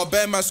delete her.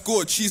 Bear man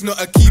scored, she's not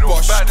a keeper.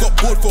 She got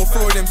bored for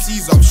throwing them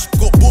C's up. She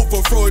got bored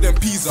for throwing them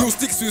peas up. Feel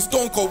Stickz and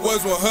Stonez, cause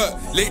words won't hurt.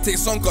 Late take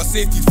song, cause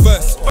safety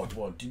first.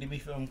 What? Did he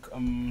make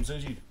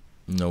Zoji?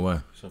 No way.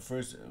 So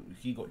first,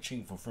 he got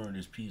chinked for throwing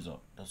his peas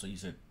up. That's what he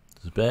said.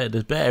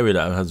 There's better area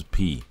that has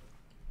P.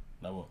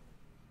 Like what?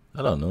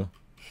 I don't know.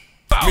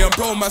 Me and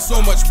bro, man,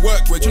 so much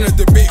work. We're trying to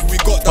debate who we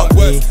got done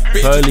worse.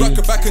 Babe, just rock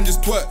it back and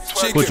just twerk.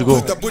 Shake it,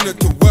 put that bullet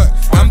to work.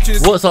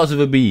 What starts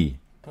with a B?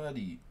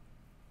 Pearly.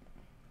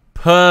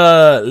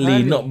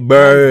 Pearly, not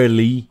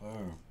burly.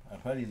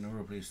 Pearly in the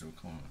real place though,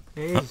 come on.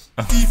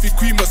 If you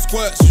cream or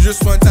squirt, she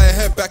just want to tie her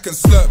head back and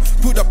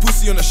slurp. Put that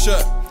pussy on a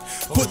shirt.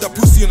 Put that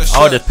pussy on a shirt.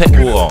 Oh, the pet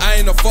water. I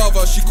ain't a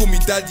father, she call me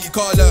daddy,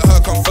 can't let her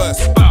come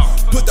first.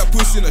 Put that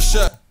pussy on a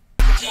shirt.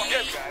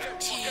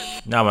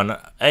 Nah, man.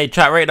 Hey,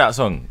 chat, rate that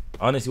song.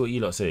 Honestly, what you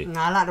lot say?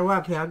 Nah, I like the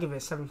wordplay. I'll give it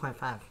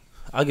 7.5.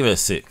 I'll give it a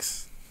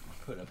 6.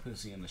 Put that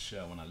pussy in the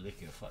shirt when I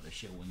lick it. Fuck the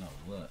shit will not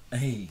work.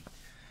 Hey,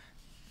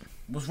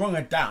 what's wrong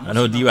with that? I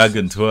know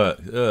D-Wagon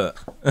twerk. No,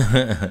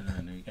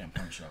 you can't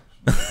punch up.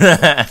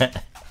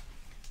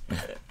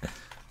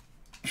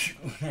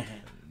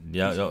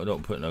 Yeah,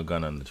 don't put no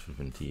gun on the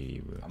flipping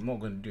TV, bro. I'm not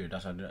gonna do it.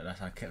 That's how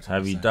I kept.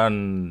 Have you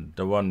done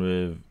the one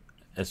with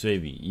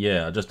SUV?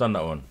 Yeah, I just done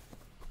that one.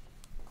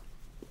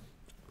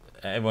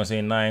 Everyone's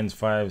saying 9s,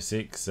 5,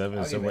 6, 7,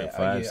 7.5,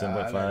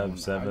 7.5,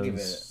 7,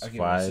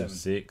 5,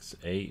 6,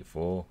 8,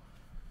 4,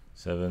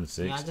 7,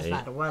 6, yeah, I just 8,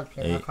 like the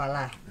wordplay. I can't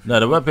lie. No,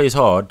 the wordplay is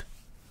hard,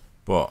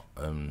 but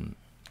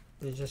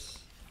It's just.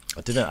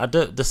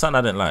 The sound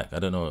I didn't like. I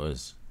don't know what it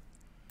was.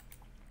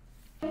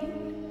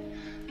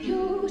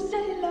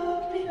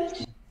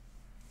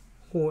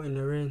 Caught in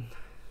the rain.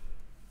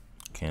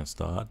 Can't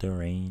start the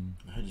rain.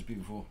 I heard this beat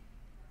before.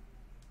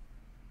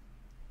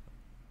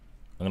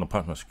 I'm gonna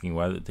punch my screen.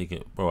 Why did it take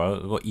it, bro? I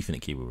got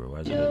Ethernet cable, bro. Why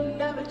is it?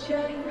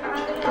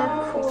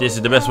 This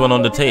is the best one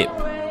on the tape.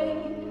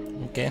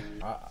 Okay.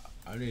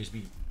 I know this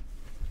beat.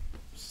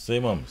 Say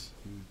mums.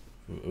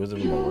 Where's the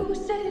remote, bro?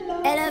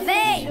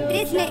 Elevate,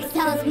 this mix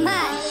sounds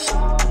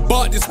mad.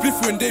 But this spliff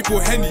when they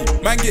put Henny.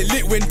 Man get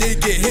lit when they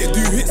get hit.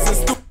 Do hits and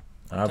stuff.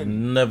 I've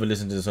never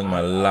listened to this song in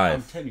my life.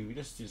 I'm telling you, we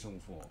listened to this song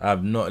before.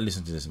 I've not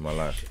listened to this in my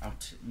life.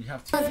 We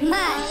have to.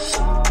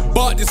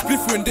 But this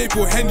spliff when they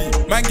put Henny.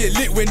 Man get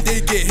lit when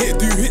they get hit.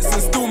 Do hits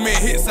and still make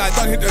hits. I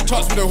done hit the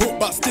charts with a hook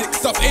but stick.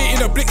 Stuff 8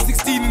 in a blick,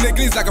 16 in the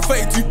glaze like a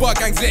 32 bar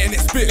gangs letting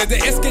it split. Let the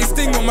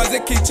Gxng on my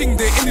Gxng.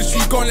 The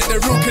industry gone, let the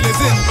real killers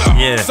in.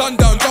 Yeah.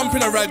 Sundown, jump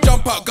in a ride,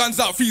 jump out,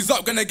 guns out, freeze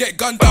up, gonna get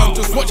gunned down.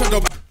 Just watch how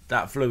the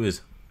that flow is.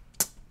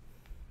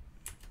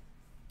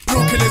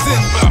 real killers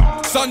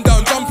in.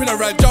 Sundown, jump in a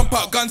ride, jump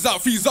out, guns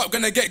out, freeze up,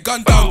 gonna get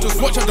gunned down. Just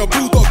watch how the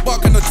bulldog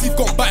bark and the teeth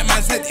got bite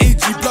man's head,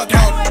 AG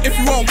bloodhound. If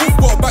you want wolf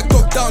ball, back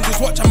dog down,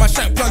 just watch how my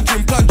shank plunge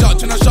in, plunge out.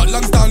 Tryna shut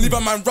lungs down, leave a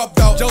man rubbed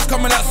out. Gels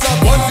coming out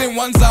sub, ones in,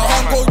 ones out.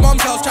 Can't go to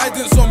mum's house,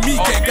 tridents on me.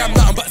 Get grabbed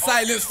nothing but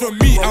silence from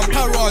me. I'm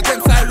para,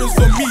 them sirens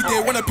on me.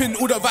 They wanna pin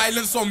all the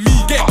violence on me.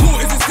 Get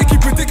caught, it's a sticky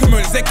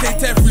predicament.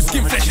 ZK through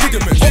skin, flesh,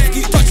 ligaments.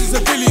 Off-key touches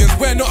civilians,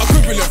 we're not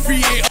equivalent.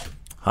 3-8.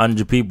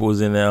 100 people's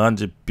in there,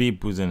 100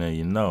 people's in there,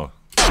 you know.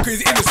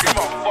 Crazy innocent.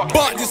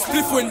 But this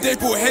spliff when they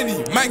put Henny.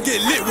 Man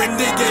get lit when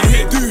they get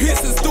hit. Do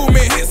hits and still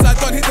make hits. I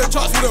done hit the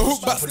charts with a hook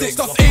but stick.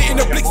 Stuff 8 in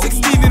the blick,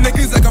 16 in the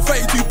glaze like a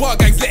 32 bar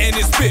gangs letting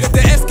it spit. The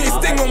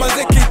Gxng on my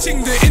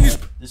Gxng, the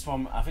industry. This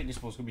one, I think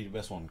this one's gonna be the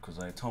best one because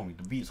I told me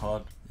the beat's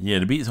hard. Yeah,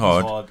 the beat's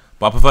hard,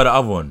 but I prefer the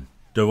other one.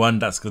 The one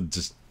that's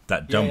just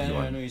that jumpy I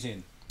one. know what you're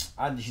saying.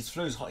 And his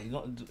flow is hot.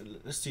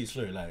 Let's see his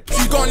flow. Like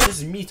this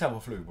is me type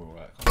of flow, bro.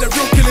 Right? The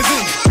real killers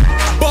in.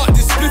 But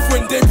this spliff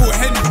when they put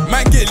Henny.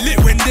 Man get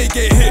lit when they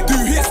get hit. Do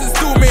hits and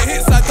still make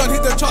hits. I done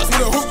hit the charts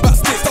with a hook back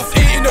stick. Stuff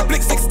 8 in the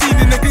blick, 16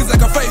 in the Gxng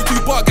like a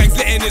 32 bar gangs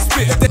letting it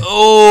spit.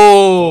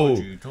 Oh,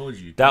 told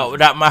you.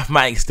 That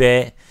mathematics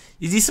there.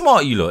 Is he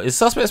smart, you lot? Is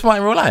Suspect smart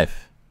in real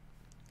life?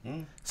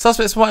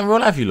 Suspect smart in real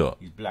life, you lot?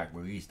 He's black,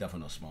 bro. He's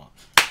definitely not smart.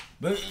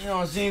 But you know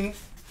what I'm saying?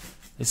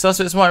 Is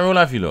Suspect smart in real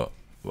life, you lot?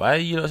 Why are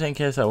you lot saying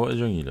KSI? What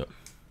is wrong, you lot?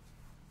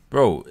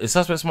 Bro, is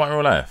Suspect smart in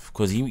real life?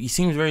 Because he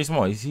seems very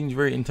smart. He seems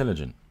very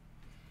intelligent.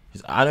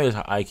 I know his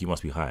IQ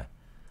must be high.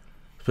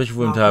 Especially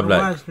for him to have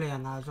like,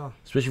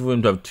 especially for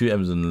him to have 2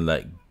 M's and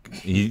like,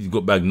 he's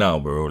got back now,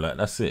 bro. Like,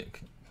 that's sick.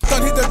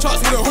 Done hit the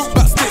charts with a hook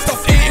back stick.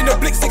 Stuff 8 in the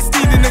blick,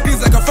 16 in the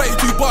Gxng like a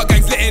 32 bar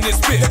gangs letting it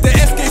spit. The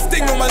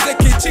Sting on my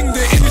Gxng,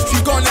 the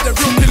industry gone let the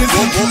real killers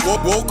in.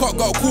 Woke up,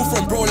 got a call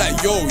from bro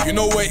like, yo, you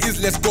know where it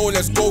is, let's go.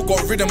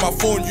 Got rid of my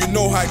phone, you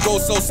know how it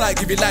goes. So side,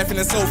 give you life in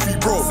a selfie,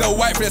 bro. Sell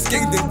white for the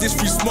Gxng, then this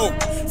free smoke.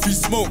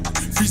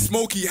 Free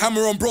smoky.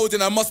 Hammer on bro,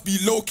 then I must be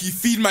low-key.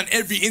 Feed man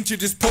every inch of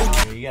this pokey.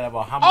 Yeah, you get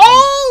about hammer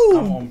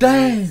on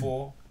damn.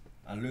 4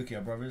 and Loki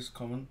are brothers,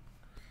 common.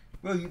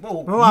 Bro,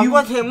 I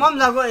got it.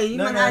 Mums, I got it. You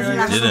man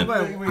didn't. He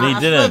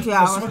didn't.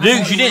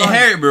 Luke, you didn't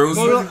hear it, bro.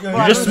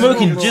 You're just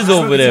smoking jizz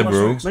over there,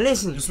 bro. But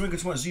listen. You're smoking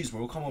too much Z's,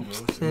 bro. Come on,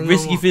 bro.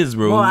 Risky fizz,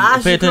 bro.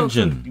 Pay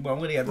attention. Bro, I'm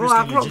gonna get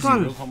risky with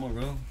Jizzy, bro. Come on,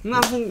 bro. You know,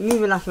 I think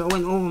moving like it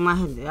went over my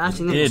head. It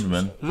actually did,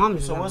 man.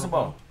 So what's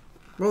about?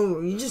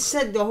 Bro, you just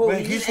said the whole.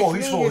 Wait, who's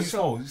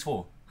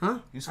for? Huh?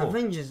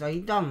 Avengers, are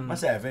you dumb? I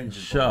said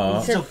Avengers. Shut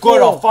up. It's a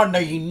god of thunder,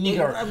 you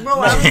nigger.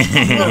 Bro,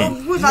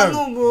 of course I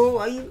know, bro.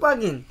 Are you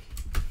bugging?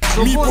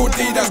 Me bro,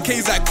 day that's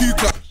K's like Ku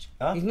Klux.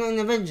 Huh? He's not in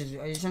Avengers.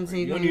 Are you trying to say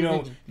he's not in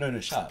Avengers? No,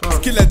 shut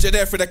up. Killer J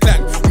there for the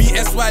clan. Me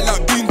SY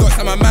out doing dots.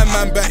 I'm a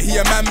man, but he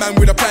a man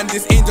with a plan.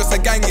 This ain't just a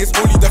gang, it's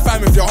only the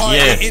fam. If your heart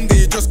ain't in there,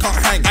 you just can't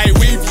hang. I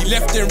wavy,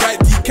 left and right,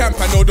 decamp.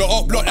 I know the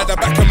up block at the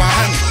back of my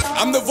hand.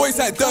 I'm the voice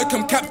like Dirk,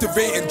 I'm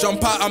captivating.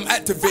 Jump out, I'm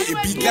activated.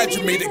 Be glad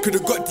you made it,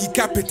 could've got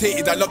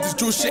decapitated. I love this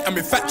drill shit, I'm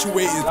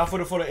infatuated. Now for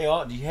the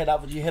AR, do you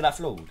hear that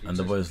flow? And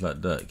the voice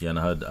like Dirk, yeah, and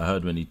I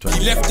heard when he tried.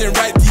 He left and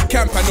right,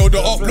 decamp. I know the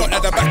up block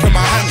at the back of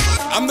my hand.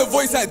 I'm the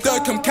voice like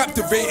Dirk, I'm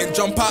captivating.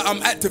 Jump out,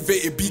 I'm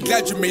activated. Be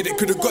glad you made it,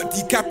 could've got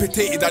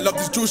decapitated. I love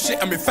this drill shit,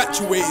 I'm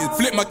infatuated.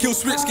 Flip my kill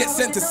switch, get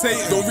sent to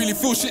Satan. Don't really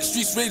feel shit,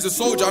 streets raise a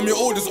soldier. I'm your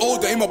oldest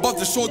older, aim above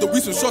the shoulder. We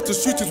some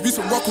shotters, shooters, we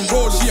some rock and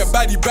rollers. She a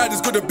baddie,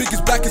 baddest, got the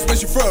biggest blackest. When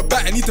she throw a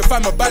bat, I need to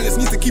find my balance,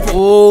 need to keep it.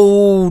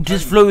 Oh,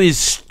 this flow is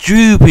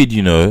stupid,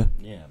 you know.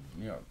 Yeah,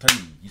 tell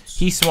you.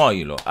 He's smart,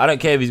 you lot. I don't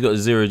care if he's got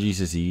 0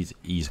 GCSEs,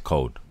 he's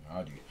cold.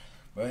 I do.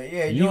 But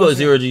yeah, you got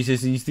 0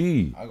 GCSEs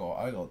too. I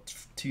got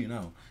 2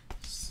 now.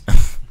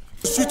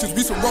 Shooters, we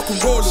some rock and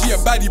rollers. She a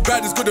baddie,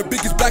 baddest, got the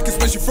biggest blackest.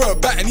 When she throw a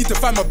bat, I need to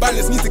find my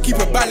balance, need to keep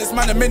a balance.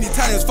 Man of many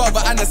talents, father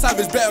and a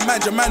savage, better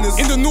mind your manners.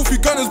 In the north, we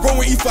gunners, bro,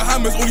 we eat for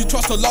hammers. Only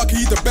trust a lark,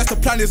 he the best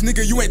of planners.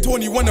 Nigga, you ain't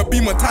Tony, wanna be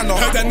Montana.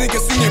 Heard that nigga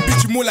singing,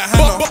 bitch, you more like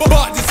Hannah.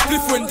 But this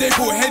spliff when they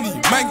go Henny.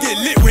 Man get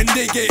lit when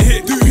they get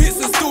hit. Do hits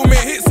and still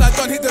make hits. I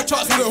done hit the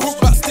charts with a hook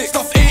back stick.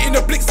 Stuff 8 in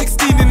the blick,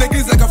 16 in the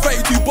Gxng like a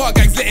 32 bar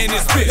gangs letting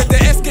it spit. The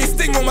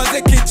Sting on my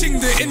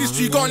Gxng, the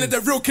industry gone let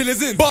the real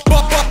killers in. But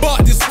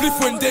this spliff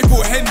when they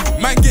go Henny.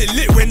 Man get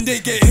lit when they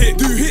get hit.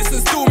 Do hits and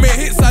still make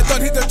hits. I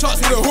done hit the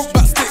charts with a hook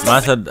back stick.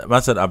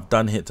 Man said I've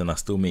done hits and I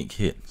still make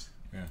hits.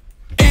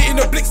 8 in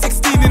the blick,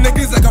 16 in the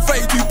Gxng like a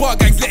 32 bar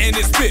gangs letting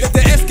it spit.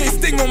 The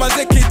Sting on my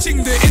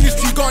Gxng, the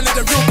industry gone let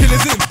the real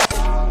killers in.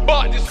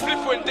 But this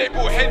flip when they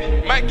go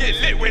Henny. Man get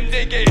lit when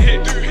they get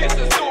hit. Do hits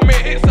and still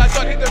make hits. I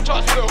done hit the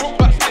charts with a hook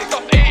back stick.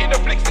 Stuff 8 in the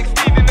blick,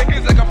 16 in the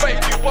Gxng like a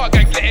 32 bar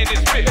gangs letting it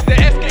spit. The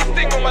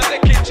Sting on my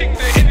Gxng,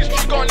 the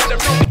industry gone let the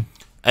real.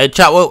 Hey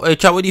chat,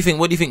 what do you think?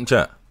 What do you think,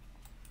 chat?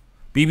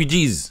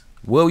 BBGs,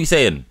 what are we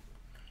saying?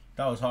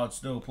 That was hard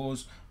still,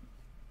 pause.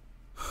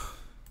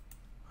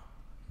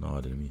 No,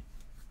 I didn't mean.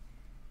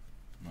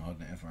 No, I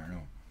didn't F right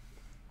now.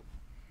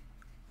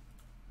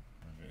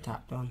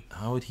 Tap done.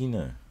 How would he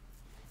know?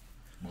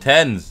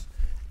 10s,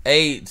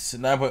 8s,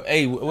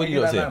 9.8. What do you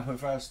got to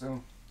say? 9.5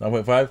 still.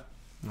 9.5?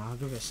 No, I'll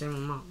give it a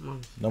 7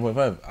 months.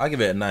 9.5. I'll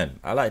give it a 9.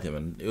 I liked it,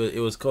 man. It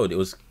was cold. It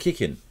was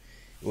kicking.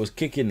 It was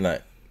kicking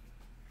like.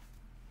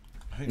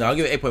 No, I'll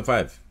give it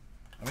 8.5.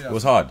 It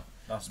was hard.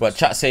 But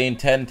chat saying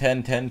 10,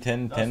 10, 10,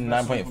 10, 10,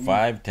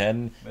 9.5,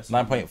 10,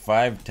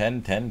 9.5,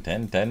 10, 10, 10,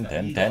 10, 10,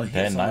 10,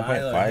 10,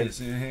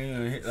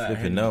 9.5.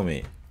 Flipping no,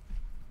 mate.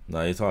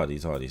 No, it's hard.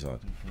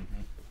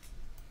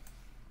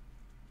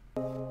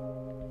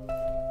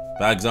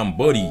 Bags on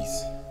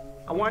bodies.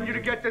 I want you to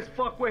get this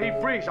fuck where he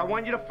breathes. I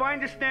want you to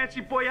find this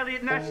Nancy boy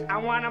Elliot Ness. I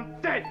want him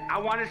dead. I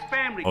want his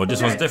family. Oh,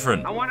 this one's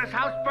different. I want his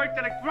house burnt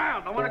to the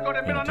ground. I want to go to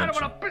the middle of the night. I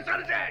want to piss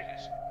on his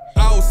ashes.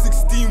 I was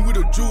 16 with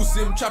a juice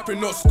in, trapping,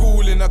 not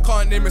schooling. I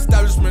can't name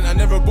establishment, I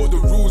never brought the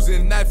rules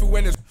in. Knife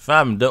when it's.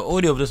 Fam, the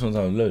audio of this one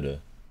sounds low though.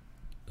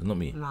 It's not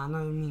me. Nah, I know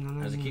what you mean.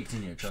 There's a kick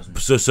in here, trust me.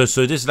 So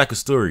this is like a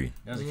story.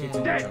 There's a kick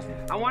in here, trust me.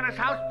 I want his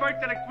house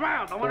burnt to the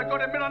ground. I want to go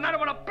to the middle of the night. I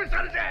want to piss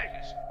on his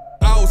ashes.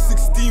 I was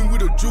 16 16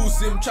 with a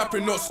juice in.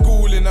 Trapping, not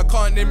schooling. I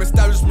can't name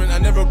establishment, I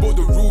never brought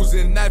the rules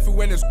in. Knife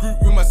when it's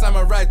group with my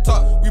samurai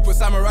tuck. We put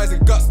samurais in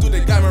guts, till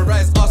they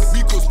glamorize us.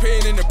 We cause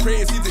pain in the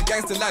praise, see the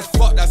gangster life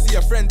fucked. I see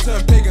a friend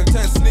turn pagan,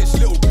 turn snitch.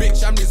 Little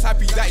bitch, I'm just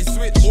happy that he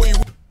switched.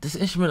 This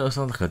instrumental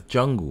sounds like a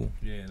jungle.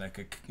 Yeah,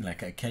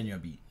 like a Kenya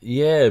beat.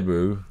 Yeah,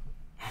 bro.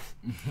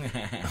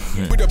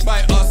 With a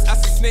bite us, I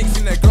see snakes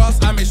in the grass.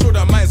 I make sure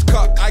that mine's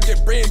cut. I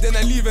get brain, then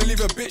I leave and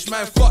leave a bitch,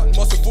 man. Fuck,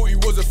 must have thought he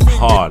was a thing.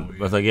 Hard,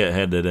 but I get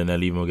headed and I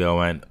leave my girl,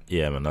 man.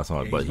 Yeah, man, that's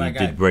hard. But he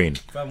did brain.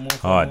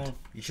 Hard.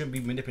 You shouldn't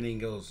be manipulating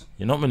girls.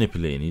 You're not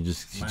manipulating. He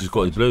just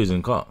got his blows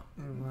and cut.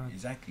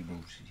 Exactly, bro.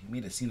 He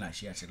made it seem like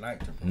she actually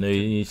liked her. Bro. No,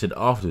 he said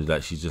afterwards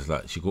that she's just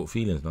like she got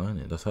feelings now,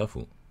 innit? That's her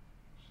fault.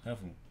 Her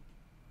fault.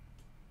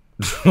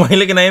 Why are you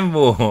looking at him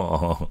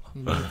for?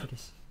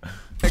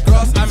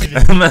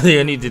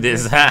 You need to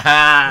this. Show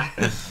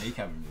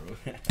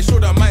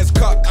that mine's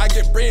cut. I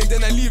get brain,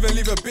 then I leave and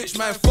leave a bitch,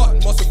 man.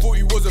 Fuck, must have thought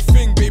he was a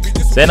thing, baby.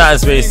 Say that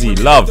spacey,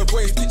 love. The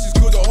boy stitches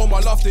good at home, I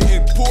laughed it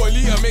in. Pour a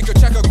liter, make a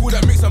tracker cool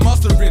that makes a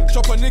mastering.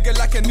 Chop a nigga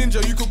like a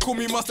ninja, you could call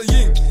me Master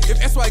Ying.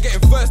 If SY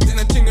getting first, then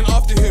I'm chinging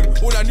after him.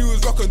 All I knew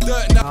was rock and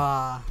dirt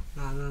now.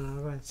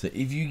 No. So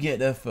if you get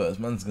there first,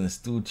 man's gonna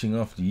still ching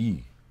after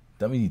you.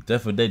 That means he's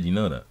deaf or dead, you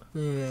know that?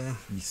 Yeah.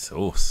 He's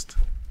sourced.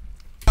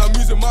 I'm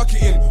using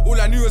marketing, all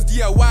I knew was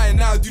DIY and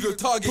now I do the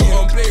targeting.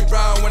 On Blade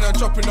Brown when I'm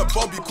chopping up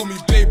Bobby, call me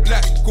Blade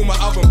Black. Call my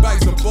album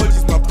bags and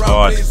bodies, my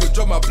brown blades. So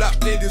drop my black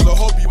blade is a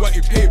hobby, want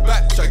it paid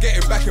back. Try get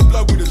it back in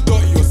blood with a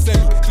dotty or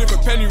semi. Flip a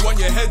penny, want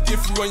your head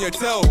different on your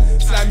tail.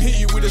 Slam hit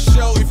you with a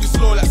shell if you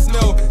slow like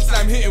Snell.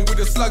 Slam hitting with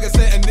a slugger,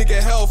 set a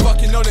nigga hell.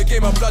 Fucking on the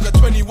game, my blood at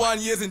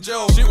 21 years in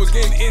jail. Shit was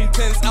getting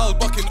intense, I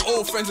was bucking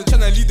old friends and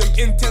trying to lead them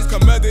intense.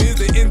 Cause murder is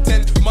the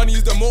intent, money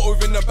is the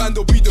motive in the band,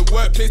 will be the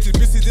workplace.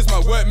 This is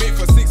my workmate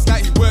for 6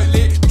 nights, he worked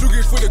late.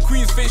 Drugging for the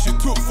queen's face, she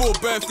took 4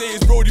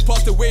 birthdays. Brody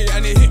passed away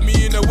and it hit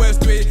me in the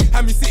worst way.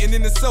 Had me sitting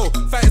in the cell,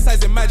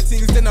 fantasizing mad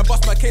things. Then I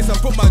bust my case and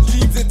put my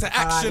dreams into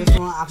action.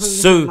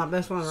 So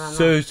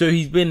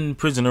he's been in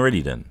prison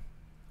already then?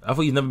 I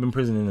thought he's never been in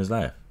prison in his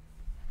life.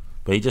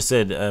 But he just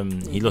said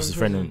he lost his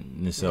friend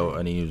in the cell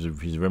and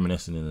he's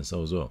reminiscing in the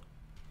cell as well.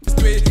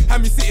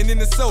 Had me sitting in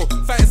the cell,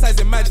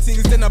 fantasizing mad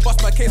things. Then I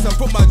bust my case and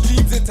put my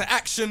dreams into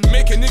action.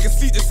 Make a nigga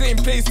sleep the same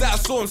place that I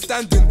saw him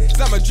standing. It's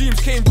like my dreams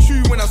came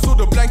true when I saw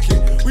the blanket.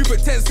 We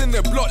put tents in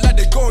the block like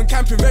they going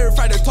camping.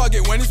 Verify the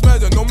target when it's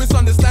murder, no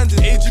misunderstanding.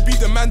 AGB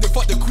the man, they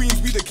fuck the queens,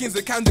 we the kings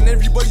of Camden.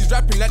 Everybody's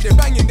rapping like they're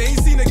banging. They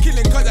ain't seen a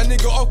killing, cut that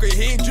nigga off, cause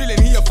he ain't drilling.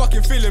 He a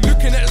fucking feeling.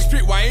 Looking at the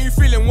street, why ain't you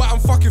feeling what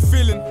I'm fucking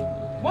feeling?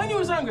 Why you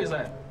was angry,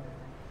 like?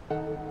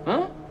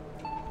 Huh?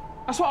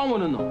 That's what I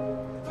wanna know.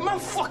 If man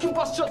fucking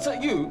bust shots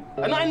at you,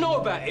 and I know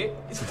about it,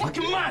 it's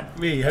fucking mad.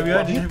 Wait, have you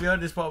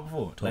heard this part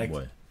before? Top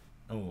boy.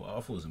 Oh,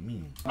 I thought it was a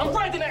meme. I'm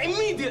writing that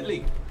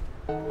immediately.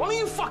 Why don't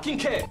you fucking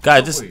care?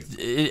 Guys,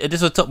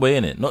 this was Top Boy,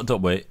 innit? Not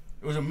Top Boy. It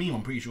was a meme,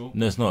 I'm pretty sure.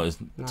 No, it's not. It's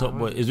Top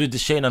Boy. It's with the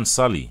Shane and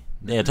Sully.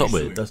 Yeah, Top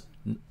Boy. That's.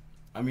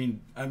 I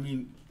mean.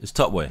 It's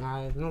Top Boy.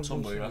 Nah, it's not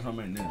Top Boy. That's what I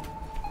meant. Yeah.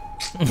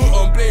 Put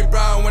on Blade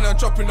Brown when I'm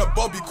chopping up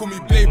Bobby, call me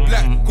Blade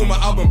Black. Call my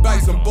album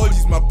bags and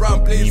bodies, my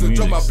brown blades. So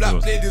drop my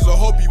black blade is a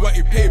hobby, want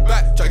it paid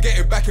back. Try get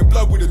it back in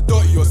blood with a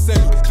dotty or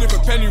semi. Flip a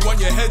penny, want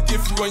your head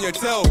different on your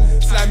tail.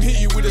 Slam hit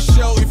you with a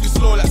shell if you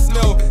slow like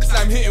Snell.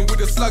 Slam hitting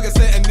with a slugger,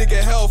 set a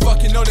nigga hell.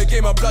 Fucking on the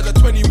game, my blood at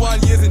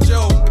 21 years in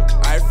jail.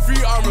 I have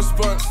 3 arm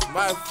response,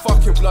 my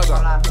fucking blood.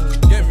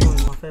 Get me?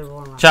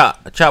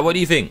 Chat, what do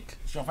you think?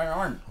 It's your favorite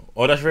one.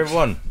 Oh, that's your favorite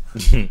one.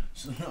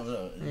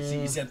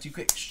 You said too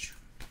quick.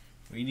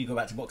 Well, you need to go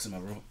back to boxing, my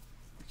bro.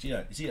 See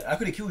that? I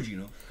could have killed you,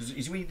 you know? Because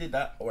you see when you did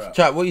that? Or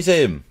Chat, what you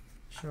saying?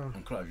 Sure.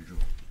 I'm Claude, you draw.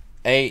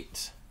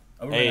 8.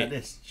 I went like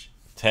this.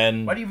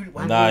 10. Why do you 9.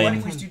 Why do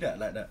you do that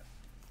like that?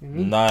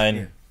 9.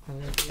 Yeah.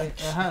 It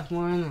hurts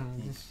more, innit?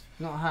 It's just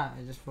not hurt,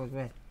 it just feels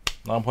weird.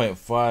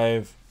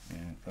 9.5. Yeah,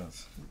 it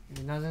does.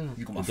 It does, innit?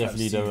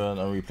 Definitely the one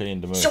I'm replaying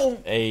the most.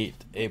 8.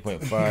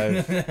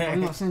 8.5.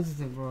 I'm not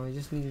sensitive, bro. I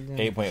just need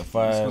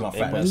 8.5.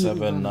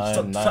 8.7.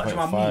 9.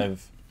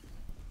 9.5.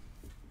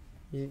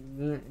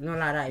 Not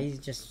like that, he's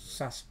just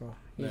sus, bro.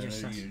 He's just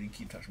sus. You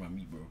keep touching my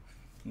meat, bro.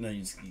 No,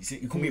 you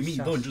call me a meat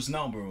don just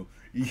now, bro.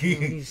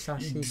 He's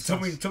sus. Tell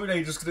me that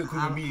you just couldn't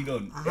call me a meat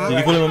don. Did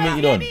you call him a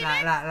meat don?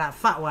 Like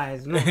fat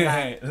wise, not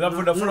like.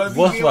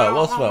 What's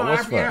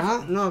fat?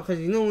 Huh? No, because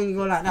you know when you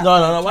go like that.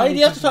 No. Why do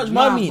you have to touch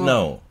my meat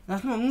now?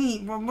 That's not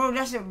meat, bro.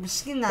 That's your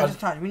skin that I just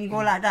touch. When you go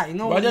like that, you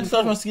know. Why do you have to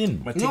touch my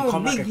skin? You know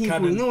big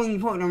people, you know when you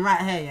put them right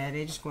here, yeah,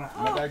 they just go like.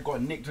 My guy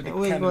got nicked with the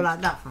cannon. They always go like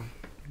that, fam.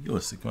 You're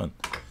a sick man.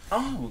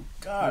 Oh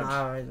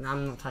God! No,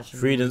 I'm not touching.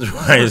 Freedom's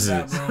rises.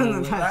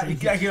 I'm not touching. You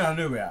can't get out of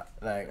nowhere.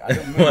 Like I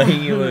don't. Why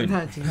you would?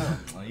 Oh,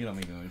 you don't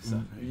make no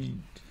sense.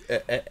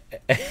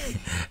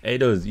 Hey,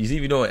 those. You see,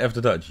 if you don't have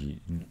to touch you,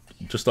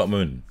 just start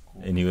moaning,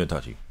 and he won't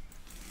touch you.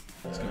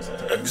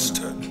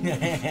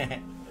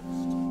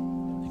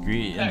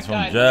 Greetings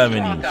from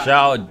Germany.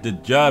 Shout out the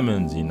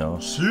Germans, you know.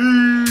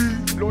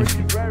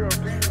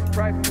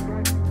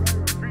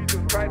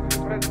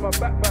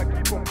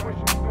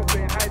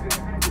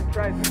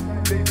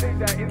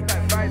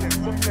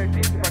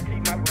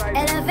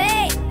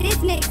 Elevate.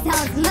 mix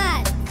sounds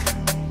mad.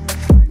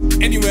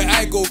 Anywhere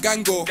I go,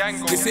 gang go.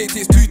 They say it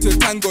takes two to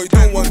tango. You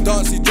don't want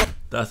dance, you drop.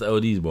 That's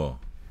LD's ball.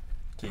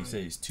 They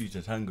say it's two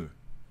to tango.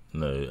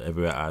 No,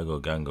 everywhere I go,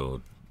 gang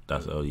go.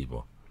 That's LD's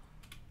ball.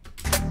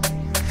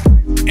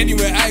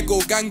 Anywhere I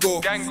go, gang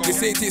go. They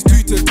say it takes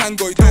two to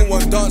tango. You don't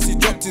want dance, he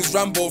dropped his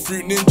Rambo.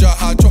 Fruit ninja,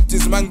 I dropped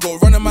his mango.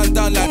 Run a man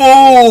down like.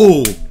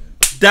 Oh,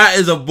 that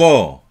is a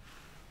ball.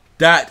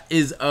 That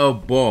is a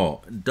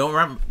ball. Don't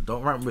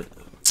ramp with.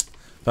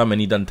 Fam,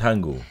 and he done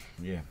tango.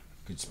 Yeah,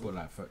 could spot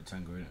like 30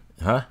 tango in it.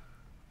 Huh?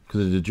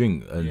 Because of the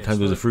drink. And Yeah,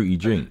 tango's a spilled- fruity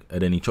drink.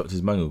 And then he chopped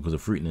his mango because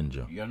of Fruit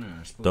Ninja. Yeah, no,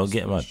 spilled- Don't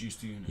get spilled mad. juice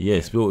to you, innit? Yeah,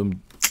 spilled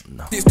him.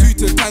 No. It's two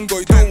to tango,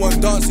 you don't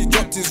want dance, he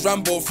dropped his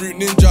Rambo. Fruit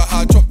ninja,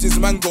 I dropped his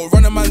mango.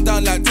 Run a man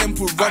down like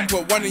temple run.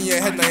 Put one in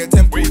your head, now your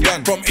temple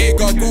done. From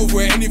Agar Grove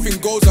where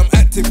anything goes, I'm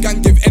active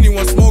gang. Give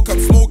anyone smoke, I'm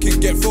smoking.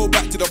 Get throw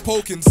back to the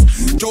pokins.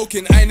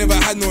 Joking, I never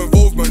had no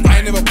involvement.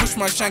 I never pushed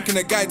my shank in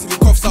a guy till he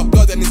coughs up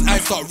blood and his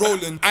eyes start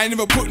rolling. I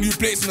never put new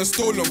plates in a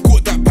stolen.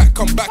 Caught that pack,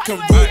 come back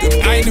and roll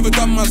them. I ain't never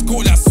done man's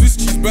caught that Swiss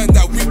cheese. Burnt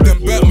that whip, then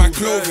burnt my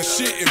clothing.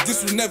 Shit, if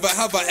this would never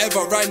have I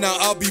ever, right now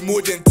I'll be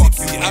more than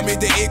tipsy. I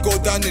made the A go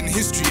down in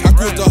history. I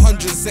called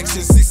 100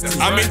 section 60.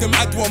 I made them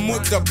add one more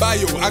to the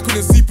bio. I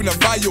couldn't sleep in a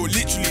bio,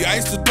 literally. I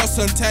used to toss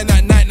on 10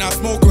 at night, now I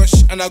smoke on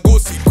shit and I go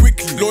sleep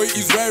quickly.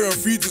 Loyalty's rare and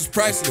freedom's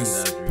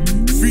priceless.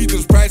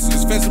 Freedom's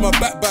priceless. Fence in my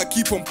back,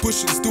 keep on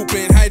pushing. Still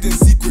playing hide and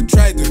seek with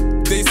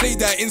Trident. They say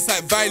that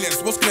inside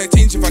violence. What's gonna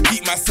change if I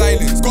keep my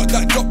silence? Got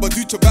that drop, but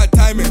due to bad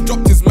timing,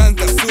 dropped his man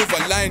that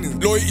silver lining.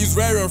 Loyalty's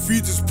rare and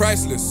freedom's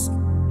priceless.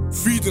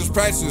 Freedom's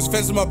priceless.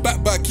 Fence in my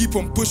back, keep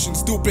on pushing.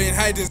 Still playing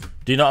hide and.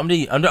 Do you know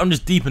I'm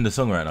just deep in the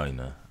song right now, you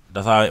know.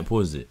 That's how I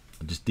paused it.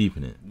 I'm just deep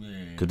in it.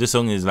 Cause this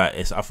song is like,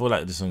 I feel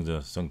like this song's a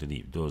song to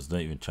deep doors.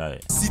 Don't even try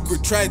it.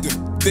 Secret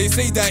Trident. They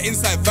say that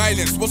inside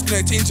violence. What's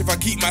gonna change if I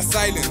keep my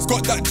silence?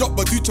 Got that drop,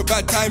 but due to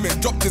bad timing,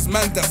 dropped his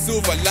man that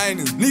silver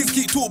lining. Niggas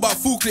keep talking about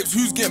full clips.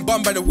 Who's getting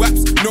bummed by the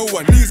waps? No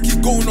one. Niggas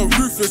keep going on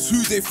ruthless.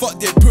 Who they fuck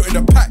they put in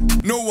a pack?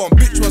 No one.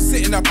 Bitch was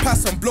sitting a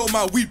pass and blow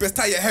my weed. Best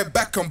tie your head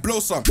back and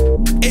blow some.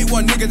 Ain't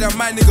one nigga that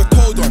my nigga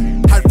told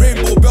on. Had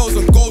rainbow bells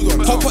and gold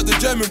on. Pop up the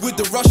German with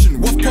the Russian.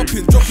 What's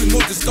popping? Dropping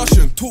no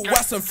discussion. Talk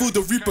wax and feel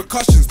the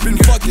repercussions. Been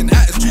fucking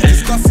attitude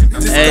discussing.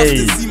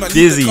 Hey,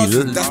 Dizzy,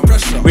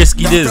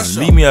 Risky Diz,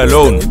 leave me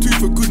alone. Risky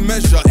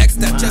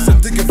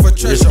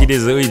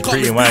Diz is always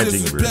pretty my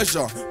thing, bro.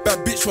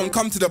 Bad bitch won't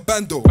come to the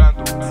bando.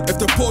 If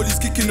the police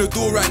kicking the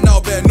door right now,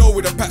 better know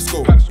where the packs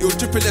go. Yo,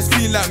 drippin', let's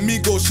feel like me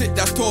go. Shit,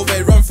 that's 12,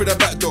 they run for the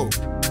back door.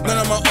 None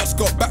of my ops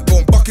got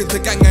backbone, bucking to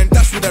gang and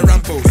that's with the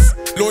rampos.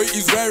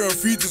 Loyalty's rare and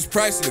freedom's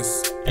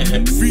priceless.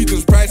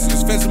 Freedom's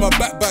priceless. Fence in my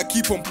back,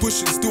 keep on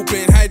pushing. Still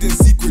playing hide and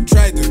seek with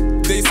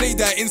Trident. They say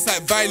that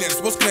inside violence.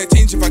 What's gonna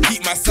change if I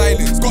keep my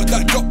silence? Got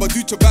that drop, but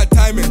due to bad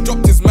timing,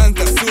 dropped his man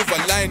that silver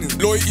lining.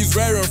 Loyalty's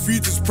rare and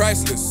freedom's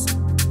priceless.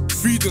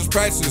 Freedom's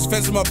priceless.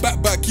 Fence in my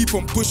back, keep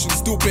on pushing.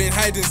 Still playing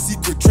hide and seek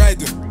with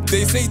Trident.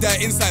 They say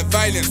that inside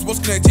violence. What's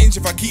gonna change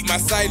if I keep my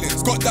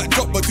silence? Got that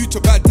drop, but due to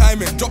bad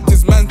timing, dropped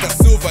his man that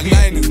silver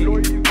lining.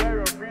 Loyalty's rare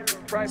and freedom's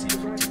priceless.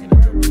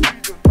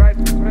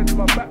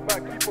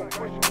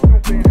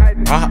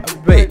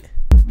 Wait.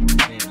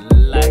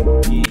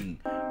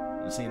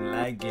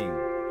 Lagging.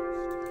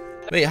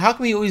 Wait, how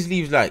come he always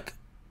leaves like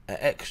an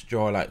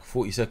extra like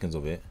 40 seconds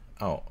of it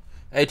out?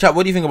 Hey chat,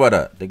 what do you think about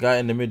that? The guy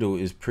in the middle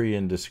is pre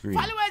in the screen.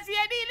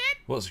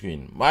 What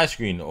screen? My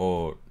screen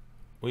or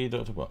what are you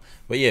talking about?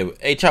 But yeah,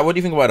 hey chat, what do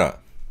you think about that?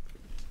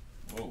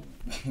 Whoa.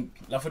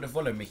 Love for the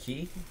follow,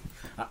 Mickey.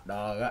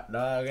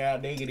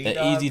 An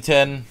easy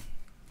 10.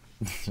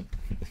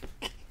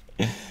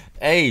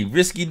 Hey,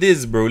 Risky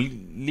Diz, bro.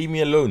 Leave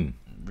me alone.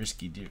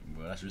 Risky Diz,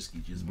 bro. That's Risky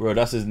Diz. Bro,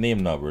 that's his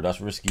name now, bro. That's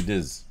Risky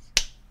Diz.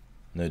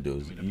 No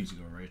dudes.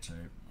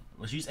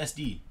 Let's use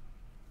SD.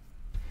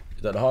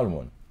 Is that the Harlem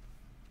one?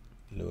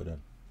 Lower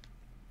down.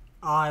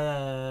 Oh,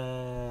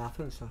 yeah, I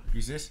think so.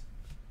 Use this?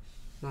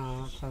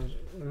 No,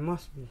 it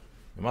must be.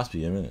 It must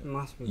be, isn't it? It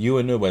must be. You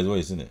and nobody's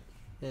voice, isn't it?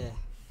 Yeah.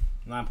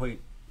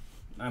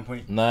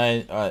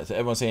 9.9. Alright, so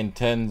everyone's saying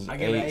 10s, I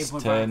give it 8s,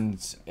 8.5.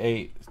 10s,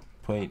 8.8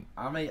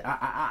 I made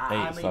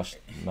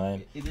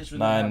 8/9 it is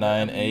 9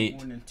 9 more 8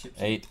 than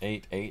tips. 8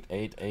 8 8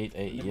 8 8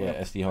 8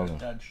 yeah, SD Harlem.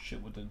 That shit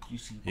with the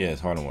juicy. Yeah,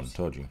 it's Harlem one,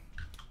 told you.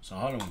 So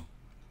Harlem.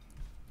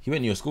 He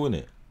went to your school,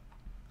 innit?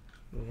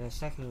 Yeah,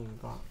 secondary,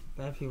 but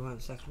both of you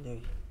went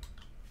secondary.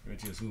 Went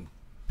to your school.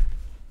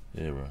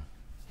 Yeah, bro.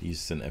 He used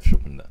to send F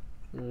shop in that.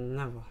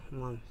 Never,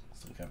 man.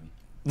 Stop capping.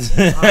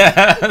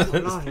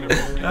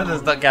 No,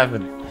 that's not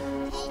capping.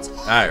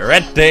 Alright,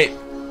 red tape.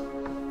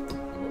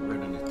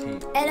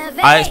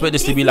 I expect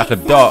this to be like a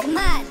dark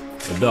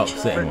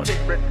setting one.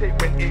 Red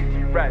tape when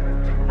AG rise.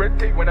 Red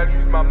tape when I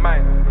lose my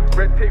mind.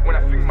 Red tape when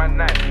I swing my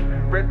knife.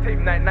 Red tape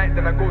night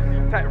then I go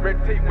sleep tight.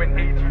 Red tape when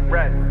AG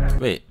rise.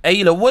 Wait,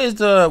 Ayla, what is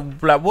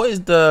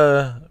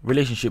the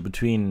relationship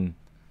between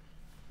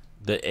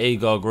the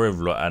Agar Grove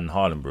lot and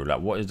Harlem, bro? Like,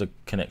 what is the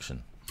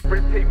connection?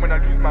 Red tape when I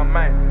lose my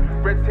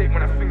mind. Red tape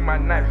when I swing my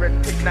knife.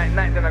 Red tape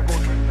night then I go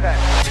sleep tight.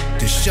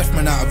 The chef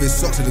man out of his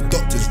socks to the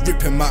doctors,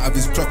 rip him out of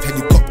his cloth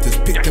helicopters,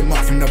 picked him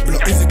up from the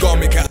block. Is he gonna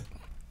make it?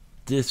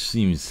 This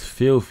seems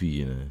filthy,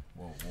 you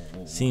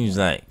know. Seems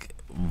like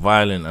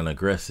violent and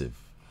aggressive.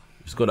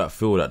 It's got that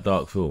feel, that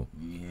dark feel.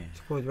 Yeah.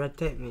 It's called red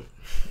tape, mate.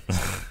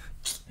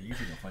 You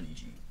think I'm funny,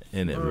 G?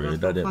 Innit, bro?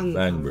 That didn't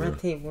bang, bro. Red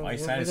tape, bro. Why you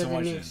saying so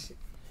much?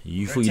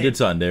 You thought you did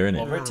something there, innit?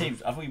 Well, red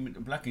tape. I thought you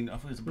meant black and I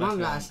thought it was black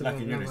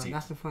and yellow tape.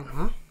 That's the fun,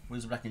 huh?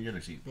 Where's the black and yellow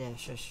tape? Yeah,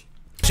 shush.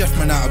 Chef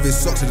man out of his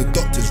socks to the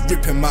doctors,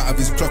 rip him out of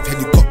his cloth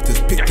helicopters,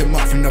 picked him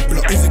up from the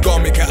block. Is he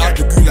gonna make it out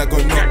the gulag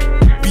or not?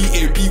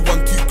 BAB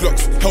 1 2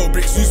 Glocks, hell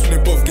breaks loose when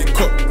they both get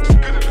caught.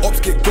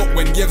 Ops get got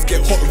when yevs get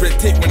hot. Red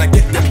tape when I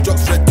get them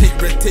drops. Red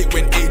tape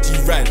when AG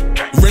ran.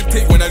 Red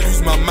tape when I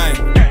lose my mind.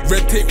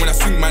 Red tape when I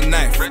swing my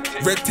knife.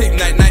 Red tape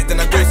night then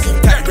I go see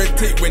tight. Red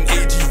tape when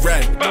AG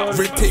ran.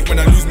 Red tape when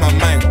I lose my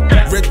mind.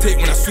 Red tape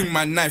when I swing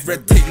my knife.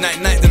 Red tape night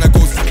then I go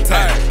see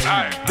tight.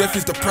 Death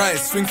is the prize.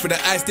 Swing for the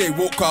ice, they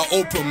walk out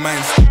open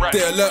minds.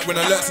 They alert when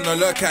alerts and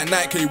alert at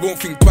night. Cause you won't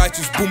think twice,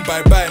 just boom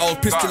bye bye. I'll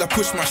pistol, I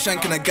push my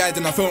shank and I guide,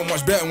 and I felt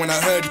much better when I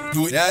heard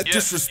it. Yeah,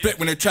 disrespect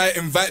when they try to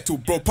invite to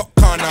bro.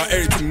 Popcorn now,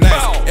 everything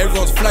nice.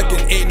 Everyone's flagging,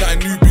 ain't nothing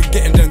new. Been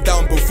getting them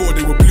down before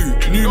they were blue.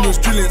 Numerous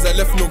drillings, I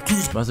left no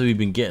clues. Must have we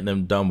been getting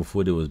them down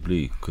before they was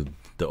blue, cause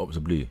the ops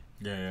are blue.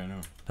 Yeah, I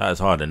know. That is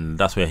hard, and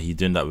that's where he's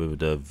doing that with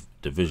the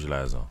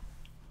visualizer.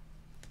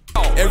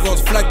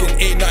 Everyone's flagging,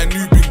 ain't nothing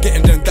new. Been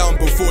getting them down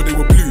before they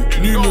were blue.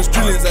 Numerous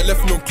drillings, I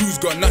left no clues.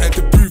 Got nothing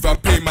to prove, I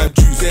pay my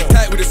dues. They're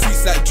tight with the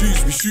sweets like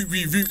Jews. We shoot,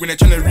 reroute when they're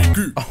trying to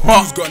regroup.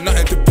 Who's got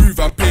nothing to prove,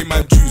 I pay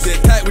my dues.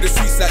 They're tight with the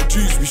sweets like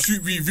Jews. We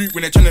shoot, reroute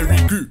when they're trying to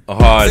regroup.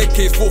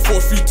 ZK's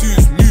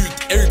 4432's mood.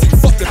 Everything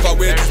fucked if I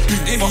wear this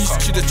boot. If he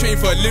should've trained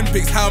for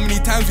Olympics, how many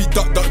times we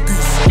duck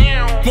goose?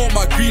 Smoke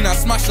my green, I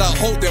smash that,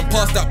 hold them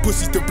past that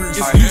pussy to bruise.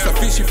 It's loose, I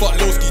think she fucked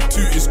Lowski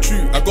too, it's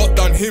true. I got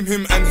done him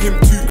and him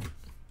too.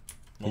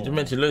 You just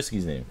mentioned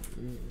Lowski's name.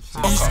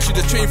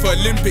 Should've trained for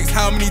Olympics,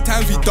 how many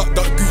times we duck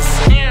goose?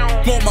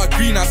 Smoke my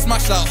green, I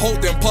smash that,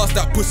 hold them past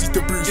that pussy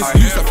to bruise. It's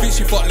loose, I think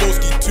she fucked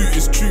Lowski too,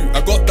 it's true.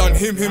 I got done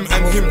him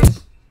and him.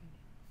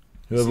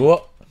 Whoever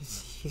what?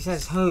 He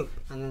says hope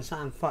and then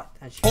something fucked.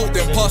 Hold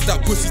them past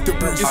that pussy to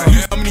bruise. It's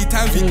loose, how many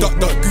times we duck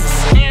goose?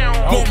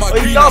 Smoke my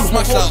green, I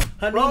smash that.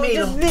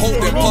 Hold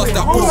them past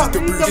that pussy to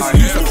bruise. It's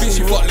loose, I think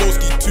she fucked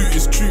Lowski too,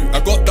 it's true. I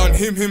got done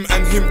him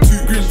and him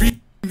too. Green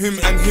him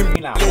and him,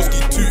 Lowski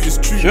too is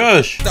true.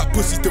 Shush. That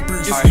pussy to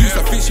bruise. It's loose,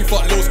 I think she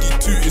fucked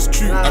Lowski too is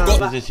true. I got.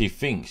 What does she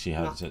think she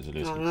had sex with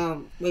Lowski?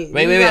 No, wait.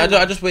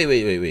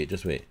 Wait.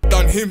 Just wait.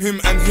 Done him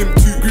and him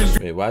too.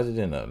 Wait, why is it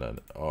doing that?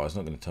 Oh, it's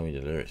not gonna tell me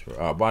the lyrics, bro.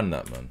 Alright, ban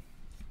that, man.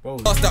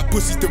 Pass that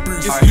pussy to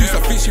bruise. It's loose, I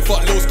think she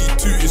fucked Lowski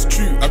too, it's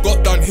true. I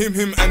got done him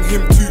and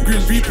him too.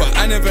 Green Reaper,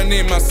 I never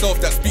name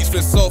myself, that speaks for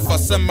itself. I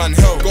send man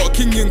hell. Got a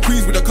king and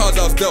queens with the cards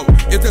I was dealt.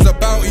 If there's a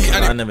bounty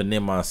and I never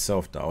name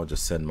myself that, I'll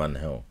just send man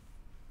hell.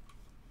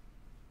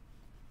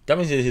 That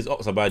means his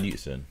ops are bad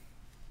youths then.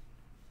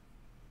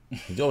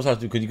 His ops have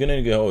to, because you're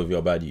gonna get home if you're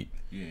a bad youth.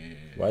 Yeah.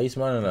 Why are you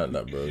smiling like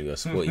that, bro? You got a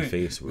sporty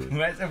face, bro. I'm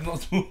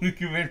not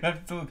talking, man. I'm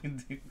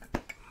talking to.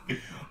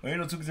 You're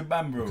not talking to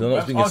Bam, bro. I'm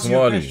not speaking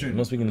Somali. I'm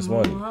not speaking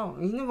Somali.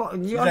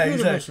 You asked me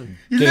the question.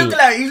 You look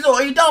like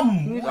are you dumb?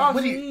 He's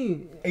asking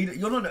you.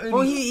 You're not the only.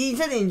 Well, he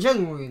said it in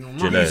general, you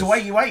know. So why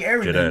you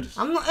airing?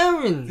 I'm not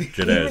airing.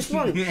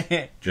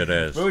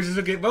 Jedez. Bro was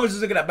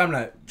just looking at Bam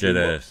like.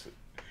 Jedez.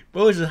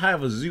 Bro was just high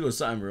of a zoo or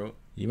something, bro.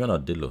 You man are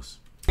dillos.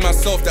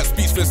 Myself that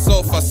speaks for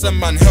itself, I send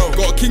man hell.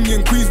 Got a king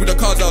and queens with the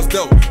cards I was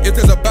dealt. If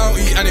there's a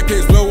bounty and it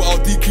pays well, I'll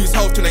decrease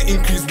health and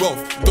increase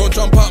wealth. Don't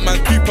jump out,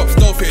 man, creep up,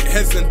 stealth, hit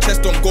heads and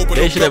chest on go. But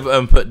they should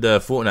have put the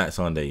Fortnite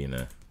song there, you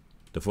know.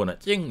 The Fortnite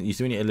thing, you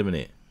see when you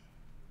eliminate.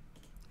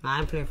 I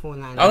ain't playing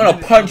Fortnite. I'm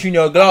gonna punch you in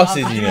your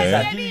glasses, you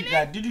know.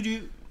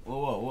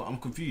 What? I'm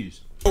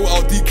confused.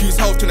 I'll decrease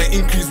health and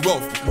increase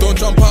wealth. Don't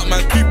jump out,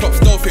 man, creep up,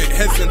 stealth, hit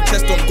heads and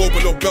chest on go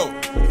below belt.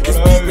 It's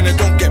deep when they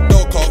don't get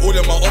bell car, all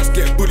of my ops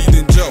get bullied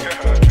in jail.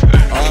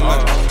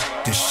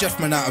 The chef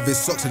man out of his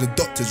socks to the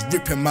doctors,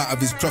 rip him out of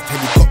his cloth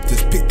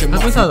helicopters, picked him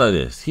up. It sounds like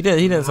this. He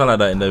didn't sound like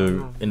that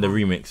in the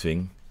remix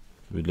thing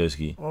with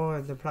Lowski.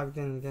 Oh, the plugged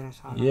in didn't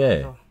sound like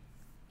yeah.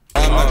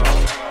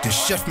 The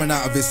chef man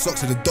out of his socks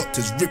to the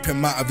doctors, rip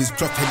him out of his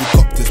cloth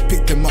helicopters,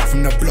 picked him up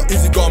from the block.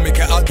 Is he gonna make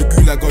it out the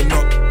gulag or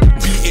not?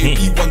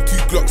 BAB 1 2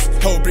 Glocks,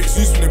 hell breaks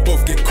loose when they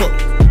both get caught.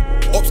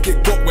 Ops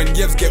get got when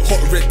yevs get hot.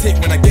 Red tape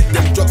when I get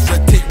them drops.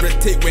 Red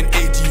tape when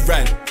AG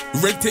ran.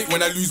 Red tape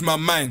when I lose my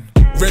mind.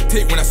 Red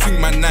tape when I swing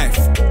my knife.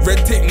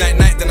 Red tape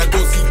night then I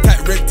go see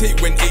tight. Red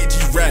tape when AG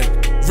ran.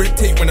 Red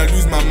tape when I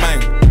lose my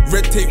mind.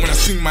 Red tape when I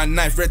swing my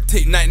knife. Red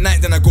tape night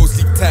then I go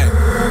sleep tight.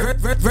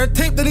 Red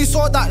tape, then he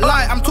saw that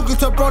light. I'm talking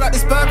to a bro like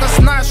this burger's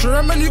nice.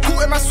 Remember you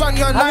caught him, I swung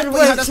your night.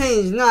 How did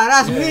change? Nah,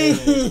 that's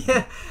me.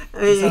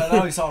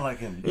 Now he sound like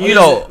him. You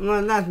know.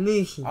 Man, that's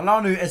me. I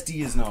know who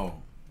SD is now.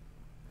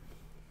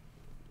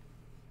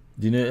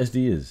 Do you know what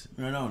SD is?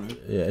 I know.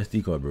 Yeah,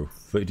 SD card, bro.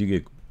 32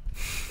 gig.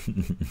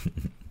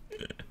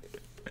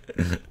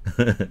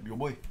 Your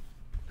boy.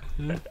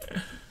 Your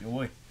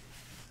boy.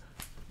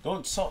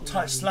 Don't stop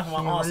slap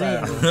my ass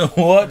out.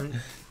 What?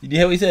 Did you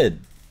hear what he said?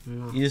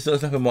 You just start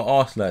slapping my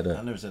ass like that.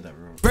 I never said that,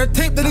 bro. Red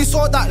tape, then he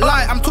saw that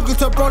light. I'm talking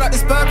to a bro like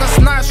this burger's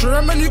nice.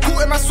 Remember when you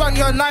caught him, I swung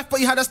your knife, but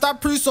he had a stab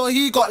proof, so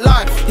he got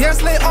live.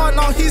 Years later,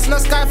 now he's in the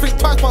sky, freak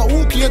twice, but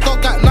walking your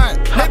dog at night.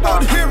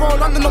 Labeled hero,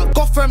 London up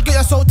Gotham, get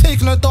your soul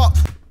taken a dark.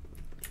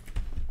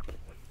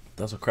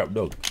 That's a crap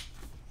dog.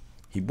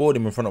 He bored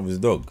him in front of his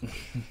dog.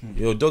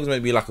 Your dog's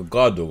might be like a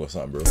guard dog or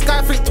something, bro.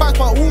 Sky freak twice,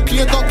 but walking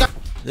your dog at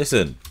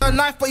Listen. a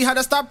knife, but he had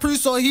a stab proof,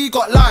 so he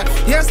got live.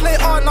 Years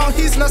later, now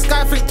he's in the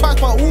sky, freak twice,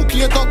 but walking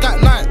your dog at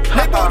night.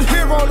 Labeled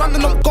hero,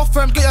 London up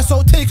Gotham, get your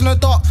soul taken a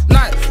dark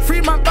night.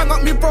 3 man bang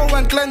up me bro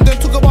and Glendon,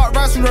 talk about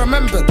rice we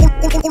remembered.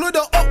 All of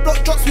the up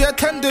block drops we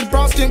attended,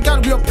 brown skin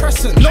gal we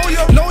oppressing. Know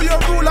your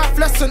real life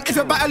lesson, if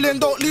you're battling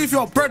don't leave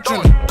your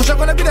brethren. Cause you're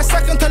gonna be the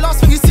second to last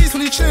thing he sees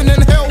when he tune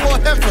in hell or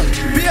heaven.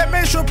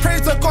 BMA should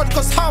praise to God,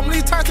 cause how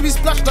many times to be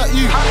splashed at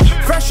you?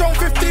 Fresh on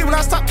 50 when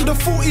I start to the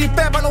 40,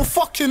 bare but no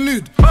fucking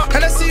nude.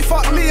 NSC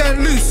fuck me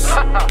and loose.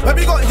 But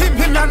we got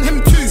him and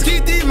him too. Ski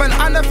demon,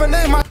 I never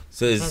name my.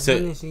 So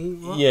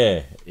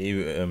yeah, he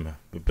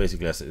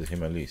basically that's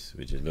him and Luce,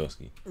 which is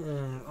Lowski.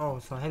 Oh,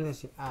 so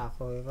Hennessy. Go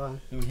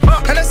on.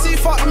 NSC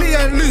fuck me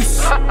and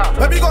loose.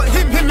 But we got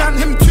him and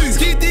him too.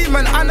 Ski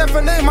demon, I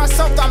never name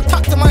myself. That I'm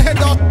tucked in my head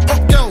up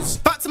girls.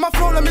 Back to my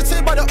flow, let me tell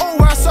you by the O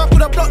where I circle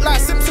the block like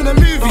Simpson the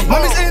movie.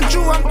 Mommy's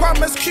angel and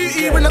grandma's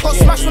cutie when they got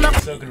smashed when I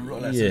circle the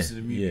block like Simpson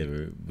the movie. Yeah,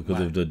 bro, because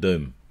of the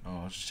dome.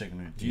 Oh, I was just checking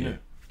it. Do you know?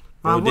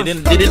 Bro, they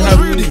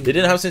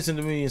didn't have sense in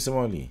the movie in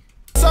Somali.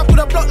 Circle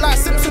the block like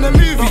Simpson the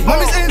movie.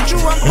 Mommy's angel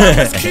and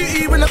grandma's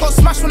cutie when they got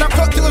smashed when I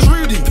clocked it was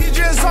Rudy. PJ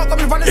and Zark got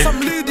me running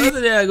some lewdy.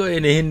 Other day I got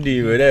in the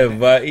Hindi, bro. They're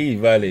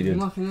violated.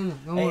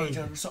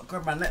 Hey, stop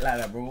grabbing my neck like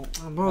that, bro.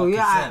 Bro,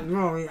 yeah,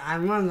 bro.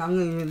 I'm not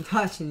even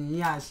touching you.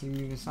 Yeah, actually,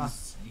 moving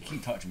sauce. You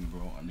keep touching me,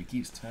 bro, and it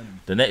keeps turning.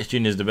 The next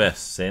tune is the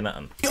best. Say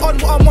nothing. On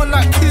what I'm on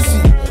like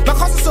Kusi. My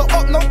cousin's so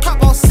up, no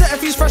cap. I'll set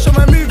if he's fresh on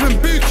my moving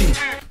bookie.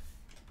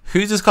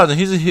 Who's his cousin?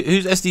 Who's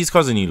SD's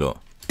cousin, you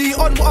lot?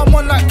 On what I'm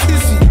on like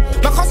Kusi.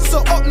 My cousin's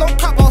so up, no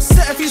cap. I'll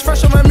set if he's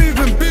fresh on my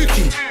moving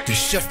bookie. The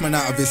chef man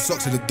out of his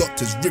socks to the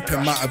doctors, rip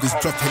him out of his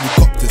cloth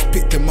helicopters,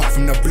 picked him up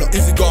from the block.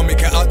 Is he gonna make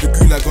it out the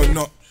gulag or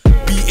not?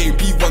 BAB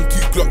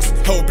 1-2 Glocks,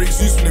 hell breaks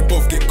loose when they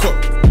both get caught.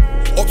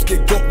 Ops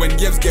get got when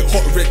yams get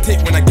hot. Red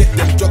tape when I get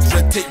them drugs.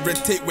 Red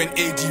tape when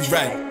AG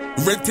ride.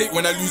 Red tape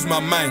when I lose my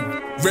mind.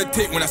 Red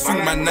tape when I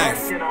swing my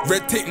knife.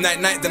 Red tape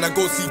night then I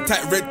go see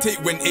tight. Red tape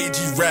when AG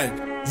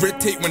ride.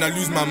 Red tape when I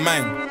lose my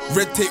mind.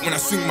 Red tape when I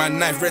swing my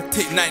knife. Red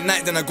tape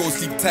night then I go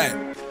sleep tight.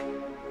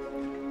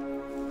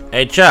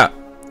 Hey chat.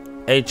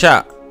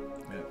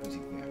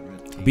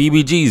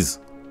 BBGs.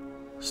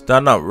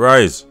 Stand up,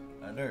 rise.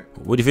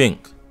 What do you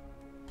think?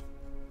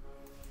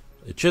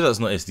 Trizza's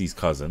not SD's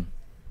cousin.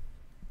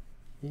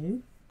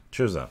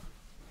 Trizza's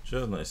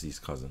not SD's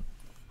cousin.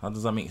 How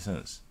does that make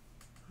sense?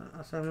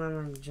 I said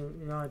man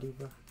Yardi,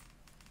 bro.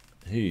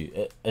 Who?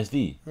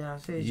 SD? Yeah, I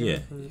say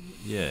Jamaican.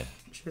 Yeah.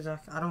 Trizza,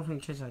 I don't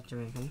think Trizza's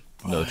Jamaican.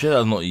 No,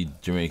 Trizza's not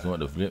Jamaican. What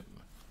the flip?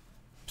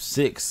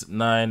 6,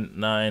 9,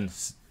 9,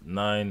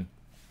 9,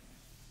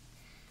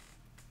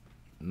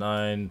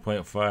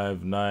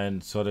 9.5,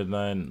 9, solid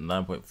 9,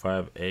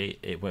 9.5,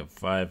 8,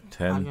 8.5,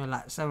 10. I'll go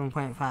like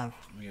 7.5.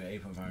 Yeah,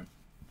 8.5.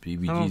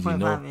 BBGs, you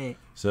know,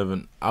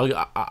 7.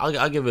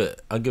 I'll give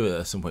it a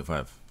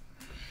 7.5.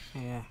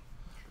 Yeah.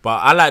 But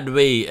I like the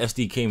way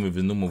SD came with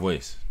his normal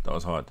voice. That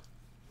was hard.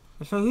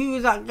 So who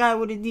was that guy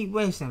with the deep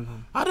voice then,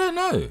 man? I don't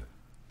know.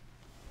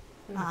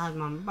 That had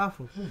man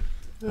baffled.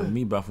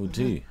 Me baffled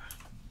too.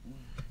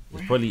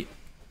 It's probably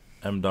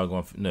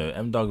M-Dog. No,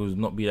 M-Dog would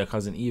not be their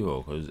cousin either,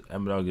 because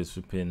M-Dog is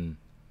flipping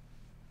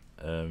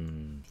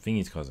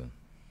Thingy's cousin.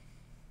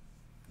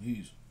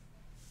 Who's?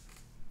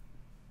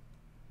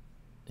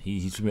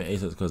 He's flipping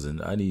ASA's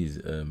cousin. And he's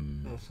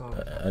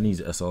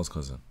SR's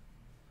cousin.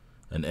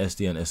 And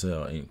SD and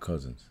SR ain't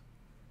cousins.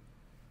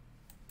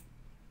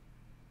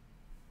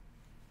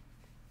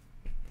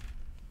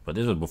 But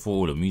this was before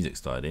all the music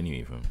started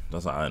anyway.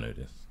 That's how I know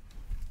this.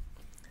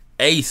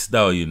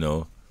 Astyle, you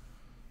know.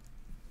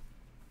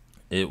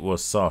 It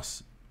was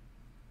Sus.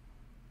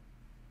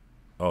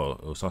 Oh,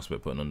 it was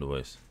Suspect putting on the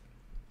voice.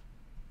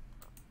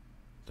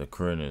 The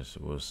Cronus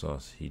was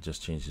Sus. He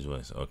just changed his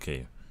voice.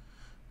 Okay.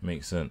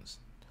 Makes sense.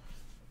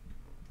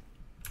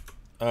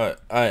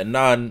 Alright,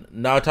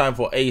 now time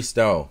for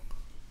Astyle.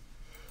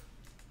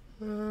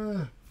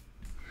 Went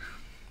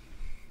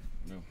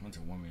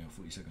to 1 minute and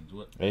 40 seconds.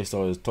 What?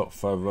 Astyle is top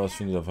 5 worst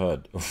things I've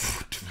heard. Do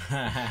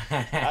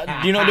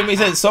you know what that makes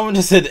sense? Someone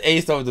just said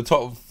Astyle is the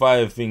top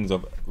 5 things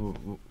of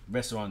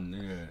best one.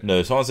 Yeah.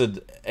 No, someone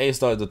said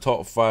Astyle is the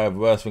top 5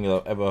 worst things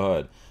I've ever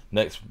heard.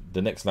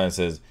 The next line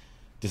says,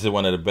 "This is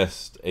one of the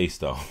best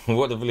Astyle."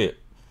 What the flip?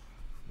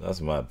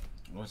 That's mad.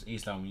 What's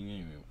Astyle mean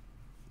anyway?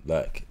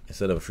 Like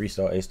instead of a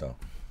 3-star Astyle,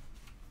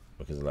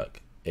 because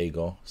like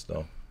A-Gar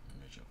style,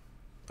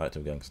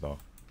 ActiveGxng style.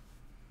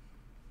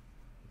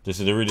 This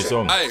is the really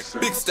song. Aye,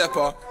 big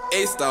stepper,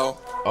 Astyle.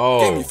 Oh.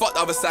 Gave me fucked the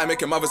other side,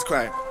 making mothers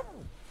cry.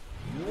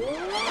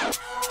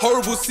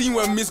 Horrible scene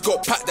when Miss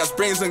got packed, that's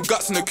brains and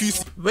guts in the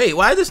QC. Wait,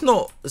 why is this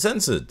not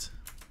censored?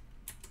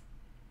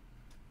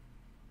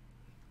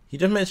 He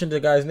just mentioned the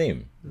guy's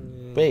name.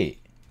 Wait.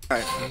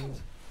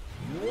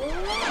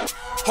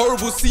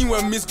 Horrible scene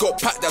when Miss got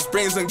packed, that's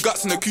brains and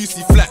guts and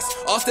acoustic flats.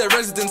 Ask their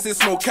residents,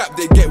 it's no cap,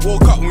 they get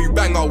woke up when we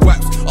bang our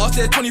waps. Ask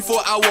their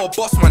 24-hour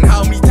boss man,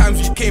 how many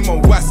times we came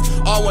on wax.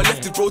 R1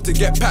 left his bro to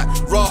get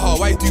packed. Raha,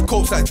 why you do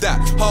copes like that?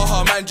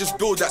 Haha, man, just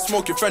build that.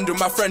 Smoking friend with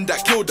my friend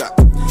that killed that.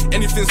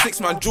 Anything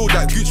 6 man, jewel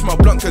that. Gooch my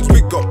blunt cause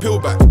wig got pill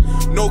back.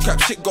 No cap,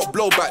 shit got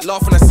blowback.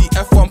 Laughing, I see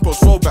F1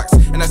 post rollbacks.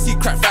 And I see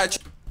crack fire.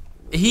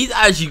 He's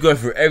actually going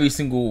through every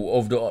single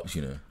of the ops,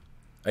 you know.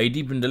 Are you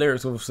deep in the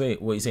lyrics of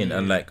what he's saying?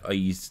 And like, are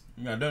you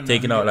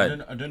taking out like?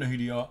 I don't know who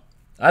they are.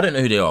 I don't know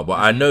who they are, but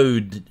I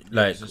know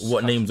like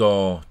what names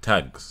are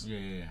tags.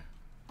 Yeah.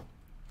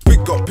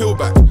 Wig got pill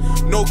back.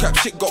 No cap,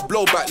 shit got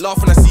blowback.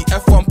 Laughing, I see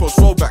F1 post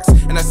rollbacks.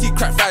 And I see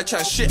crack fire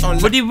chat shit on.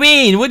 What do you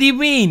mean? What do you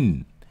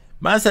mean?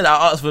 Man said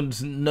I ask for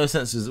no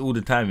censors all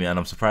the time, yeah, and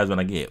I'm surprised when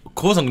I get it. Of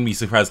course I'm gonna be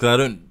surprised because I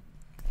don't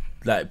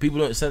like people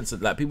don't censor.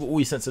 Like people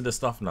always censor their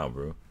stuff now,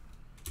 bro.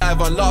 I've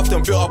laughed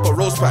and built up a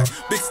roast pack.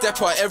 Big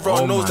stepper,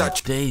 everyone knows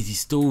that. Days,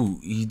 he's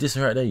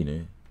dissing right there, you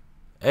know.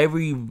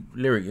 Every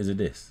lyric is a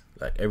diss.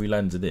 Like every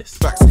line's a diss.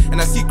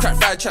 And I see crack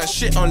fire chat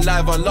shit on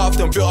live and laughed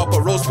and built up a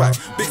roast pack.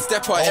 Big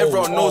stepper,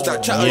 everyone knows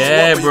that. Chat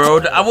yeah, bro.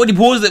 I've already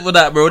paused it for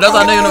that, bro. That's how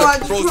I know you're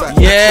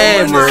not.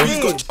 Yeah, bro.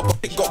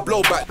 Got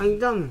blowback. I'm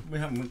done. We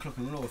haven't been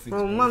clocking a lot of things.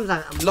 Bro, mum's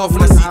like, love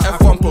when I see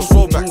F1 post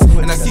rollbacks.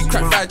 And I see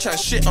crack fire chat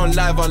shit on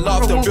live and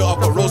laughed and built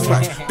up a roast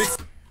pack. Big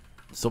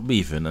stop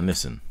beefing and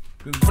listen.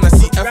 When I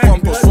see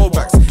F1 post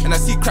rollbacks. And I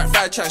see crack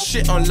fire chat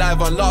shit on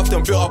live and laughed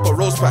and built up a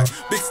roast pack.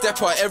 Big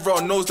stepper,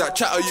 everyone knows that.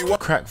 Chatter you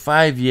want. Crack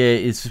 5, yeah,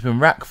 it's been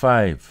rack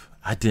 5.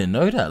 I didn't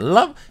know that.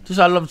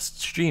 I love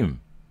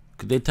stream.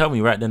 Could they tell me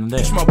right then and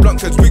there? My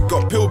blunt cause wig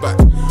got pill back.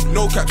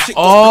 No cap shit.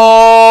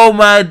 Oh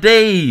my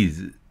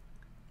days.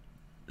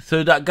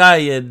 So that guy,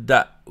 yeah,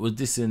 that was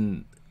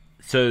dissing.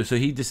 So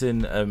he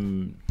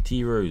dissing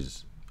T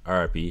Rose,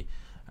 RIP,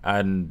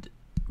 and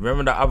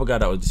remember that other guy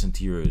that was dissing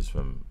T Rose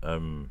from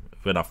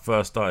when I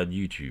first started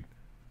YouTube,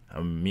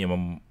 and me and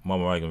my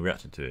mama Wagon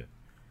reacted to it.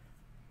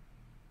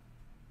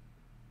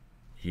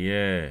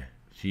 Yeah,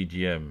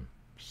 CGM.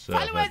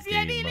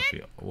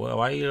 Well,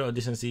 why are you lot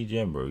dissing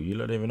CGM, bro? You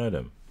lot don't even know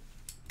them.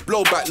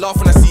 Blowback,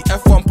 laughing, I see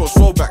F1 post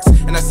rollbacks.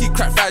 And I see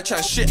crack fire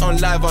chat shit on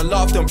live and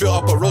laughed and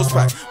built up a roast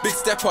pack. Big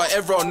stepper,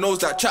 everyone knows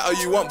that. Chatter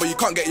you want, but you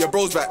can't get your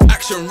bros back.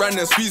 Action ran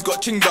and squeeze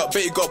got chinged up.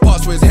 Betty got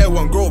parts where his hair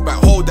won't grow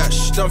back. Hold that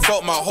shh, done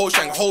felt my whole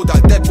shank. Hold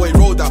that, dead boy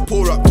roll that,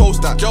 pour up,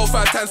 toast that. Joe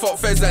 5 times fought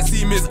feds that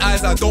see me his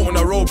eyes, I don't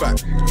wanna roll back.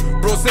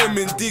 Bro, send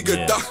me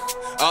digger duck.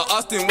 I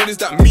asked him, what does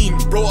that mean?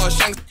 Bro,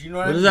 shanks.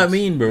 What does that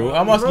mean, bro?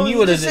 I'm asking you,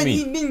 what does it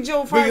mean?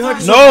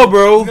 No,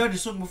 bro. You heard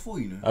this song before,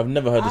 you know? I've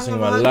never heard this song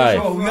in my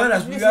life.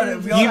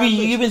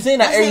 You've been saying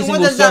that every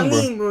single song,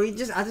 bro. Bro?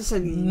 I just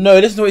said. No,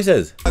 listen to what he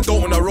says. I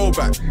don't wanna roll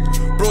back.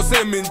 Bro,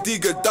 send me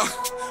digger duck.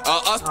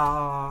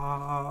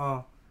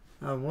 I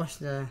asked. What's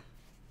the.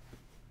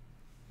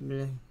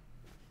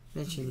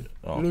 Literally.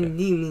 Oh, I mean,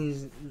 D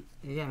means.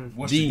 Yeah.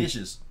 Wash the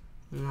dishes.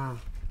 Nah.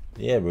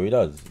 Yeah, bro, he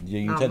does.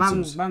 Your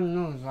utensils. Bam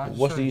knows.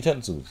 What's the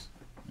utensils?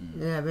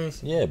 Yeah,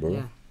 basically. Yeah, bro.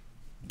 Yeah.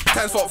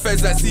 Times fought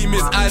feds that see me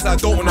his eyes, I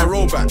don't wanna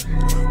roll back.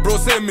 Bro,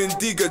 send me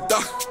digger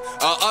duck.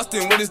 I asked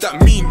him, what does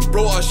that mean?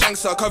 Bro, our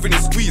shanks are covering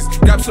his squeeze.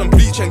 Grab some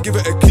bleach and give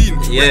it a clean.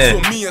 Yeah.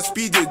 Went for me and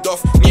speeded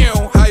off.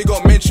 How you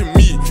got mention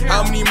me?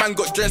 How many man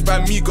got drenched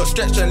by me? Got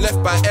stretched and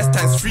left by S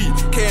times 3.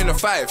 K on the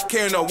 5,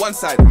 K on the one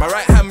side. My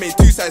right hand made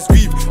 2 sides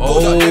weave.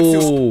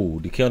 Oh,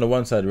 the K on the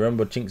one side.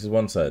 Remember, Chinks is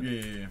one side.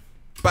 Yeah.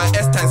 By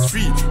S times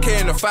 3, K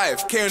on the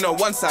 5, K on the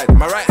one side.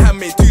 My right hand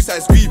made 2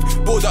 sides weave.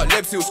 Balled up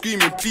Lebs, still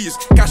screaming please.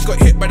 Cash got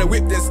hit by the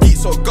whip, then skeet,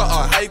 so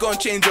gutter. How you gonna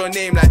change your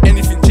name like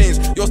anything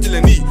changed? You're still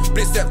a knee.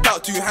 Blitz stepped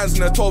out, 2 hands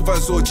in a 12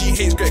 and so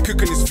GH great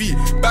cooking his feet.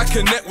 Back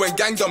and neck when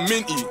gang done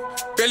minty.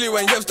 Belly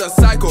when Yev's done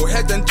psycho.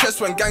 Head and chest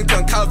when gang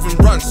turn Calvin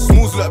runs.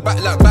 Smooths look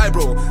back like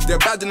Bibro. They're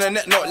bad in the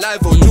net, not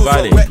live or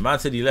man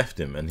said he left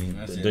him and he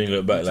don't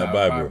look back like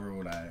Bibro.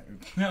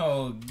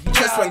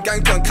 Chest when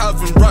gang turn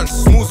Calvin runs.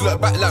 Smooths look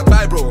back like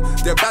Bibro.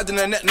 They're bad in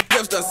the net,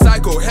 Yev's done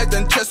psycho. Head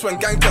and chest when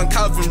gang turn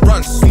Calvin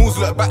runs. Smooths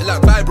look back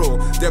like Bibro.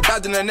 They're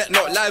bad in the net,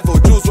 not live or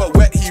Jules were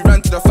wet, he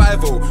ran to the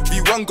 5-0.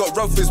 B1 got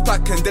rough his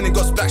pack and then he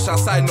got splashed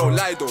outside, no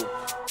lie though.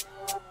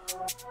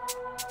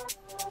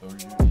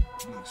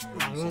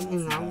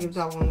 I'll give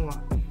that one what?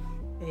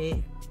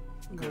 8.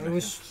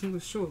 It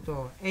was short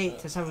though. 8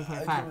 to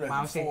 7.5, but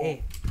I'll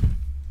say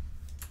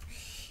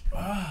 8.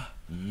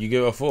 You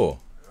give it a 4?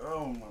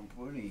 Oh my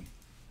buddy.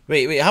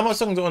 Wait, how much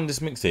songs are on this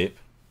mixtape?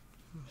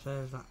 I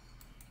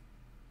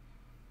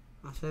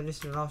said this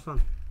is the last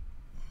one.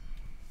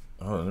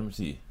 Hold on, let me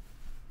see.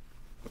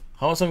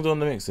 How much songs are on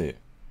the mixtape?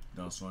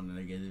 Last one, and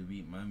I get a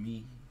beat,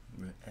 mommy.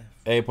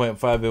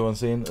 8.5, everyone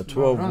saying? A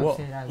 12 what?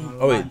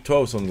 Oh wait,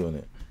 12 songs on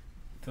it.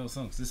 12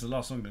 songs. This is the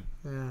last song then.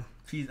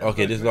 Yeah.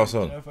 Okay, this is the last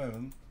song.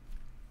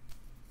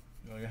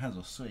 Yo, your hands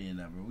are sweaty in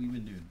that, bro. What you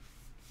been doing?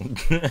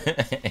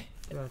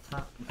 You're a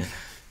tap.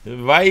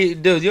 Why,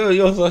 dude,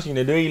 you're sushing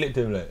the way you looked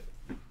at him like.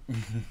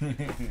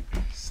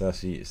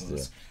 Sashi,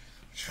 still.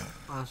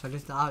 Oh, so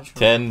this the outro.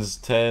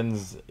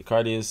 Tens.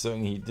 Cardi is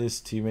something he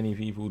dissed too many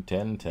people.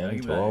 10,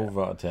 12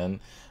 out of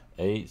 10.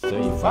 8,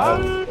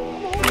 35.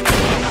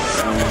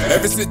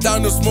 Ever sit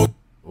down and smoke?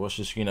 Watch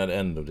the screen at the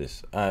end of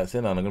this. Alright,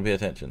 sit down. I'm gonna pay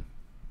attention.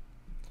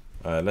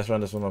 Alright, let's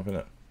round this one up in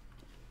it.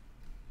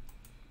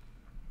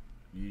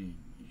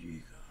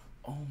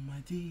 Oh my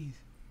days.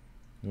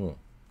 What?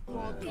 You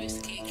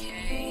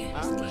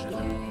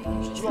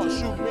gonna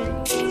shoot me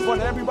in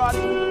front of everybody?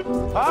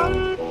 Huh?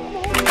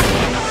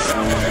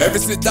 Ever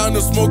sit down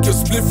and smoke your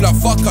spliff like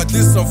fuck, I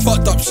did some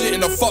fucked up shit,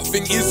 and the fuck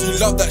thing is you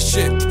love that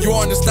shit. You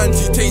understand,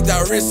 you take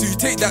that risk, you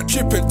take that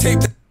trip and take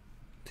that.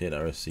 Take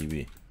that risk,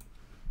 CB.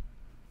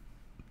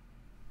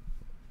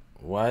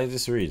 Why is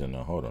this reason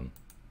now? Hold on.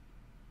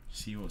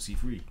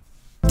 C3.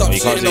 Stop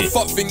shit, and the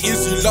fuck thing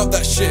is you love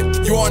that shit.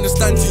 You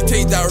understand, you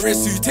take that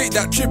risk, you take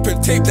that trip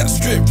and take that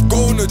strip.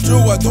 Go on the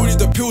drill, I don't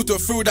need the pill to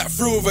feel that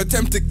thrill of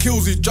attempted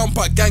kills. You jump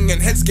at gang and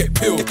heads get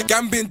peeled.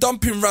 Gang been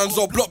dumping rounds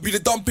or block be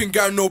the dumping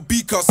ground, no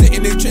beaker.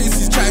 Sitting in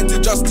Tracy's chatting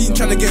to Justine,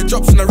 trying to get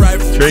drops on the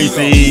rifle.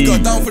 Tracy. He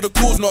got down for the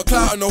cause, not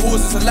clout on the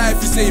horse, it's a life,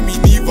 you say me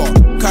neither.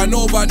 Cause I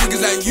know about niggas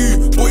like you,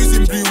 boys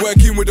in blue,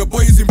 working with the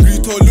boys in blue.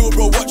 Told little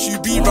bro, watch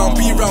you be round,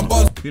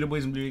 buzz. Who the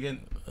boys in blue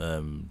again?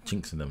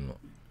 Chinks in them not.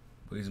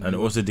 And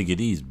blue. Also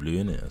Diggity's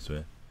blue, innit? I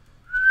swear.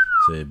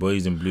 So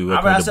boys in blue.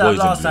 I said that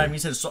last time. He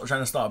said stop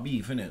trying to start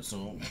beef, innit?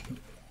 So.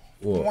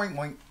 What? Boink,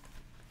 boink.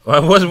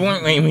 What's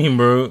boink mean,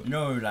 bro?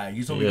 No, like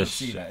you told me to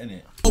see that,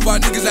 innit?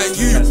 About niggas like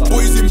you,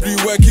 boys in blue,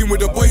 working with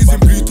the boys in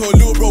blue. Told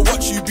little bro,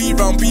 watch you be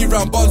round,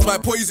 buzz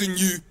might poison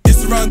you.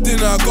 It's around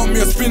dinner, I got me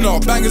a spinner.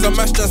 Bangers and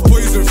mash, that's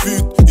poison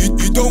food.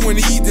 You don't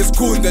wanna eat this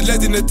corn, the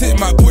lead in the tip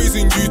might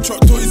poison you. Truck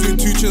toys in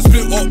two, just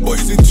split up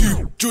boys in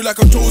two. Drew like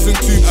I'm chosen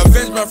to.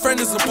 Avenge my friend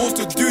is supposed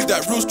to do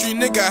that. Real street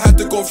nigga had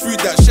to go through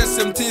that. Shed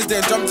some tears,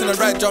 then jumped in the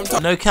right, jumped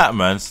up. No cap,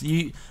 man.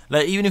 You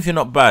like even if you're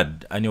not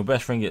bad and your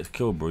best friend gets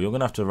killed, bro, you're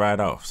gonna have to ride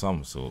out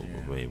some sort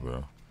of way,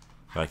 bro.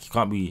 Like you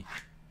can't be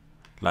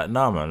like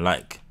nah, man.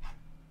 Like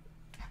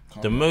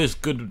the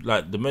most good,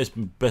 like the most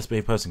best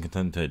behaved person can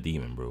turn into a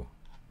demon, bro.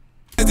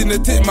 In the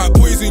tip might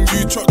poison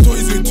you. Truck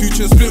toys in two,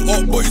 just split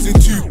up boys in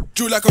two.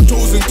 Drew like I'm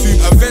chosen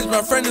to. Avenge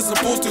my friend is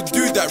supposed to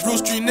do that. Real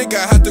street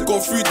nigga had to go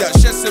through that.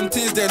 Shed some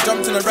tears, then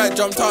jumped in the right,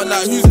 jumped out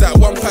like who's that?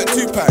 1 pack,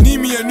 2 pack.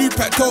 Need me a new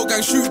pack, told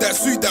gang shoot that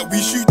suit that we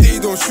shoot, they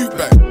don't shoot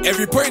back.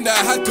 Every point that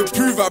I had to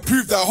prove, I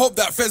proved that. Hope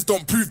that feds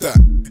don't prove that.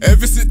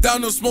 Ever sit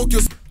down and smoke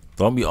your.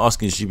 Don't be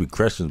asking stupid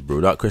questions, bro.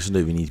 That question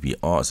don't even need to be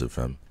answered,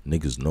 fam.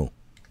 Niggas know.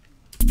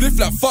 Spliff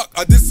like fuck,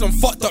 I did some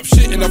fucked up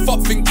shit, and the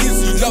fuck thing is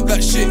you love that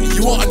shit.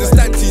 You won't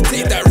understand till you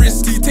take that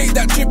risk, till you take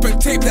that trip and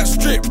tape that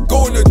strip.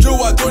 Go on the drill,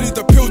 I don't need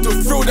the pill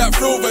to thrill that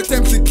thrill of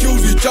attempted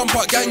kills. You jump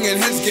out gang and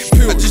heads get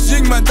peeled. I just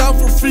ying man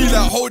down for free,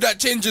 like hold that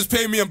change, just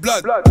pay me in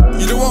blood.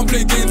 You don't want to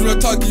play games with a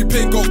tug, you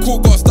play got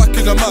caught, got stuck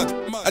in the mud.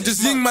 I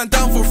just ying man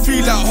down for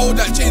free, like hold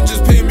that change,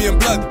 just pay me in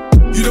blood.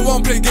 You don't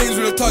want to play games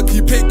with a tug,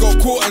 you play got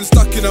caught and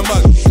stuck in the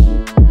mud.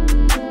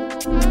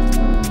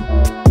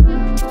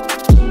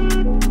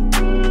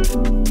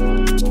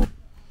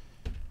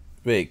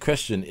 Wait,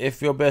 question. If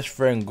your best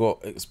friend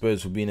got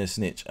exposed for being a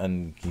snitch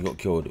and he got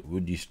killed,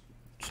 would you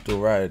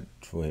still ride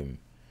for him?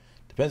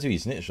 Depends who you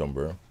snitched on,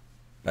 bro.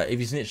 Like, if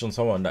you snitched on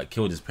someone that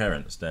killed his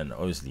parents, then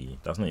obviously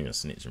that's not even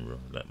snitching, bro.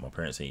 Like, my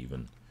parents ain't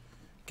even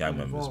gang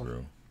members,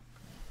 bro.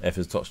 F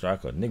is top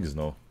striker. Niggas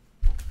know.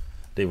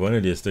 They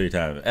wanted this 3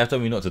 times. F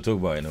told me not to talk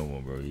about it no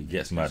more, bro. He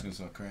gets mad. He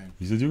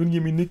said, you're gonna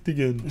get me nicked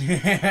again.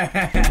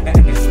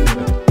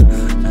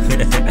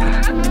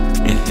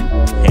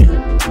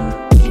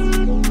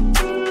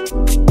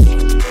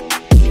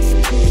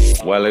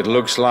 Well, it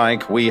looks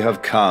like we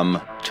have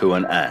come to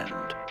an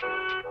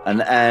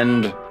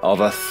end of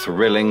a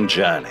thrilling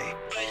journey.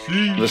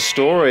 The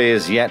story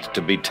is yet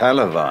to be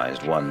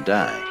televised one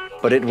day,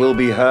 but it will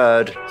be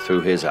heard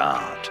through his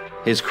art,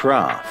 his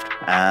craft,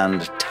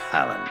 and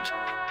talent.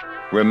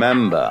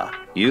 Remember,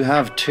 you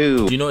have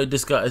 2 Do you know what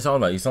this guy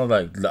sounds like? He sounds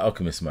like the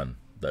alchemist man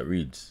that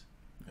reads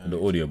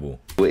the audible.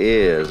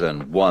 ears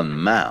and 1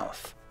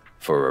 mouth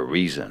for a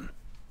reason.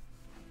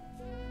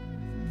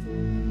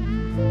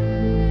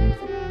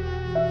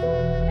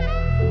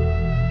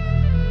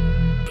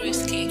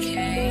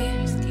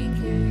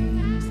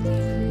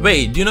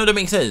 Wait, do you know that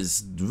makes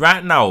sense?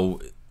 Right now,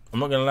 I'm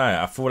not gonna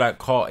lie, I feel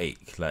like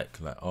heartache. Like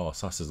oh,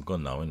 Sus is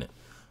gone now, innit?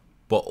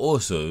 But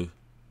also,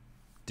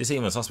 this ain't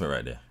even a suspect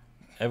right there.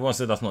 Everyone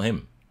said that's not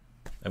him.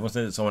 Everyone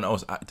said it's someone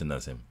else acting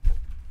as him.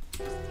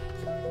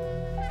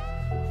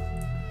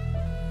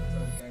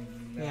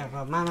 Yeah,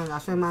 but I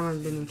swear my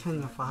man's been in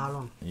Kenya for how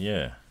long?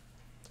 Yeah.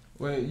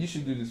 Wait, you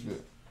should do this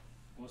bit.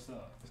 What's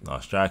that? Nah,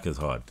 Striker's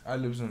hard. I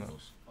lives in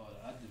those.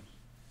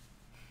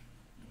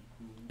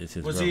 It's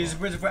his Was brother. he in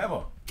prison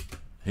forever?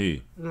 Who?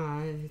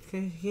 No,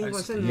 he got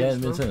sentenced. He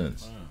hasn't been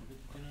sentenced.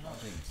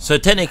 So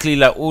technically,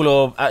 like, all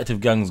of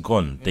ActiveGxng's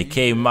gone. They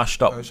came,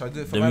 mashed up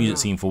the music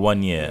scene for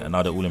 1 year, and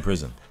now they're all in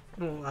prison.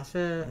 No, I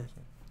said.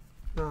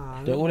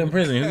 Nah, They're all in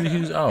prison.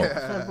 Who's out? I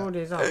said 4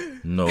 days out.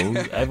 No,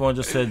 everyone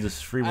just said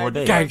there's 3 more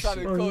days. Oh, he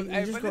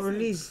just got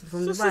released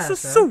from the bar.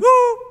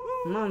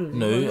 Mum,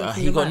 No,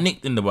 he got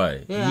nicked in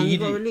Dubai. Yeah, he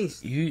got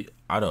released.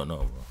 I don't know,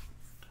 bro.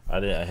 I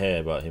didn't hear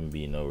about him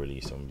being no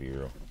release on Be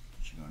Real.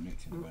 She got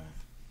nicked in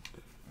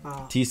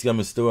Dubai. T-Scam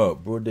is still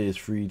out. Broad Day is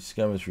free.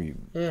 Scam is free.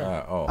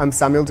 Yeah. I'm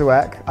Samuel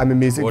Dweck. I'm a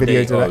music Broad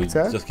video Day- oh, it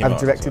director. just came I've out,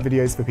 directed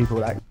videos for people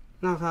like.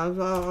 No, I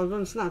was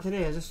on Snap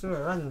today. I just saw it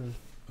randomly.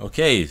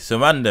 Okay, so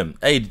man, them.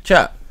 Hey,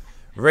 chat.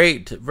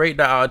 Rate that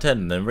out of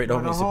 10, then rate the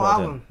whole the mixtape whole out of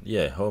 10. album?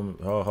 Yeah,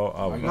 whole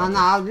album. No,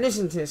 I'll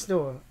listen to it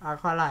still. I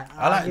quite like.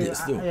 I liked it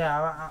still.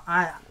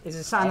 Yeah, it's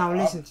a something I'll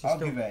listen to still.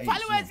 Give it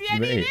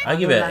I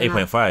give it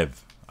 8.5.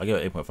 I give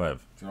it 8.5.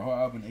 So the whole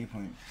album 8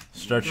 point.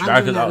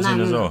 Strikers out soon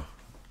as well.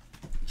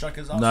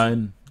 Strikers out.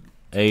 9,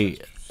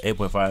 8,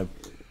 8.5.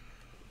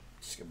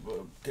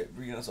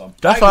 Bring us on.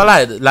 That's why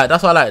I like.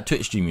 That's why I like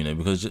Twitch stream, you know,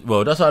 because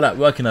that's why I like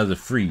working as a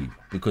free,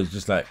 because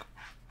just like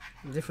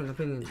different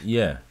opinions.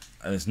 Yeah,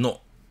 and it's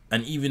not,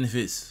 and even if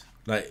it's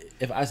like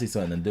if I say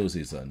something and they'll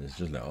say something, it's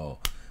just like oh,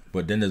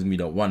 but then there's me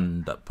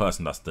that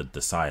person that's the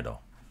decider,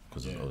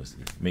 because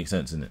obviously it makes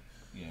sense, isn't it?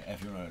 Yeah,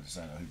 if you're not a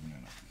decider, who you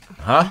know?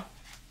 Huh?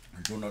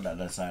 You don't know that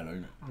decider,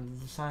 innit? I'm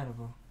the decider,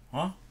 bro.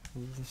 Huh?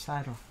 I'm the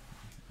decider.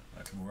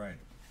 That's alright.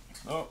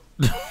 Oh,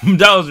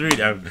 that was rude.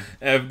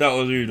 That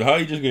was rude. How are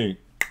you just going?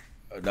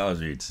 That was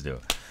rude still.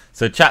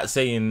 So chat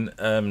saying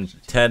 10,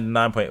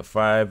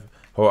 9.5.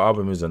 Whole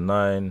album is a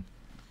 9.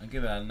 I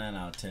give it a 9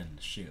 out of 10.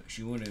 Shit,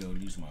 she wanted to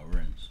lose my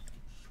rents.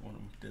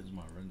 There's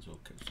my rents or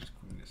kept this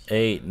coolness.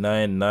 8,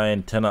 9,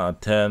 9, 10 out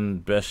of 10.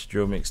 Best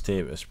drill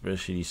mixtape,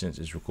 especially since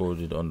it's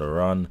recorded on the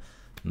run.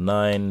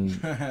 9.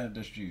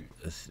 That's true.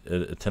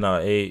 10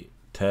 out of 8.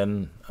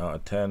 10 out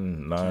of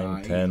 10.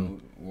 9,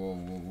 10.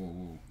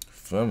 Whoa.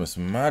 Firmus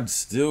mad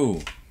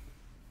still.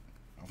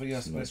 I think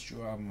that's the best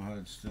drill album I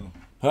heard still.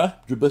 Huh?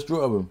 Your best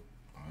drill album?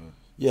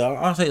 Yeah,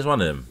 I'll say it's one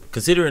of them.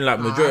 Considering like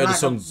majority of the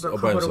songs are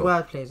by himself.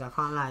 Word plays, I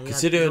can't lie.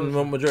 Considering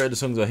majority of the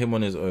songs are him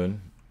on his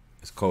own,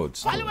 it's cold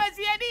still.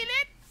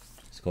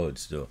 It's cold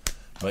still.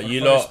 But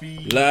you lot,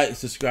 like,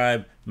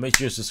 subscribe. Make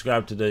sure you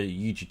subscribe to the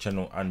YouTube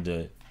channel and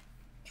the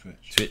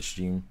Twitch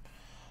stream.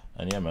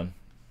 And yeah, man.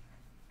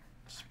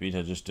 Speed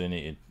has just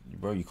donated.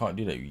 Bro, you can't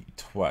do that, you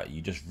twat.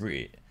 You just wrote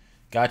it.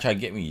 Guy try to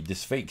get me.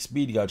 This fake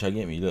Speedy guy try to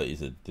get me. Look, he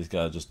said, this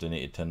guy just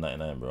donated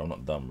 $10.99, bro. I'm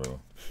not dumb, bro.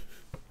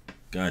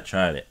 Guy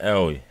tried it.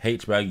 L,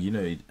 H-Bag, you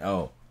know it.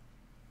 L.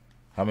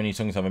 How many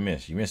songs have I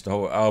missed? You missed the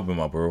whole album,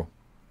 my bro.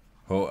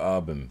 Whole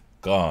album.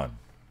 Gone.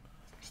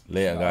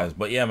 Later, guys.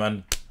 But yeah,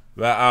 man.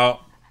 We're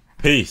out.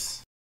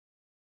 Peace.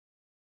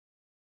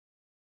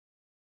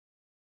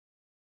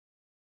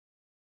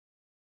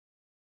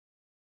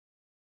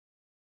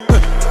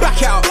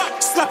 Back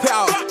out, slap it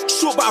out,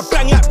 short but I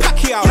bang like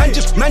Pacquiao.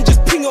 Man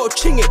just ping it or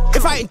ching it.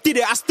 If I ain't did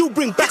it, I still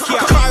bring back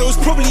out. Kyle's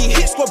probably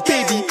hit squad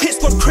baby, hit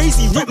squad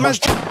crazy, rip man's.